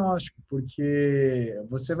diagnóstico, porque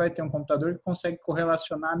você vai ter um computador que consegue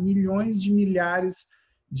correlacionar milhões de milhares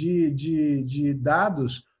de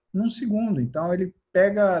dados num segundo. Então, ele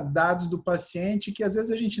pega dados do paciente que às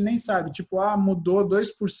vezes a gente nem sabe, tipo, mudou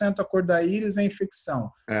 2% a cor da íris, é infecção.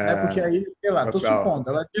 Né? Porque aí, sei lá, estou supondo,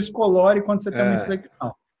 ela descolore quando você tem uma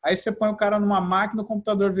infecção. Aí você põe o cara numa máquina, o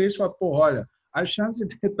computador vê isso e fala, pô, olha, a chance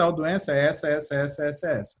de ter tal doença é essa.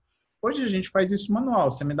 Hoje a gente faz isso manual.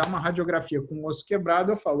 Você me dá uma radiografia com o osso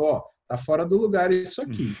quebrado, eu falo, ó, tá fora do lugar isso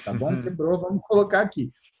aqui, tá bom? Quebrou, vamos colocar aqui.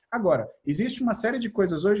 Agora, existe uma série de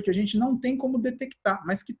coisas hoje que a gente não tem como detectar,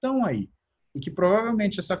 mas que estão aí. E que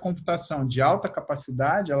provavelmente essa computação de alta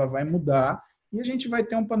capacidade, ela vai mudar e a gente vai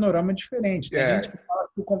ter um panorama diferente. Tem gente que fala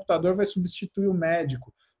que o computador vai substituir o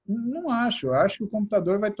médico. Não acho. Eu acho que o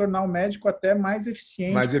computador vai tornar o médico até mais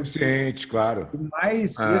eficiente. Mais eficiente, claro. E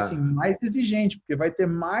assim, mais exigente, porque vai ter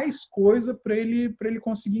mais coisa para ele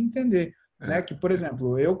conseguir entender. Né? Que, por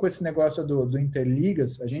exemplo, eu com esse negócio do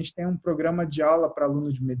Interligas, a gente tem um programa de aula para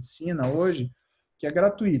aluno de medicina hoje, que é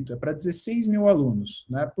gratuito, é para 16 mil alunos.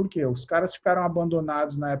 Né? Por quê? Os caras ficaram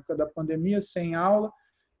abandonados na época da pandemia, sem aula.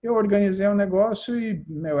 Eu organizei um negócio e,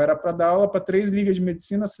 era para dar aula para 3 ligas de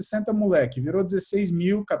medicina, 60 moleque. Virou 16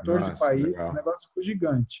 mil, 14 países, legal. Um negócio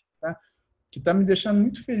gigante. Tá? Que está me deixando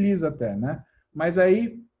muito feliz até. Né? Mas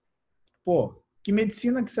aí, pô, que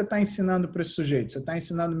medicina que você está ensinando para esse sujeito? Você está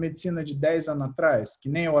ensinando medicina de 10 anos atrás, que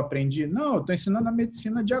nem eu aprendi? Não, eu estou ensinando a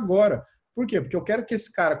medicina de agora. Por quê? Porque eu quero que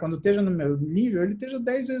esse cara, quando esteja no meu nível, ele esteja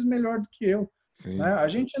 10 vezes melhor do que eu. Né? A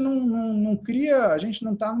gente não cria, a gente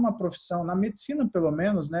não está numa profissão, na medicina pelo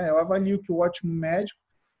menos, né? Eu avalio que o ótimo médico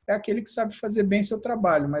é aquele que sabe fazer bem seu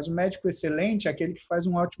trabalho, mas o médico excelente é aquele que faz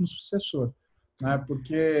um ótimo sucessor. Né?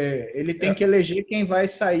 Porque ele tem que eleger quem vai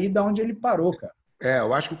sair da onde ele parou, cara.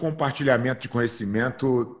 Eu acho que o compartilhamento de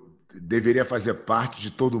conhecimento deveria fazer parte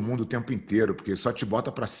de todo mundo o tempo inteiro, porque só te bota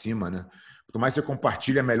para cima, né? Quanto mais você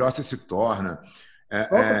compartilha, melhor você se torna.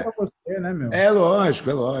 Para você, né, meu? É lógico,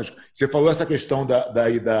 é lógico. Você falou essa questão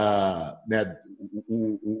né,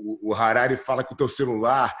 o Harari fala que o teu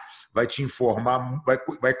celular vai te informar,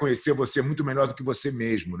 vai conhecer você muito melhor do que você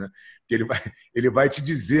mesmo, né? Porque ele vai te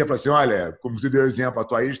dizer, fala assim, olha, como você deu o exemplo, a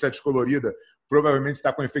tua íris está descolorida, provavelmente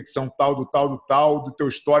está com infecção tal, do teu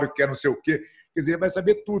histórico, que é não sei o quê. Quer dizer, ele vai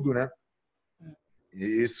saber tudo, né?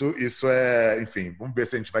 E isso é... Enfim, vamos ver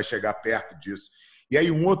se a gente vai chegar perto disso. E aí,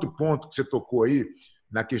 um outro ponto que você tocou aí,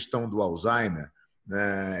 na questão do Alzheimer,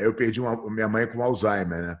 né? Eu perdi minha mãe com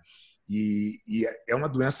Alzheimer, né? E é uma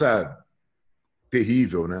doença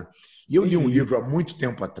terrível, né? E eu li um livro há muito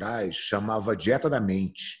tempo atrás, chamava Dieta da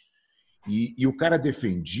Mente. E o cara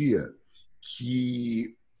defendia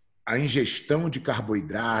que a ingestão de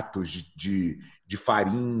carboidratos, de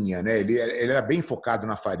farinha, né? Ele era bem focado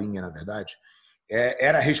na farinha, na verdade,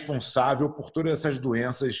 era responsável por todas essas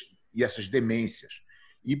doenças e essas demências.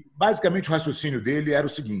 E, basicamente, o raciocínio dele era o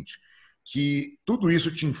seguinte, que tudo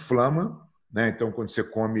isso te inflama, né? Então, quando você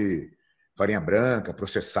come farinha branca,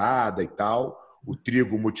 processada e tal, o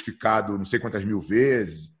trigo modificado não sei quantas mil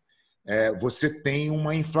vezes, você tem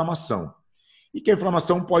uma inflamação. E que a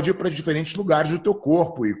inflamação pode ir para diferentes lugares do teu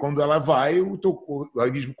corpo, e quando ela vai, o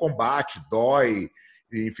organismo combate, dói,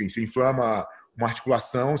 enfim, se inflama uma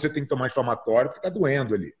articulação, você tem que tomar inflamatório porque está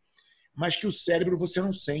doendo ali. Mas que o cérebro você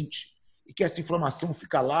não sente, e que essa inflamação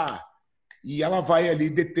fica lá, e ela vai ali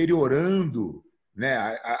deteriorando, né,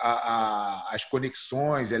 as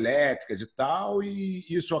conexões elétricas e tal, e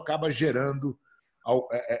isso acaba gerando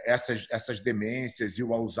essas demências e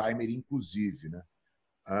o Alzheimer, inclusive. Né?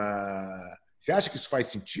 Você acha que isso faz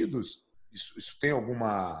sentido? Isso tem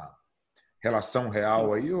alguma relação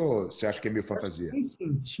real aí, ou você acha que é meio fantasia? Tem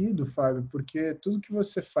sentido, Fábio, porque tudo que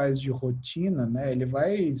você faz de rotina, né, ele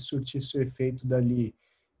vai surtir seu efeito dali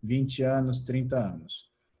 20 anos, 30 anos.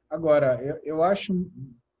 Agora, eu acho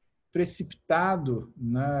precipitado,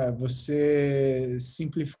 né, você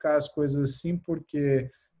simplificar as coisas assim,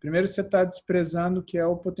 porque primeiro você está desprezando o que é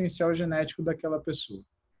o potencial genético daquela pessoa,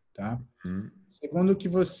 tá? Segundo que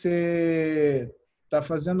você está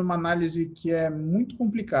fazendo uma análise que é muito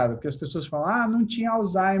complicada, porque as pessoas falam, não tinha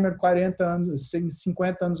Alzheimer 40 anos,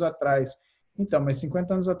 50 anos atrás. Então, mas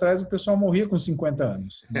 50 anos atrás o pessoal morria com 50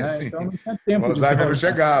 anos, né? Então Sim. não tinha O tempo de ter Alzheimer não Alzheimer,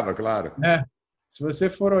 chegava, claro. né? Se você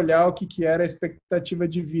for olhar o que era a expectativa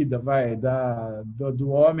de vida, do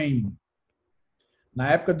homem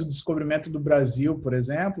na época do descobrimento do Brasil, por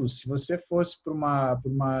exemplo, se você fosse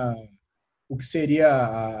para o que seria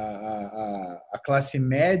a classe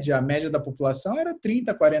média, a média da população era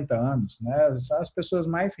 30, 40 anos, né? Só as pessoas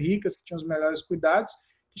mais ricas que tinham os melhores cuidados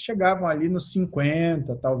que chegavam ali nos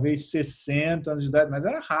 50, talvez 60 anos de idade, mas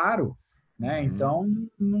era raro, né? Então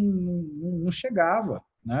não chegava,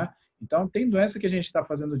 né? Então tem doença que a gente está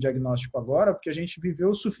fazendo o diagnóstico agora porque a gente viveu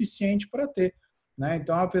o suficiente para ter, né?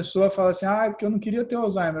 Então a pessoa fala assim, porque eu não queria ter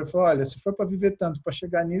Alzheimer. Eu falo, olha, se for para viver tanto para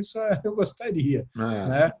chegar nisso, eu gostaria,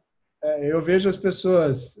 né? Eu vejo as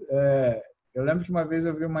pessoas. Eu lembro que uma vez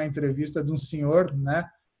eu vi uma entrevista de um senhor, né,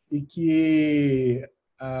 e que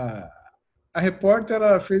a repórter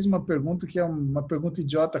ela fez uma pergunta que é uma pergunta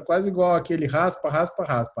idiota, quase igual aquele raspa, raspa,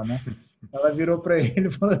 raspa, né? Ela virou para ele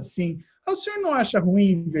e falou assim: o senhor não acha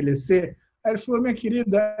ruim envelhecer? Aí ele falou: minha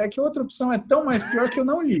querida, é que a outra opção é tão mais pior que eu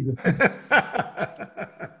não ligo.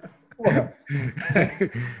 Porra.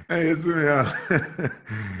 É isso mesmo.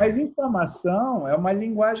 Mas inflamação é uma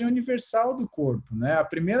linguagem universal do corpo, né? A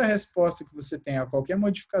primeira resposta que você tem a qualquer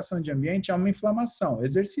modificação de ambiente é uma inflamação.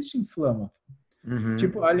 Exercício inflama.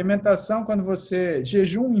 Tipo, a alimentação, quando você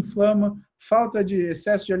jejum inflama, falta de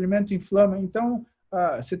excesso de alimento inflama. Então,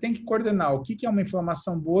 você tem que coordenar o que é uma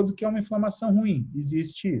inflamação boa do que é uma inflamação ruim.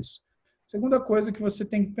 Existe isso. Segunda coisa que você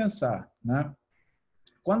tem que pensar, né?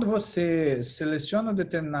 Quando você seleciona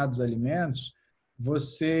determinados alimentos,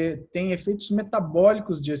 você tem efeitos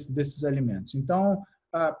metabólicos desses alimentos. Então,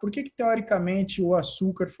 por que teoricamente o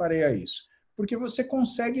açúcar faria isso? Porque você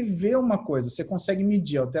consegue ver uma coisa, você consegue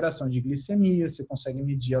medir a alteração de glicemia, você consegue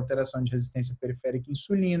medir a alteração de resistência periférica à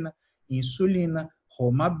insulina,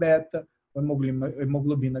 Roma beta,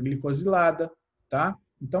 hemoglobina glicosilada, tá?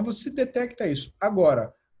 Então você detecta isso.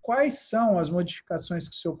 Agora, quais são as modificações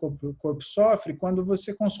que o seu corpo sofre quando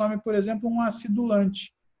você consome, por exemplo, um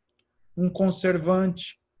acidulante, um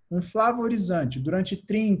conservante, um flavorizante durante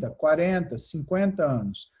 30, 40, 50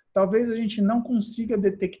 anos? Talvez a gente não consiga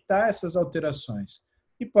detectar essas alterações.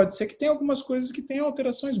 E pode ser que tenha algumas coisas que tenham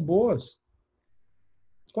alterações boas.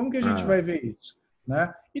 Como que a gente vai ver isso?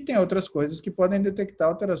 Né? E tem outras coisas que podem detectar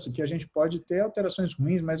alterações, que a gente pode ter alterações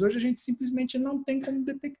ruins, mas hoje a gente simplesmente não tem como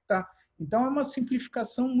detectar. Então, é uma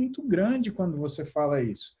simplificação muito grande quando você fala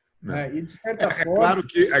isso. Né? E, de certa forma...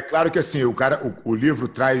 Claro que assim, o livro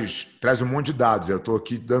traz um monte de dados. Eu estou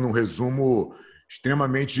aqui dando um resumo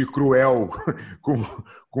extremamente cruel com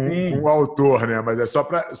o autor, né? Mas é só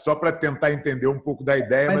para tentar entender um pouco da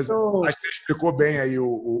ideia, mas acho que você explicou bem aí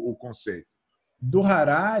o conceito. Do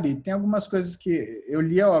Harari, tem algumas coisas que eu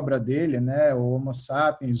li a obra dele, né? O Homo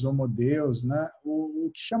Sapiens, Homo Deus, né?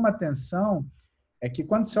 O que chama atenção é que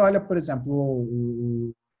quando você olha, por exemplo,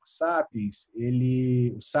 o Sapiens,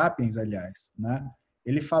 o Sapiens, aliás, né?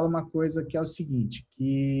 Ele fala uma coisa que é o seguinte,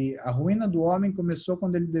 que a ruína do homem começou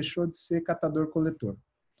quando ele deixou de ser catador-coletor.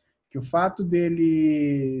 Que o fato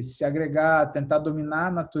dele se agregar, tentar dominar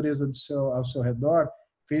a natureza ao seu redor,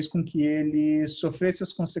 fez com que ele sofresse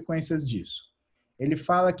as consequências disso. Ele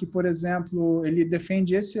fala que, por exemplo, ele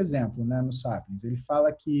defende esse exemplo, né, no Sapiens. Ele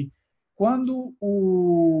fala que quando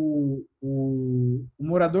o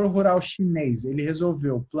morador rural chinês ele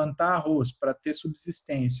resolveu plantar arroz para ter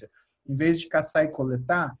subsistência, em vez de caçar e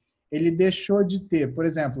coletar, ele deixou de ter, por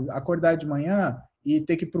exemplo, acordar de manhã e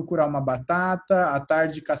ter que procurar uma batata, à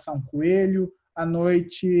tarde caçar um coelho, à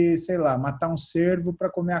noite, sei lá, matar um cervo para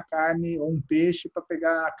comer a carne, ou um peixe para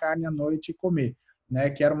pegar a carne à noite e comer. Né,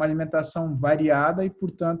 que era uma alimentação variada e,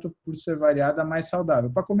 portanto, por ser variada, mais saudável.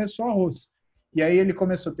 Para comer só arroz. E aí ele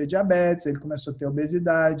começou a ter diabetes, ele começou a ter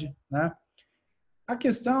obesidade. Né? A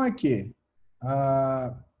questão é que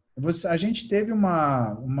a gente teve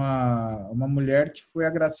uma mulher que foi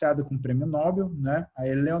agraciada com o prêmio Nobel, né, a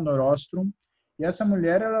Eleanor Ostrom, e essa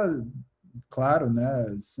mulher, ela, claro,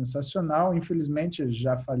 né, sensacional, infelizmente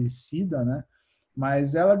já falecida, né,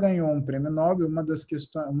 mas ela ganhou um prêmio Nobel,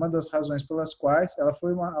 uma das razões pelas quais ela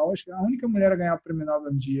foi a única mulher a ganhar o prêmio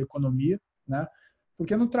Nobel de economia, né?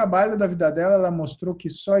 Porque no trabalho da vida dela, ela mostrou que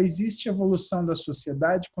só existe evolução da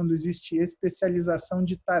sociedade quando existe especialização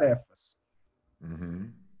de tarefas.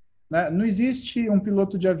 né? Não existe um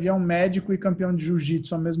piloto de avião médico e campeão de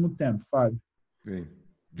jiu-jitsu ao mesmo tempo, Fábio. Sim,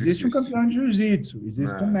 Existe um difícil. campeão de jiu-jitsu,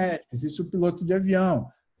 existe um É. médico, existe o piloto de avião,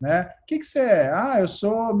 né? O que você é? Ah, eu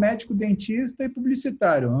sou médico, dentista e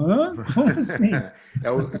publicitário. Hã? Como assim?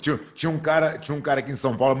 Tinha um cara aqui em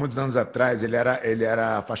São Paulo, muitos anos atrás, ele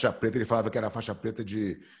era faixa preta, ele falava que era faixa preta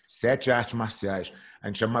de 7 artes marciais. A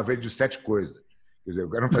gente chamava ele de 7 coisas. Quer dizer, o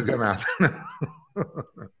cara não fazia nada.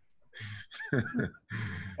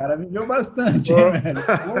 O cara viveu bastante, hein, velho?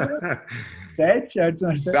 Porra, 7 artes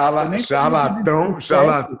marciais. Eu nem sabia que existia Charlatão, 7.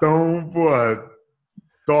 charlatão, porra,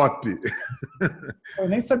 top. Eu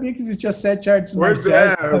nem sabia que existia 7 artes Pois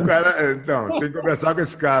marciais. é, o cara. Não, você tem que conversar com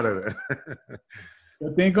esse cara, velho.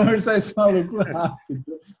 Eu tenho que conversar esse maluco rápido.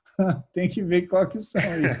 Tem que ver qual que são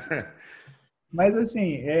isso. Mas,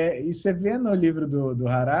 assim, e você vê no livro do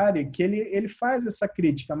Harari que ele faz essa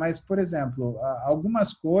crítica, mas, por exemplo,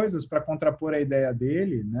 algumas coisas para contrapor a ideia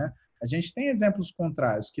dele, né? A gente tem exemplos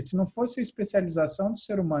contrários, que se não fosse a especialização do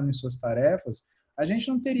ser humano em suas tarefas, a gente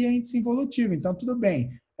não teria índice evolutivo. Então, tudo bem,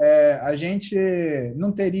 a gente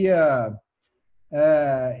não teria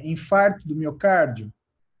infarto do miocárdio,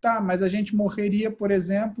 tá, mas a gente morreria, por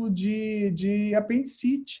exemplo, de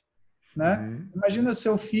apendicite, né? Uhum. Imagina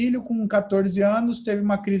seu filho com 14 anos teve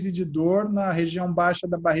uma crise de dor na região baixa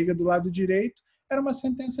da barriga do lado direito, era uma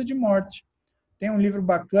sentença de morte. Tem um livro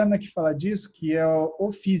bacana que fala disso, que é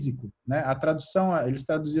O Físico, né? A tradução, eles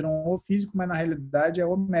traduziram O Físico, mas na realidade é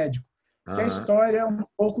O Médico. Que é a Aham. história é um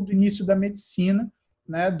pouco do início da medicina,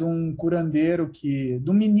 né? De um curandeiro de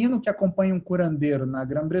um menino que acompanha um curandeiro na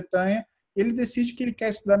Grã-Bretanha. Ele decide que ele quer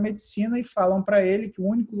estudar medicina e falam para ele que o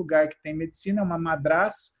único lugar que tem medicina é uma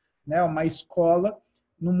madraça, né? Uma escola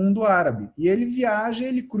no mundo árabe. E ele viaja,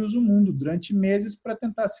 ele cruza o mundo durante meses para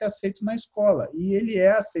tentar ser aceito na escola. E ele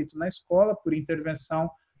é aceito na escola por intervenção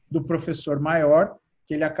do professor maior,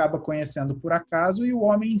 que ele acaba conhecendo por acaso, e o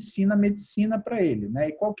homem ensina medicina para ele, né?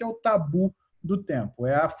 E qual que é o tabu do tempo?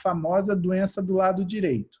 É a famosa doença do lado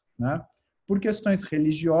direito, né? Por questões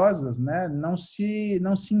religiosas, né? Não se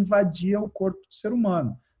invadia o corpo do ser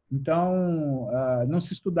humano. Então, não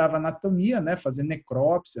se estudava anatomia, né? Fazer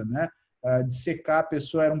necrópsia, né? Dissecar a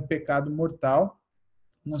pessoa era um pecado mortal,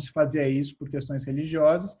 não se fazia isso por questões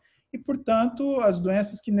religiosas, e, portanto, as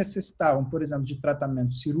doenças que necessitavam, por exemplo, de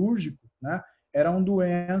tratamento cirúrgico, né, eram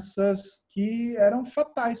doenças que eram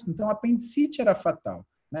fatais. Então, a apendicite era fatal,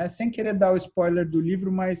 né? Sem querer dar o spoiler do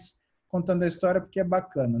livro, mas contando a história porque é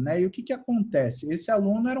bacana, né? E o que acontece? Esse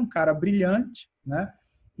aluno era um cara brilhante, né?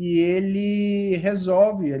 E ele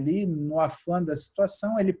resolve ali, no afã da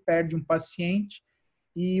situação, ele perde um paciente,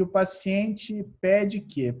 e o paciente pede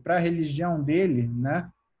que, para a religião dele, né,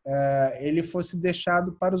 ele fosse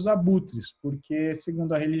deixado para os abutres, porque,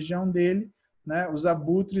 segundo a religião dele, né, os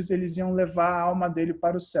abutres eles iam levar a alma dele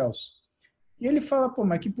para os céus. E ele fala, pô,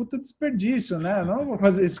 mas que puta desperdício, né? Não vou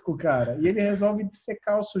fazer isso com o cara. E ele resolve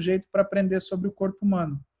dissecar o sujeito para aprender sobre o corpo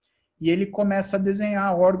humano. E ele começa a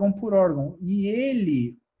desenhar órgão por órgão. E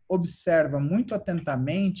ele observa muito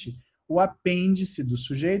atentamente o apêndice do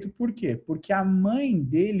sujeito. Por quê? Porque a mãe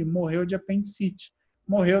dele morreu de apendicite.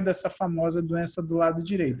 Morreu dessa famosa doença do lado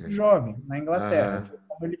direito. Jovem, na Inglaterra. Aham. Foi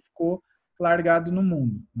como ele ficou largado no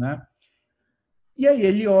mundo, né? E aí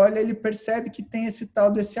ele olha, ele percebe que tem esse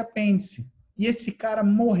tal desse apêndice. E esse cara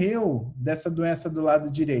morreu dessa doença do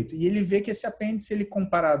lado direito. E ele vê que esse apêndice, ele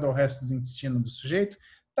comparado ao resto do intestino do sujeito,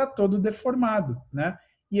 está todo deformado, né?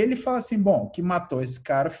 E ele fala assim, bom, o que matou esse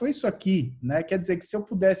cara foi isso aqui, né? Quer dizer que se eu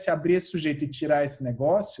pudesse abrir esse sujeito e tirar esse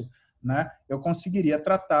negócio, né, eu conseguiria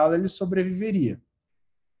tratá-lo, ele sobreviveria.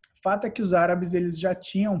 Fato é que os árabes eles já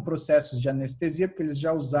tinham processos de anestesia, porque eles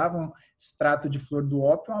já usavam extrato de flor do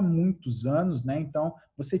ópio há muitos anos, né? Então,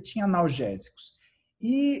 você tinha analgésicos.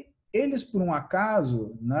 E eles, por um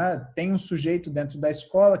acaso, né, tem um sujeito dentro da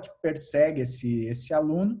escola que persegue esse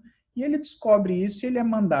aluno, e ele descobre isso e ele é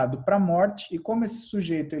mandado para a morte. E como esse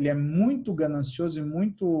sujeito ele é muito ganancioso e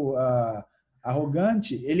muito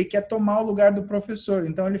arrogante, ele quer tomar o lugar do professor.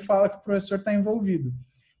 Então, ele fala que o professor está envolvido.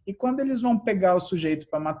 E quando eles vão pegar o sujeito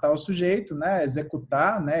para matar o sujeito, né,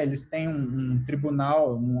 executar, né, eles têm um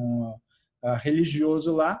tribunal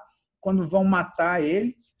religioso lá, quando vão matar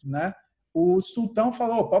ele, né, o sultão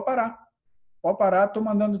falou, pode parar, estou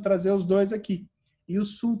mandando trazer os dois aqui. E o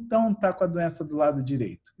sultão está com a doença do lado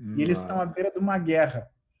direito. E eles estão à beira de uma guerra.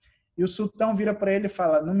 E o sultão vira para ele e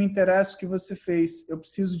fala, não me interessa o que você fez, eu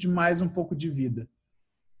preciso de mais um pouco de vida.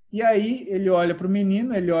 E aí ele olha para o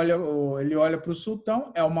menino, ele olha para o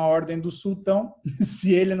sultão, é uma ordem do sultão,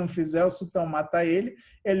 se ele não fizer, o sultão mata ele.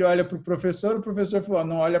 Ele olha para o professor falou,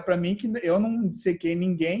 não olha para mim que eu não dissequei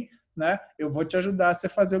ninguém, né? Eu vou te ajudar a você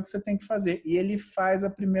fazer o que você tem que fazer. E ele faz a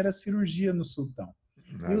primeira cirurgia no sultão.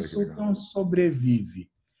 E o Nada, que legal. sultão sobrevive.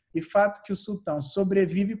 E fato que o sultão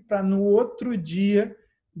sobrevive para no outro dia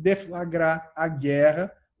deflagrar a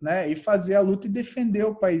guerra, né, e fazer a luta e defender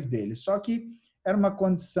o país dele. Só que era uma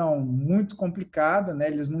condição muito complicada, né,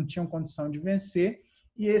 eles não tinham condição de vencer,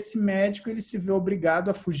 e esse médico ele se vê obrigado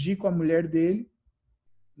a fugir com a mulher dele,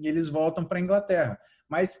 e eles voltam para a Inglaterra.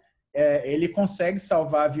 Mas ele consegue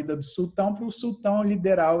salvar a vida do sultão para o sultão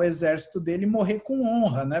liderar o exército dele e morrer com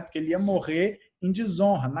honra, né? Porque ele ia morrer em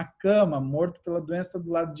desonra, na cama, morto pela doença do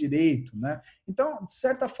lado direito, né? Então, de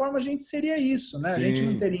certa forma, a gente seria isso, né? A gente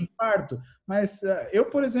não Sim. teria infarto, mas eu,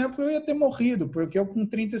 por exemplo, eu ia ter morrido, porque eu com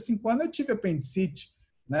 35 anos eu tive apendicite,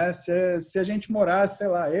 né? Se a gente morasse, sei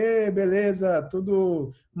lá, beleza,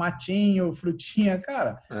 tudo matinho, frutinha,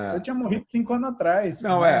 cara, eu É. tinha morrido 5 anos atrás,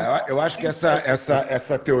 Não, né? eu acho que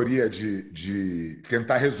essa teoria de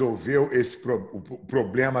tentar resolver o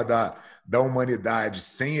problema da humanidade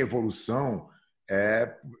sem evolução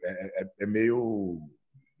é meio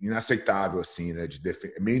inaceitável, assim, né?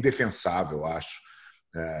 É meio indefensável, eu acho.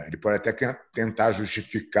 Ele pode até tentar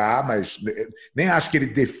justificar, mas nem acho que ele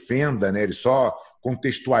defenda, né? Ele só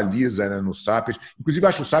contextualiza, né, no Sapiens. Inclusive,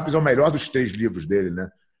 acho que o Sapiens é o melhor dos 3 livros dele,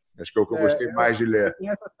 né? Acho que é o que eu gostei mais de Eu ler.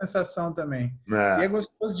 tenho essa sensação também. E é É,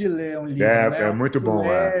 gostoso de ler um livro, né? é É um muito livro bom,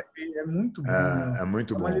 leve, é muito bom, meu. é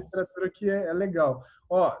muito É uma bom. literatura que é legal.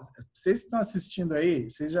 Ó, vocês que estão assistindo aí,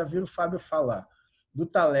 vocês já viram o Fábio falar do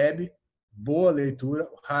Taleb, boa leitura,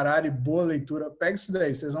 Harari, boa leitura. Pega isso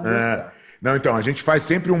daí, vocês vão É. gostar. Não, então, a gente faz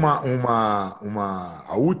sempre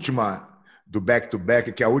a última do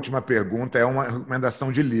back-to-back, que a última pergunta é uma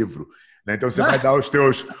recomendação de livro. Né? Então, você vai dar os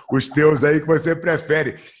teus aí que você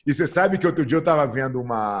prefere. E você sabe que outro dia eu estava vendo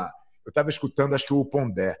eu estava escutando, acho que o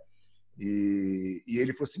Pondé, e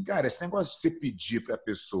ele falou assim, cara, esse negócio de você pedir para a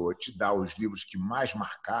pessoa te dar os livros que mais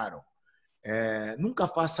marcaram, nunca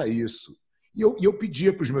faça isso. E eu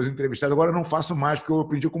pedia para os meus entrevistados, agora eu não faço mais, porque eu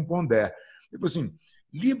aprendi com o Pondé. Ele falou assim,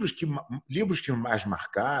 livros que mais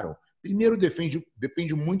marcaram, primeiro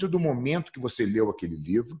depende muito do momento que você leu aquele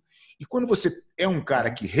livro, e quando você é um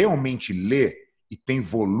cara que realmente lê e tem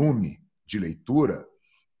volume de leitura,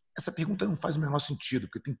 essa pergunta não faz o menor sentido,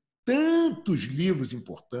 porque tem tantos livros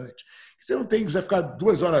importantes que você vai ficar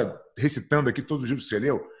 2 horas recitando aqui todos os livros que você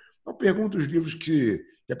leu. Não pergunta os livros que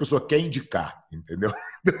a pessoa quer indicar, entendeu?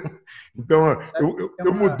 Então, Sabe eu, que eu, tem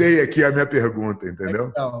eu uma... mudei aqui a minha pergunta,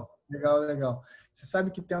 entendeu? Legal. Você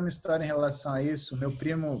sabe que tem uma história em relação a isso. Meu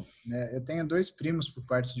primo, né, eu tenho 2 primos por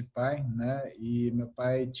parte de pai, né? E meu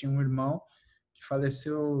pai tinha um irmão que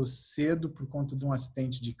faleceu cedo por conta de um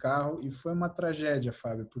acidente de carro e foi uma tragédia,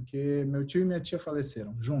 Fábio, porque meu tio e minha tia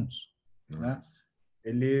faleceram juntos, né? Nossa.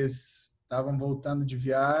 Eles estavam voltando de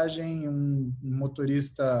viagem, um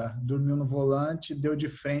motorista dormiu no volante, deu de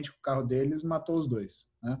frente com o carro deles, matou os dois,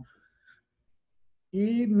 né?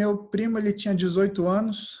 E meu primo, ele tinha 18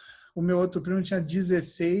 anos, o meu outro primo tinha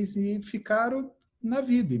 16 e ficaram na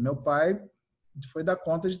vida. E meu pai foi dar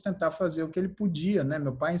conta de tentar fazer o que ele podia, né?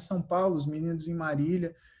 Meu pai em São Paulo, os meninos em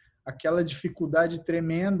Marília, aquela dificuldade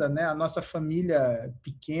tremenda, né? A nossa família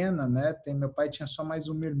pequena, né? Meu pai tinha só mais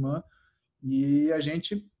uma irmã e a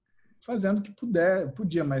gente fazendo o que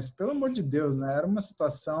podia, mas pelo amor de Deus, né? Era uma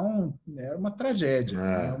situação, era uma tragédia,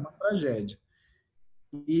 né? É, Uma tragédia.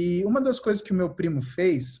 E uma das coisas que o meu primo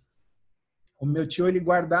fez, o meu tio ele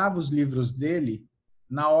guardava os livros dele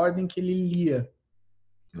na ordem que ele lia.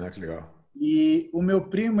 que legal. E o meu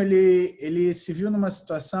primo, ele se viu numa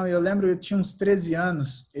situação, eu lembro, eu tinha uns 13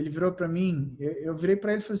 anos, ele virou para mim, eu virei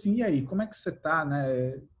para ele e falei assim, e aí, como é que você tá,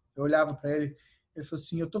 né? Eu olhava para ele, ele falou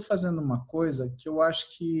assim, eu estou fazendo uma coisa que eu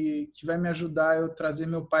acho que vai me ajudar eu trazer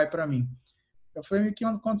meu pai para mim. Eu falei,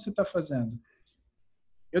 quanto você está fazendo?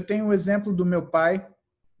 Eu tenho o exemplo do meu pai,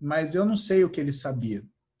 mas eu não sei o que ele sabia.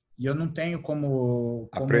 E eu não tenho como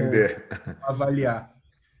Aprender. avaliar.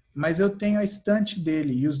 Mas eu tenho a estante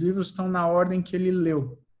dele e os livros estão na ordem que ele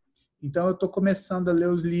leu. Então eu estou começando a ler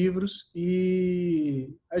os livros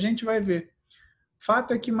e a gente vai ver.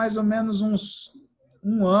 Fato é que mais ou menos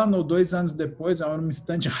um ano ou 2 anos depois, é uma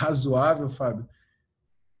estante razoável, Fábio,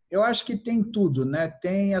 eu acho que tem tudo, né?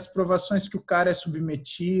 Tem as provações que o cara é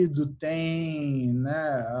submetido, tem,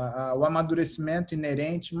 né, o amadurecimento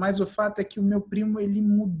inerente, mas o fato é que o meu primo ele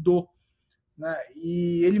mudou, né?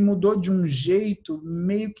 E ele mudou de um jeito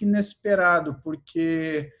meio que inesperado,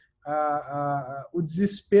 porque o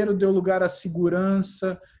desespero deu lugar à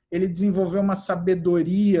segurança, ele desenvolveu uma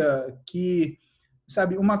sabedoria que,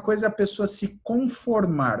 sabe, uma coisa é a pessoa se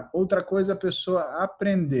conformar, outra coisa é a pessoa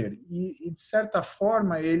aprender. E de certa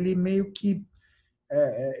forma, ele meio que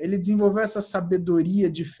ele desenvolveu essa sabedoria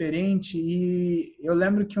diferente e eu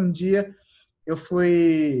lembro que um dia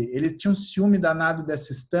ele tinha um ciúme danado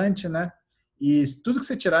dessa estante, né? E tudo que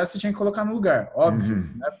você tirasse, você tinha que colocar no lugar, óbvio,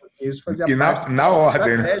 né? Porque isso fazia E parte na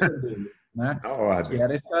ordem, né? da estratégia dele, né? Na Que ordem.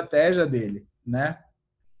 era a estratégia dele, né?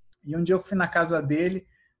 E um dia eu fui na casa dele,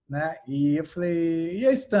 né? E eu falei, e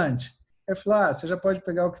a estante? Ele falou, você já pode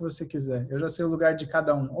pegar o que você quiser. Eu já sei o lugar de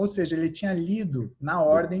cada um. Ou seja, ele tinha lido na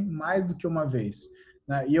ordem mais do que uma vez,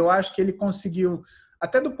 né? E eu acho que ele conseguiu,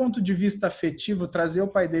 até do ponto de vista afetivo, trazer o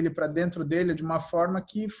pai dele para dentro dele de uma forma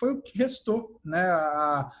que foi o que restou, né?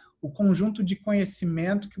 O conjunto de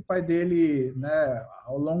conhecimento que o pai dele, né,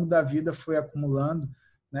 ao longo da vida foi acumulando,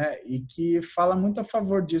 né, e que fala muito a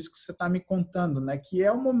favor disso que você está me contando, né, que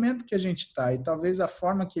é o momento que a gente está, e talvez a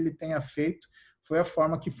forma que ele tenha feito foi a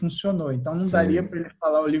forma que funcionou. Então, não daria Sim. para ele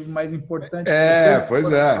falar o livro mais importante, porque todos Pois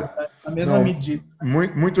foram é. importantes na mesma Não, medida.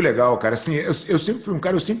 muito legal, cara. Assim, eu sempre fui um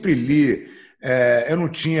cara, eu sempre li. Eu não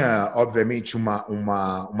tinha, obviamente,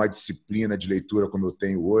 uma disciplina de leitura como eu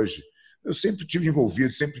tenho hoje. Eu sempre tive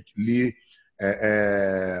envolvido, sempre li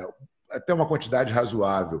até uma quantidade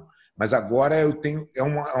razoável. Mas agora eu tenho é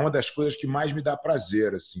uma das coisas que mais me dá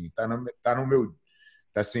prazer, assim. Tá no meu,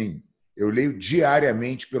 assim, eu leio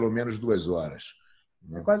diariamente pelo menos 2 horas.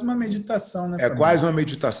 É quase uma meditação, né, É Fabinho? quase uma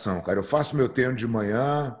meditação, cara. Eu faço meu treino de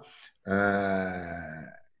manhã,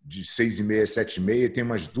 de 6h30 às 7h30, tem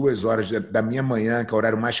umas 2 horas da minha manhã, que é o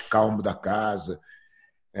horário mais calmo da casa.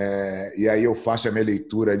 E aí eu faço a minha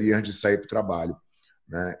leitura ali antes de sair para o trabalho,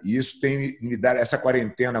 né? E isso tem me dado essa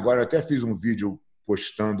quarentena. Agora eu até fiz um vídeo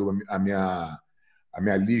postando a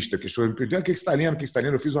minha lista, que as pessoas me perguntam: o que você está lendo? O que você está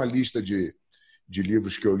lendo? Eu fiz uma lista de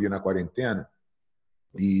livros que eu li na quarentena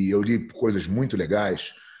e eu li coisas muito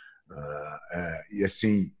legais. E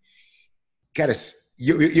assim, cara,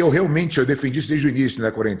 eu realmente eu defendi isso desde o início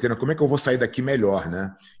da quarentena. Como é que eu vou sair daqui melhor,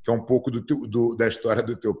 né? Que é um pouco da história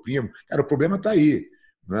do teu primo. Cara, o problema está aí,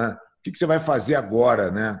 né? O que você vai fazer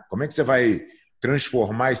agora, né? Como é que você vai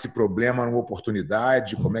transformar esse problema numa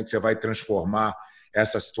oportunidade? Como é que você vai transformar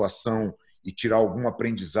essa situação e tirar algum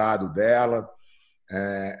aprendizado dela?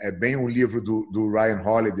 É bem um livro do Ryan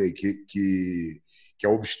Holiday que é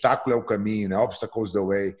o obstáculo é o caminho, né? Obstacles the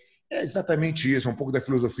way. É exatamente isso, um pouco da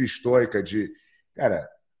filosofia estoica de, cara,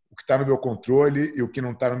 o que está no meu controle e o que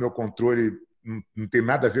não está no meu controle não tem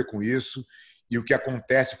nada a ver com isso, e o que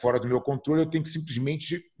acontece fora do meu controle eu tenho que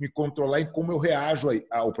simplesmente me controlar em como eu reajo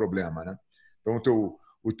ao problema, né? Então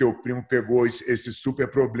o teu primo pegou esse super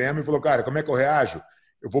problema e falou, cara, como é que eu reajo?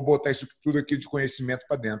 Eu vou botar isso tudo aqui de conhecimento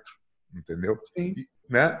para dentro, entendeu? Sim.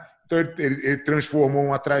 Né? Então ele transformou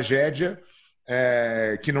uma tragédia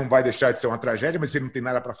que não vai deixar de ser uma tragédia, mas ele não tem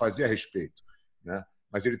nada para fazer a respeito, né?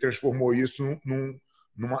 Mas ele transformou isso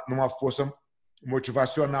numa força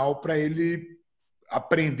motivacional para ele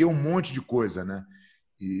aprender um monte de coisa, né?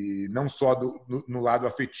 E não só no lado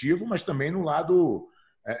afetivo, mas também no lado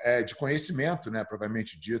de conhecimento, né?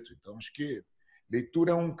 Propriamente dito. Então, acho que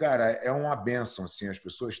leitura é uma bênção, assim. As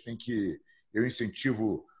pessoas têm que... Eu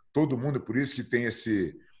incentivo todo mundo, por isso que tem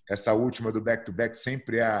essa última do back-to-back,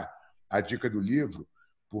 sempre é a dica do livro,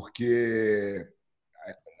 porque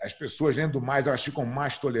as pessoas, lendo mais, elas ficam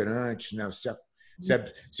mais tolerantes, né? Você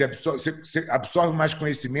absorve mais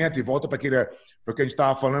conhecimento e volta para o que a gente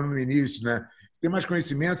estava falando no início, né? Você tem mais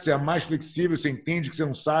conhecimento, você é mais flexível, você entende que você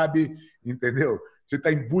não sabe, entendeu? Você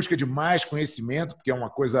está em busca de mais conhecimento, porque é uma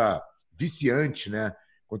coisa viciante, né?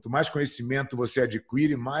 Quanto mais conhecimento você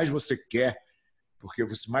adquire, mais você quer, porque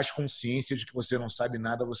mais consciência de que você não sabe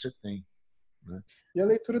nada você tem, né? E a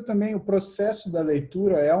leitura também, o processo da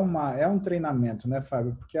leitura é um treinamento, né,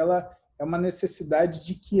 Fábio? Porque ela é uma necessidade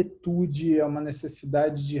de quietude, é uma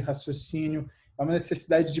necessidade de raciocínio, é uma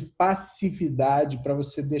necessidade de passividade para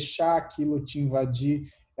você deixar aquilo te invadir,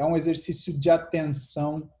 é um exercício de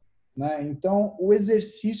atenção, né? Então, o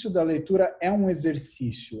exercício da leitura é um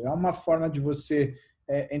exercício, é uma forma de você,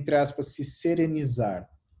 entre aspas, se serenizar,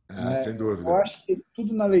 né? Sem Eu dúvida. acho que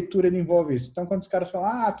tudo na leitura ele envolve isso. Então, quando os caras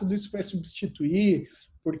falam, tudo isso vai substituir,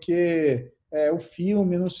 porque o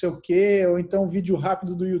filme, não sei o quê, ou então o vídeo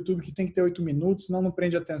rápido do YouTube que tem que ter 8 minutos, senão não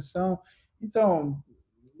prende atenção. Então,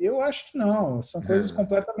 eu acho que não, são coisas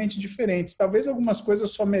completamente diferentes. Talvez algumas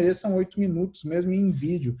coisas só mereçam 8 minutos mesmo em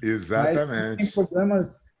vídeo, mas tem Exatamente.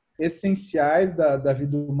 problemas essenciais da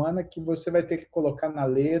vida humana que você vai ter que colocar na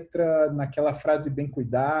letra, naquela frase bem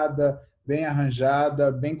cuidada, bem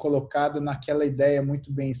arranjada, bem colocada, naquela ideia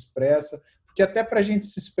muito bem expressa, porque até para a gente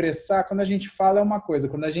se expressar, quando a gente fala é uma coisa,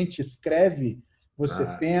 quando a gente escreve, Você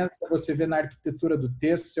pensa, você vê na arquitetura do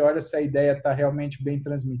texto, você olha se a ideia está realmente bem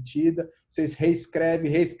transmitida, você reescreve,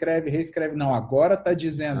 reescreve, reescreve. Não, agora está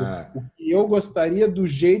dizendo o que eu gostaria do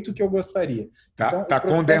jeito que eu gostaria. Então, o Tá processo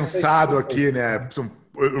da condensado escrita é aqui, né?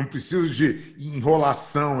 Eu não preciso de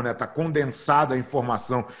enrolação, né? Tá condensada a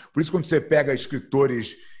informação. Por isso, quando você pega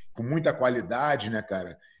escritores com muita qualidade, né,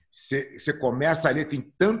 cara, você começa a ler, tem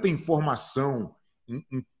tanta informação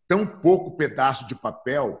em tão pouco pedaço de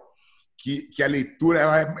papel que a leitura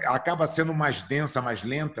ela acaba sendo mais densa, mais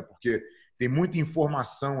lenta, porque tem muita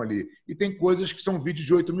informação ali. E tem coisas que são vídeos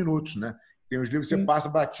de 8 minutos, né? Tem os livros que você passa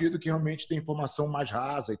batido que realmente tem informação mais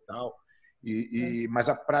rasa e tal. Mas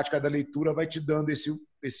a prática da leitura vai te dando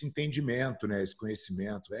esse entendimento, né? Esse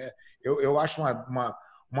conhecimento. Eu acho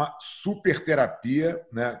uma super terapia,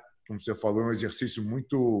 né? Como você falou, é um exercício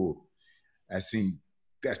muito, assim,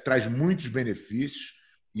 traz muitos benefícios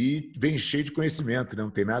e vem cheio de conhecimento, né? Não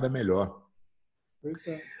tem nada melhor. Pois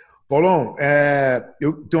é. Paulão,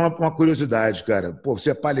 eu tenho uma curiosidade, cara. Pô,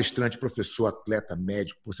 você é palestrante, professor, atleta,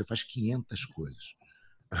 médico, você faz 500 coisas.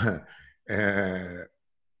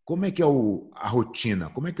 Como é que é a rotina?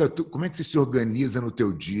 Como é que você se organiza no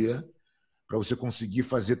teu dia para você conseguir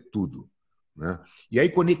fazer tudo, né? E aí,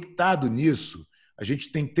 conectado nisso, a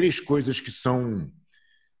gente tem 3 coisas que são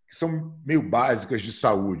meio básicas de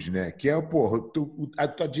saúde, né? Que é, porra, a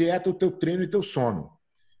tua dieta, o teu treino e teu sono.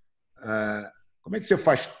 Como é que você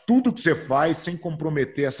faz tudo que você faz sem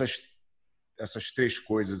comprometer essas 3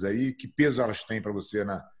 coisas aí? Que peso elas têm para você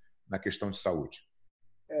na questão de saúde?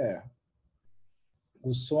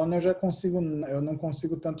 O sono eu não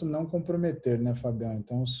consigo tanto não comprometer, né, Fabião?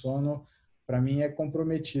 Então, o sono, para mim, é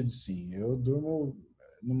comprometido, sim. Eu durmo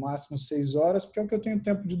no máximo 6 horas, porque é o que eu tenho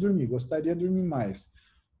tempo de dormir. Gostaria de dormir mais.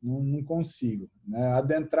 Não consigo, né?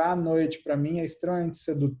 Adentrar à noite, para mim, é extremamente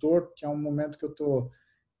sedutor, porque é um momento que eu estou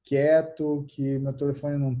quieto, que meu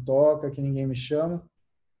telefone não toca, que ninguém me chama,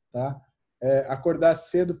 tá? Acordar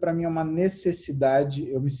cedo, para mim, é uma necessidade.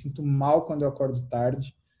 Eu me sinto mal quando eu acordo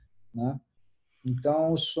tarde, né?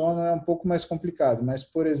 Então, o sono é um pouco mais complicado. Mas,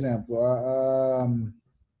 por exemplo,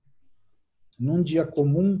 num dia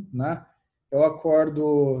comum, né? Eu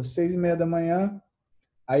acordo 6:30 da manhã,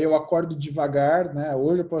 aí eu acordo devagar, né?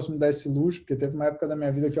 Hoje eu posso me dar esse luxo, porque teve uma época da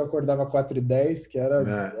minha vida que eu acordava 4:10, que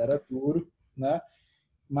era duro, né?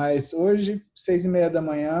 Mas hoje, 6:30 da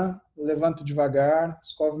manhã, eu levanto devagar,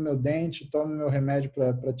 escovo meu dente, tomo meu remédio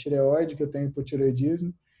para tireoide, que eu tenho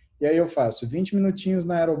hipotireoidismo, e aí eu faço 20 minutinhos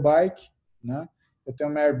na aerobike, né? Eu tenho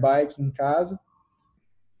uma airbike em casa,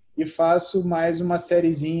 e faço mais uma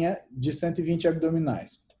sériezinha de 120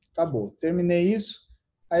 abdominais. Acabou. Terminei isso,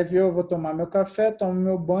 aí eu vou tomar meu café, tomo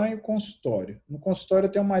meu banho, consultório. No consultório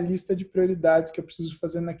eu tenho uma lista de prioridades que eu preciso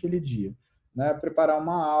fazer naquele dia, né? Preparar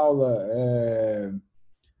uma aula,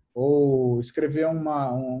 ou escrever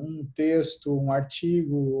um texto, um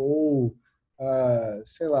artigo, ou,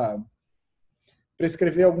 sei lá,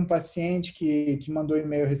 prescrever algum paciente que mandou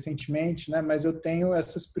e-mail recentemente, né? Mas eu tenho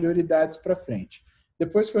essas prioridades para frente.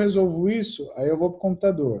 Depois que eu resolvo isso, aí eu vou para o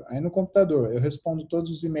computador. Aí no computador eu respondo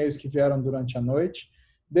todos os e-mails que vieram durante a noite.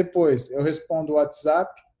 Depois eu respondo o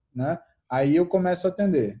WhatsApp, né? Aí eu começo a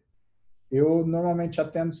atender. Eu normalmente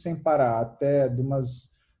atendo sem parar, até de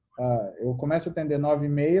umas... eu começo a atender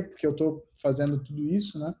 9:30, porque eu estou fazendo tudo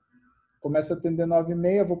isso, né? Começo a atender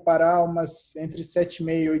 9:30, vou parar umas entre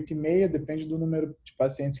 7:30 e 8:30, depende do número de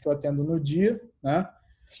pacientes que eu atendo no dia, né?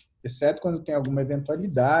 Exceto quando tem alguma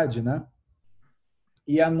eventualidade, né?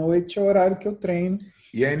 E à noite é o horário que eu treino.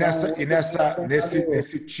 E aí, Então, hoje eu tenho treinado...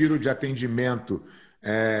 nesse tiro de atendimento,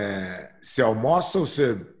 você almoça ou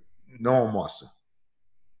você não almoça?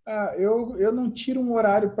 Eu não tiro um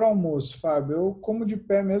horário para almoço, Fábio. Eu como de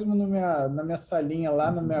pé mesmo na minha salinha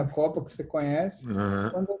lá, na minha copa que você conhece.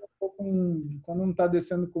 Uhum. Quando não está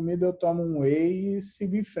descendo comida, eu tomo um whey e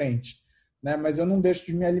sigo em frente, né? Mas eu não deixo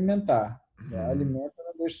de me alimentar. Alimento eu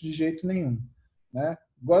não deixo de jeito nenhum, né?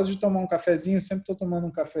 Gosto de tomar um cafezinho, sempre estou tomando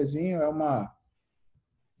um cafezinho,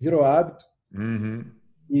 virou hábito. Uhum.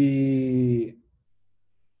 E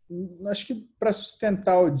acho que para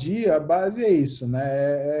sustentar o dia, a base é isso,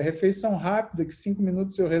 né? É refeição rápida, que 5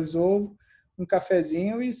 minutos eu resolvo, um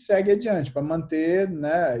cafezinho e segue adiante, para manter,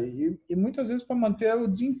 né? E muitas vezes para manter o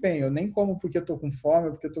desempenho. Eu nem como porque estou com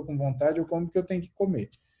fome, porque estou com vontade, eu como porque eu tenho que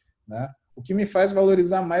comer, né? O que me faz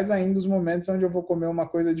valorizar mais ainda os momentos onde eu vou comer uma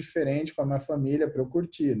coisa diferente com a minha família para eu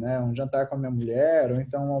curtir, né? Um jantar com a minha mulher, ou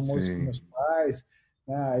então um almoço com meus Sim. pais,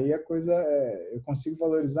 né? Aí a coisa, eu consigo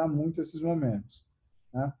valorizar muito esses momentos,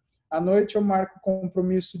 né? À noite eu marco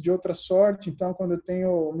compromisso de outra sorte, então quando eu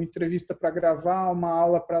tenho uma entrevista para gravar, uma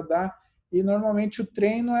aula para dar, E normalmente o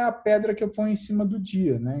treino é a pedra que eu ponho em cima do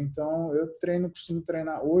dia, né? Então eu costumo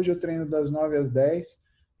treinar. Hoje eu treino das 9 às 10,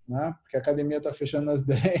 né? Porque a academia está fechando às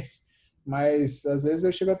 10, mas às vezes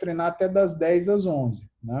eu chego a treinar até das 10 às 11,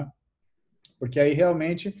 né? Porque aí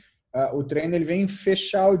realmente o treino ele vem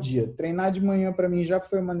fechar o dia. Treinar de manhã para mim já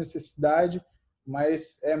foi uma necessidade,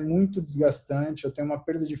 mas é muito desgastante. Eu tenho uma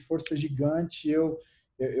perda de força gigante. Eu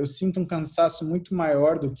sinto um cansaço muito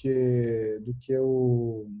maior do que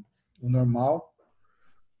o normal.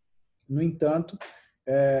 No entanto,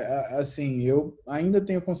 assim, eu ainda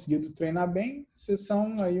tenho conseguido treinar bem,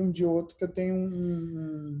 exceção aí um dia ou outro que eu tenho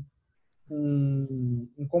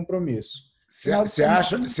um compromisso. Final de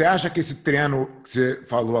semana. Você acha que esse treino que você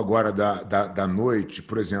falou agora da noite,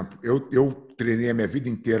 por exemplo, eu treinei a minha vida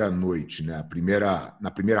inteira à noite, né?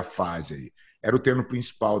 Na primeira fase aí. Era o treino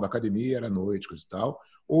principal da academia, era à noite, coisa e tal,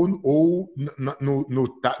 ou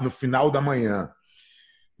no final da manhã.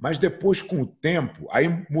 Mas depois, com o tempo, aí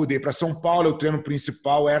mudei para São Paulo, o treino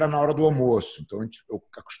principal era na hora do almoço. Então, eu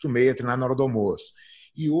acostumei a treinar na hora do almoço.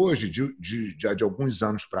 E hoje, de alguns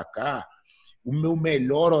anos para cá, o meu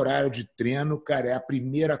melhor horário de treino, cara, é a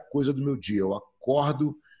primeira coisa do meu dia. Eu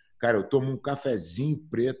acordo, cara, eu tomo um cafezinho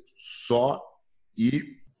preto só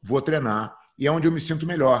e vou treinar. E é onde eu me sinto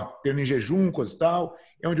melhor. Treino em jejum, coisa e tal,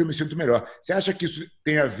 é onde eu me sinto melhor. Você acha que isso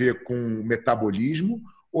tem a ver com metabolismo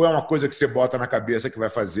ou é uma coisa que você bota na cabeça que vai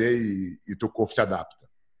fazer e teu corpo se adapta?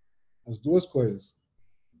 As duas coisas.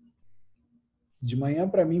 De manhã,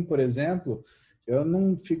 para mim, por exemplo, eu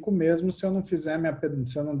não fico mesmo se eu não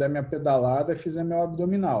se eu não der minha pedalada e fizer meu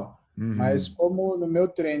abdominal. Mas Uhum. como no meu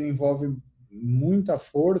treino envolve muita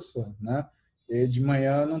força, né? E de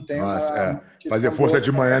manhã não tem Nossa, uma fazer aptidão força boa de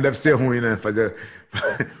para manhã fazer. deve ser ruim, né?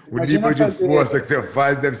 O nível Imagina de força fazer, que você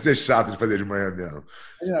faz deve ser chato de fazer de manhã mesmo.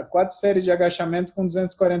 imagina, 4 séries de agachamento com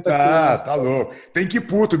 240 quilos Ah, nas tá costas. louco. Tem que ir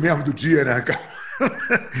puto mesmo do dia, né, cara?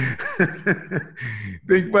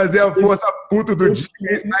 Tem que fazer a força puto do dia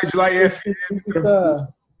e sai de lá e F Utilize tranquilo.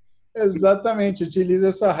 exatamente, utilize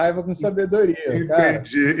a sua raiva com sabedoria, cara.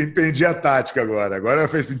 Entendi a tática agora. Agora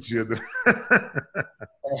fez sentido.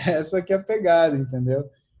 Essa que é a pegada, entendeu?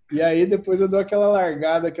 E aí depois eu dou aquela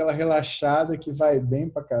largada, aquela relaxada que vai bem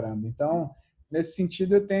pra caramba. Então, nesse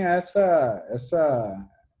sentido, eu tenho essa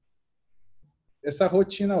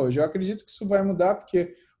rotina hoje. Eu acredito que isso vai mudar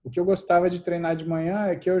porque o que eu gostava de treinar de manhã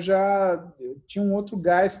é que eu tinha um outro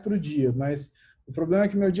gás para o dia, mas o problema é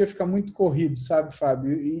que meu dia fica muito corrido, sabe,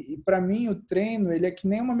 Fábio? E para mim o treino ele é que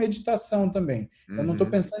nem uma meditação também. Eu não estou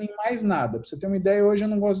Uhum. pensando em mais nada. Para você ter uma ideia, hoje eu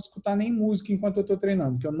não gosto de escutar nem música enquanto eu estou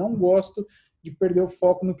treinando, porque eu não gosto de perder o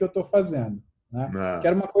foco no que eu estou fazendo, né? Que Não.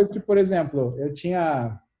 era uma coisa que, por exemplo,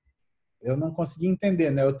 eu não conseguia entender,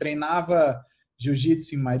 né? Eu treinava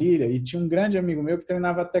jiu-jitsu em Marília e tinha um grande amigo meu que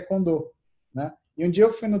treinava taekwondo, né? E um dia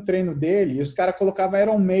eu fui no treino dele e os caras colocavam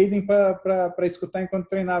Iron Maiden para escutar enquanto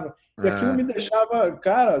treinava. E aquilo me Ah, deixava,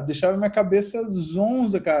 cara, deixava minha cabeça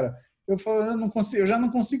zonza, cara. Eu falei, eu já não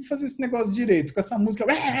consigo fazer esse negócio direito com essa música.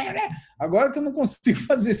 Agora que eu não consigo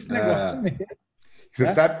fazer esse negócio ah. mesmo, né?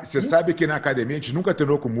 Você sabe que na academia a gente nunca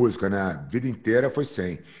treinou com música, né? A vida inteira foi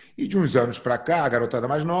sem. E de uns anos para cá, a garotada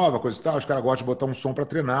mais nova, coisa e tal, os caras gostam de botar um som para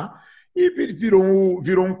treinar e virou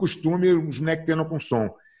um costume, os moleques treinam com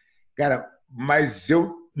som. Cara, mas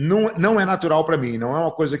não é natural para mim, não é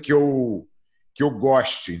uma coisa que eu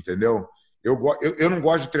goste, entendeu? Eu não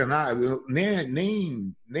gosto de treinar,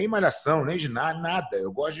 nem malhação, nem ginásio, nada.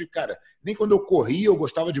 Eu gosto de, cara, nem quando eu corria eu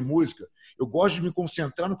gostava de música. Eu gosto de me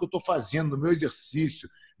concentrar no que eu estou fazendo, no meu exercício,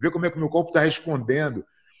 ver como é que o meu corpo está respondendo.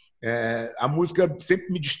 A música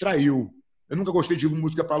sempre me distraiu. Eu nunca gostei de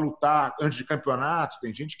música para lutar antes de campeonato.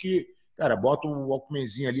 Tem gente que, cara, bota o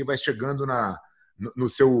Walkmanzinho ali, vai chegando no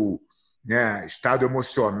seu, né, estado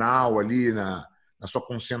emocional ali, na sua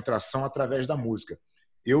concentração através da música.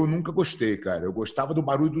 Eu nunca gostei, cara. Eu gostava do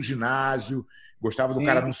barulho do ginásio, gostava do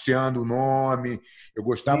cara Sim, anunciando o nome, eu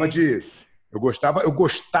gostava sim. de. Eu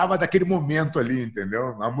gostava daquele momento ali,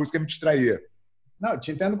 entendeu? A música me distraía. Não,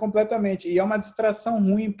 te entendo completamente. E é uma distração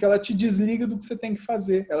ruim, porque ela te desliga do que você tem que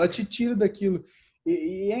fazer, ela te tira daquilo.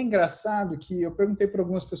 E é engraçado que eu perguntei para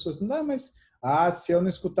algumas pessoas, não, mas se eu não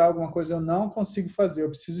escutar alguma coisa, eu não consigo fazer, eu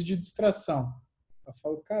preciso de distração. Eu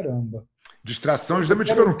falo, caramba, Distração é eu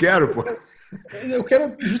justamente o que eu não quero, pô. eu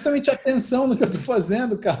quero justamente atenção no que eu estou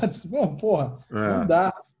fazendo, cara. Bom, porra, não É.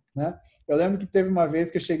 dá, né? Eu lembro que teve uma vez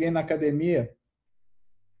que eu cheguei na academia.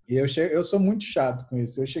 E eu sou muito chato com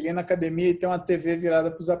isso. Eu cheguei na academia e tem uma TV virada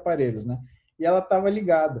para os aparelhos, né? E ela estava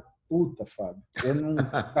ligada. Puta, Fábio. Eu não.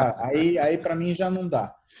 Cara, aí para mim já não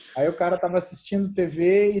dá. Aí o cara estava assistindo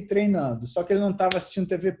TV e treinando. Só que ele não estava assistindo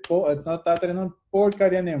TV, não estava treinando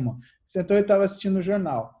porcaria nenhuma. Sentou e estava assistindo o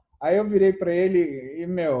jornal. Aí eu virei para ele e,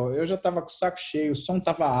 meu, eu já tava com o saco cheio, o som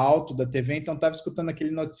tava alto da TV, então tava escutando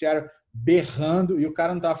aquele noticiário berrando e o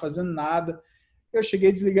cara não tava fazendo nada. Eu cheguei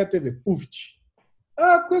a desligar a TV. Puf!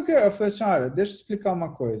 Ah, qual que é? Eu falei assim, olha, deixa eu explicar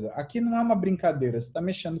uma coisa. Aqui não é uma brincadeira. Você está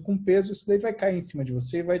mexendo com peso, isso daí vai cair em cima de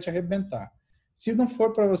você e vai te arrebentar. Se não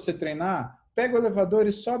for para você treinar, pega o elevador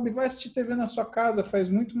e sobe e vai assistir TV na sua casa. Faz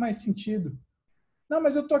muito mais sentido. Não,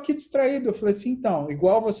 mas eu tô aqui distraído. Eu falei assim, então,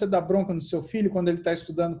 igual você dá bronca no seu filho quando ele está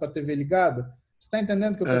estudando com a TV ligada. Você está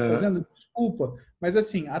entendendo o que eu estou fazendo? Desculpa. Mas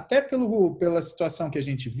assim, até pela situação que a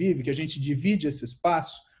gente vive, que a gente divide esse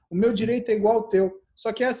espaço, o meu direito é igual ao teu.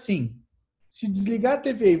 Só que é assim, se desligar a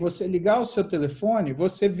TV e você ligar o seu telefone,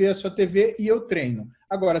 você vê a sua TV e eu treino.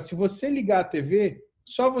 Agora, se você ligar a TV,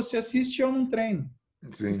 só você assiste e eu não treino.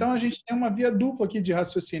 Sim. Então, a gente tem uma via dupla aqui de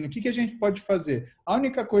raciocínio. O que a gente pode fazer? A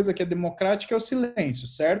única coisa que é democrática é o silêncio,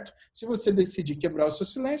 certo? Se você decidir quebrar o seu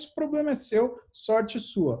silêncio, o problema é seu, sorte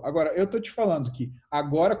sua. Agora, eu estou te falando que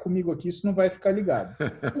agora comigo aqui isso não vai ficar ligado.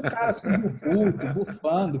 O cara subiu puto,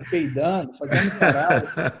 bufando, peidando, fazendo caralho.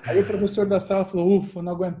 Aí o professor da sala falou, ufa,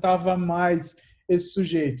 não aguentava mais esse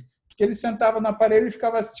sujeito. Que ele sentava no aparelho e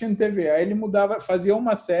ficava assistindo TV. Aí ele mudava, fazia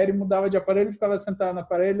uma série, mudava de aparelho e ficava sentado no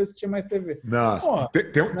aparelho e assistia mais TV. Nossa, porra,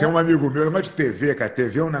 tem um amigo meu, negócio de TV, cara.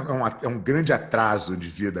 TV é um grande atraso de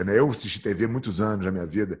vida, né? Eu assisti TV muitos anos na minha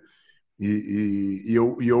vida e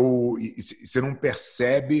você não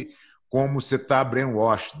percebe como você está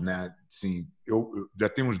brainwashed, né? Assim, eu já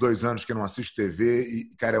tenho uns 2 anos que eu não assisto TV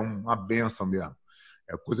e, cara, é uma benção mesmo.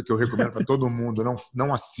 É coisa que eu recomendo para todo mundo,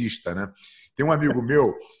 não assista, né? Tem um amigo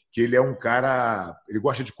meu que ele é um cara, ele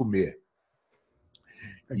gosta de comer.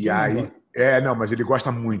 E aí, não, mas ele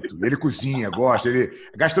gosta muito. Ele cozinha, gosta.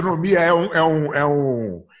 Gastronomia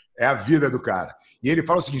é a vida do cara. E ele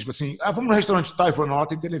fala o seguinte, assim, vamos no restaurante tal. Ele falou, não, lá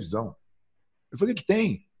tem televisão. Eu falei, o que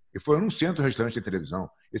tem? Ele falou, eu não sento no restaurante tem televisão.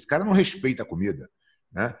 Esse cara não respeita a comida,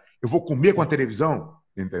 né? Eu vou comer com a televisão,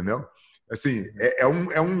 entendeu? Assim,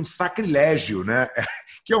 é um sacrilégio, né?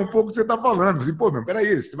 Que é um pouco o que você está falando. Assim, pô, meu,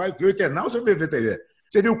 peraí, você vai ver o Eternal ou você vai ver TV?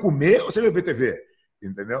 Você veio comer ou você veio ver TV?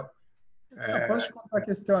 Entendeu? Eu posso te contar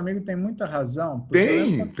que esse teu amigo tem muita razão.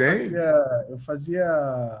 Tem. Eu fazia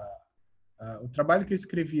o trabalho que eu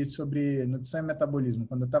escrevi sobre nutrição e metabolismo,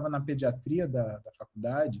 quando eu estava na pediatria da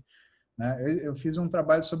faculdade, né, eu fiz um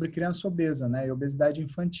trabalho sobre criança obesa, né, e obesidade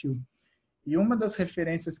infantil. E uma das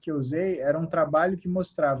referências que eu usei era um trabalho que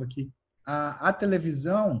mostrava que a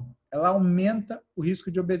televisão ela aumenta o risco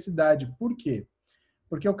de obesidade. Por quê?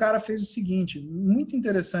 Porque o cara fez o seguinte, muito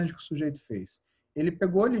interessante que o sujeito fez. Ele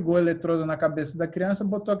pegou, ligou o eletrodo na cabeça da criança,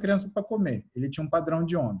 botou a criança para comer. Ele tinha um padrão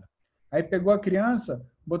de onda. Aí pegou a criança,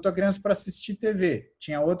 botou a criança para assistir TV.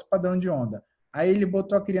 Tinha outro padrão de onda. Aí ele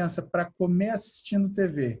botou a criança para comer assistindo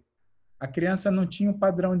TV. A criança não tinha o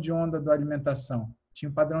padrão de onda da alimentação. Tinha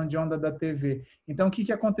o padrão de onda da TV. Então, o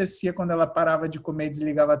que acontecia quando ela parava de comer e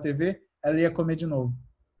desligava a TV? Ela ia comer de novo.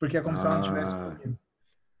 Porque é como se ela não tivesse comido.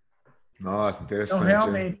 Nossa, interessante. Então,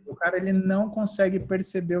 realmente, o cara ele não consegue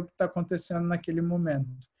perceber o que está acontecendo naquele momento.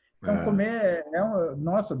 Então, comer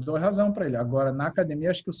nossa, dou razão para ele. Agora, na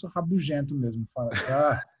academia, acho que eu sou rabugento mesmo.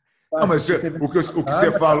 Não, mas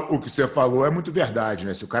o que você falou é muito verdade,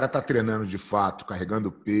 né? Se o cara está treinando de fato,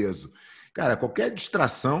 carregando peso, cara, qualquer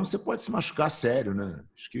distração você pode se machucar sério, né?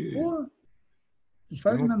 Acho que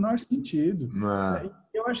faz o menor sentido.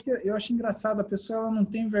 Eu acho engraçado, a pessoa ela não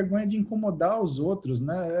tem vergonha de incomodar os outros,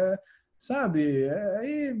 né? Sabe?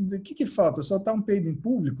 Aí, o que falta? Soltar um peido em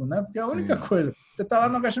público, né? Porque é a única coisa. Você tá lá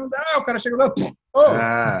no agachamento, o cara chega lá,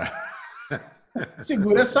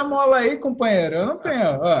 segura essa mola aí, companheiro. Eu não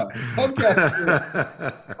tenho, qual que é?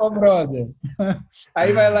 Brother.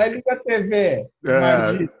 Aí vai lá e liga a TV.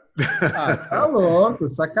 Tá louco,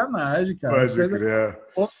 sacanagem, cara. Pode crer.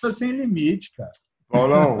 Outra sem limite, cara.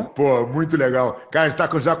 Paulão, pô, muito legal. Cara, a gente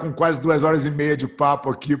está já com quase 2h30 de papo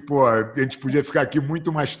aqui, pô. A gente podia ficar aqui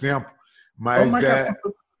muito mais tempo, mas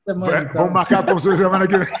vamos marcar como se semana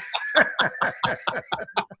que vem.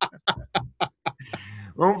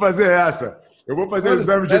 Vamos fazer essa. Eu vou fazer o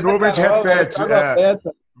exame de novo e a gente repete.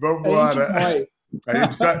 Vamos embora.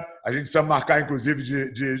 A gente precisa marcar, inclusive,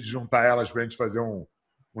 de juntar elas para a gente fazer um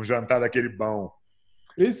jantar daquele bom.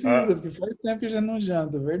 Precisa, porque faz tempo que já não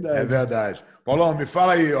janta, é verdade. É verdade. Paulão, me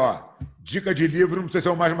fala aí, dica de livro, não precisa ser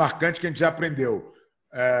o mais marcante que a gente já aprendeu.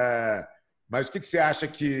 Mas o que você acha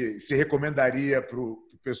que se recomendaria para o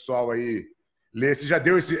pessoal aí ler? Você já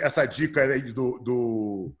deu essa dica aí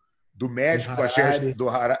do médico,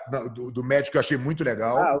 do médico que eu achei muito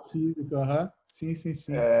legal. O físico, Sim.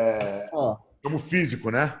 Como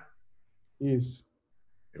físico, né? Isso.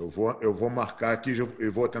 Eu vou marcar aqui,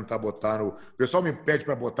 eu vou tentar botar no... O pessoal me pede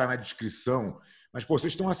para botar na descrição, Mas, pô,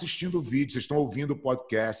 vocês estão assistindo o vídeo, vocês estão ouvindo o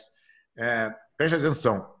podcast. Preste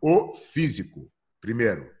atenção. O Físico,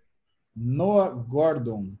 primeiro. Noah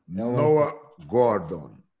Gordon. Noah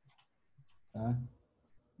Gordon. Tá?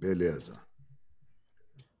 Beleza.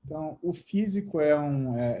 Então, o Físico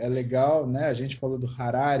é legal, né? A gente falou do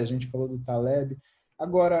Harari, a gente falou do Taleb.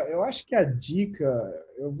 Agora, eu acho que a dica,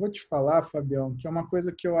 eu vou te falar, Fabião, que é uma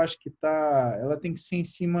coisa que eu acho que ela tem que ser em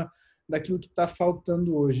cima daquilo que está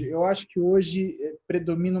faltando hoje. Eu acho que hoje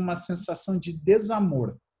predomina uma sensação de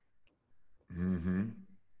desamor. Uhum.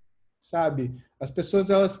 Sabe? As pessoas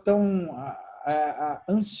elas estão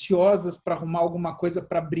ansiosas para arrumar alguma coisa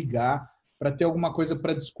para brigar, para ter alguma coisa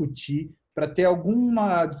para discutir, para ter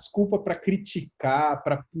alguma desculpa para criticar,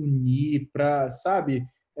 para punir, sabe?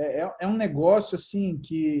 É um negócio assim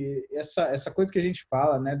que essa coisa que a gente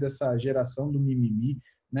fala, né, dessa geração do mimimi,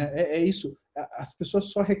 né, é isso. As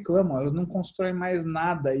pessoas só reclamam, elas não constroem mais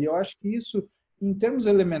nada. E eu acho que isso, em termos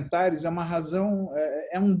elementares, é uma razão,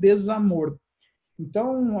 é um desamor.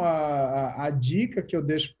 Então, a dica que eu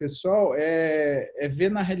deixo para o pessoal é ver,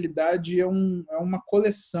 na realidade, uma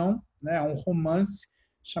coleção, né, um romance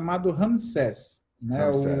chamado Ramsés. Né?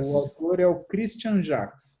 O autor é o Christian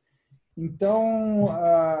Jacques. Então,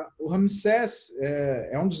 o Ramsés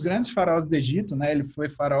é um dos grandes faraós do Egito. Né? Ele foi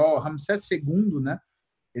faraó, Ramsés II, né?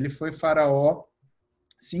 Ele foi faraó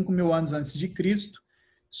 5.000 anos antes de Cristo,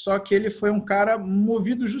 só que ele foi um cara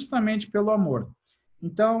movido justamente pelo amor.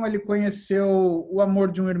 Então, ele conheceu o amor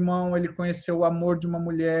de um irmão, ele conheceu o amor de uma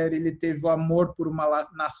mulher, ele teve o amor por uma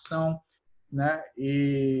nação, né?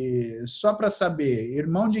 E só para saber,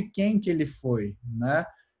 irmão de quem que ele foi, né?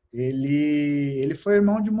 Ele foi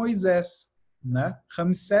irmão de Moisés, né?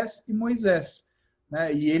 Ramsés e Moisés,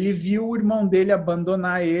 né? E ele viu o irmão dele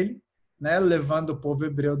abandonar ele, né? Levando o povo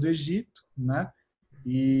hebreu do Egito, né?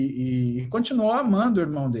 E continuou amando o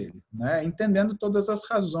irmão dele, né? Entendendo todas as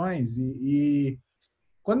razões e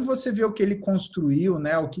quando você vê o que ele construiu,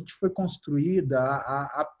 né, o que foi construída,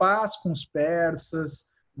 a paz com os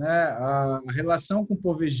persas, né, a relação com o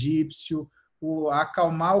povo egípcio,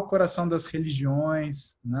 acalmar o coração das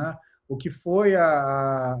religiões, né, o que foi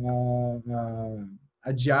a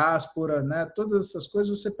diáspora, né, todas essas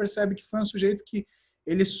coisas, você percebe que foi um sujeito que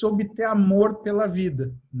ele soube ter amor pela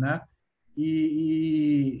vida, né,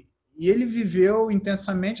 e ele viveu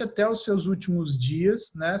intensamente até os seus últimos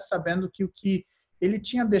dias, né, sabendo que o que ele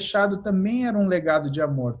tinha deixado também era um legado de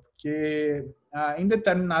amor, porque em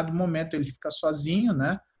determinado momento ele fica sozinho,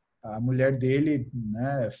 né? A mulher dele,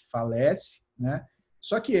 né, falece, né?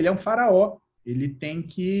 Só que ele é um faraó, ele tem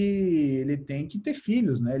que ter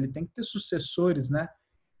filhos, né? Ele tem que ter sucessores, né?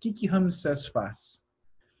 O que Ramsés faz?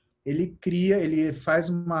 Ele faz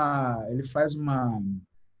uma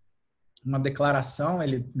declaração,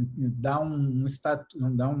 ele dá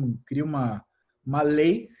cria uma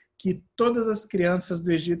lei que todas as crianças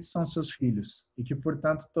do Egito são seus filhos e que,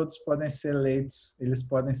 portanto, todos podem ser eleitos, eles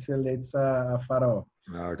podem ser eleitos a faraó.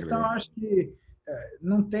 Então, eu acho que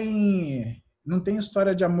não tem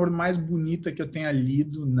história de amor mais bonita que eu tenha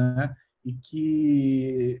lido, né? E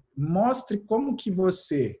que mostre como que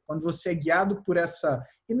quando você é guiado por essa...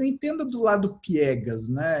 E não entenda do lado piegas,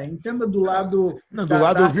 né? Entenda do lado... Não, do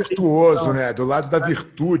lado virtuoso, né? Do lado da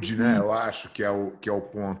virtude, né? Eu acho que é o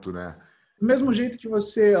ponto, né? Do mesmo jeito que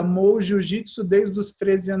você amou o jiu-jitsu desde os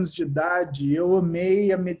 13 anos de idade, eu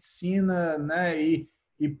amei a medicina, né? E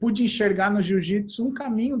pude enxergar no jiu-jitsu um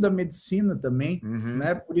caminho da medicina também,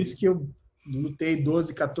 né? Por isso que eu lutei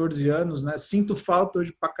 12, 14 anos, né? Sinto falta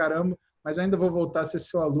hoje pra caramba, mas ainda vou voltar a ser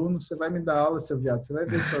seu aluno. Você vai me dar aula, seu viado. Você vai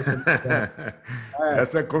ver só.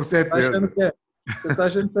 Essa é com certeza. Você tá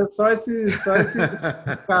achando que é só esse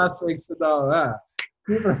caso aí que você dá aula?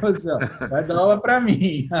 Para você, ó. Vai dar aula para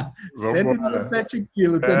mim. 117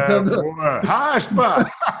 quilos. Tentando...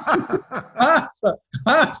 Raspa!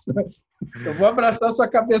 Raspa! Eu vou abraçar sua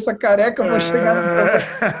cabeça careca, eu vou chegar no...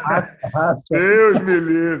 Raspa. Deus me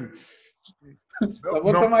livre. Só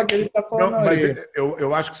vou tomar aquele tapão na orelha. Mas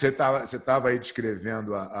eu acho que você estava aí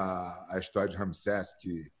descrevendo a história de Ramsés,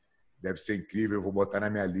 que deve ser incrível. Eu vou botar na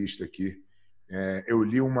minha lista aqui. Eu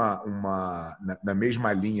li na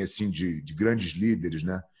mesma linha assim de grandes líderes,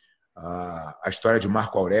 né? A história de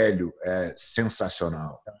Marco Aurélio é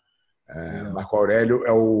sensacional. Marco Aurélio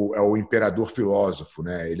é o imperador filósofo,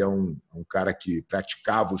 né? Ele é um cara que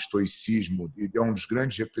praticava o estoicismo e é um dos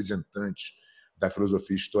grandes representantes da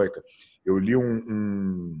filosofia estoica. Eu li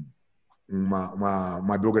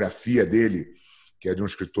uma biografia dele, que é de um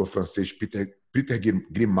escritor francês, Peter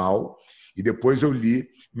Grimal, e depois eu li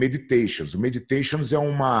Meditations. O Meditations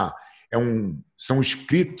são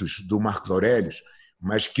escritos do Marcos Aurélio,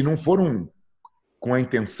 mas que não foram com a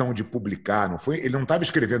intenção de publicar, não foi? Ele não estava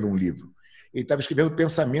escrevendo um livro, ele estava escrevendo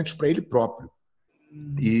pensamentos para ele próprio.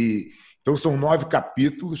 E então são 9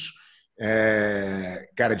 capítulos,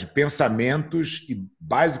 cara, de pensamentos e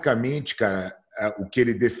basicamente, cara, o que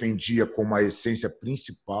ele defendia como a essência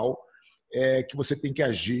principal é que você tem que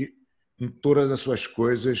agir em todas as suas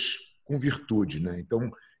coisas com virtude, né?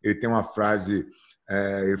 Então ele tem uma frase,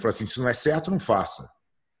 ele fala assim: se não é certo, não faça.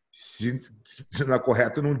 Se não é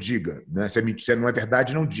correto, não diga, né? Se não é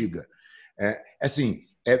verdade, não diga. Assim,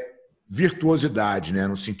 é virtuosidade, né?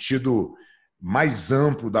 No sentido mais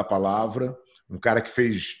amplo da palavra. Um cara que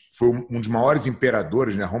foi um dos maiores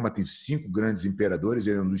imperadores, né? Roma teve 5 grandes imperadores,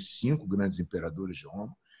 ele é um dos 5 grandes imperadores de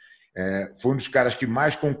Roma. Foi um dos caras que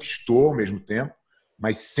mais conquistou ao mesmo tempo,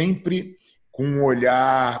 mas sempre com um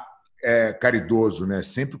olhar caridoso, né?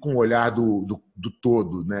 Sempre com o olhar do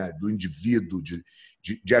todo, né? Do indivíduo,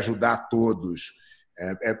 de ajudar todos.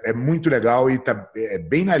 É muito legal e é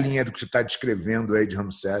bem na linha do que você está descrevendo aí de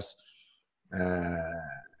Ramsés.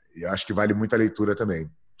 Eu acho que vale muito a leitura também.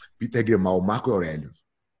 Peter Grimal, Marco Aurélio.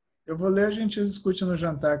 Eu vou ler, a gente discute no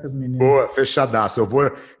jantar com as meninas. Boa, fechadaço.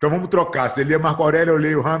 Então vamos trocar. Você lê Marco Aurélio, eu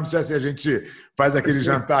leio Ramsés e a gente faz aquele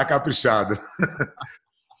jantar caprichado.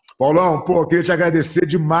 Paulão, pô, queria te agradecer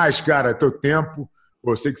demais, cara, teu tempo.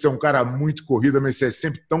 Eu sei que você é um cara muito corrido, mas você é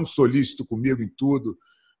sempre tão solícito comigo em tudo.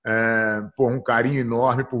 Um carinho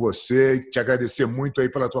enorme por você. Te agradecer muito aí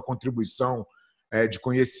pela tua contribuição de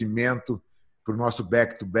conhecimento para o nosso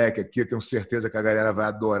back-to-back aqui. Eu tenho certeza que a galera vai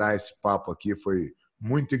adorar esse papo aqui. Foi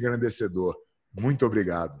muito engrandecedor. Muito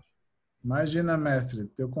obrigado. Imagina, mestre.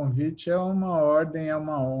 Teu convite é uma ordem, é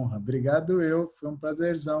uma honra. Obrigado eu. Foi um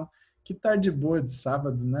prazerzão. Que tarde boa de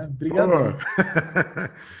sábado, né? Obrigado.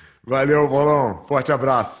 Valeu, Paulão. Forte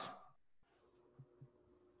abraço.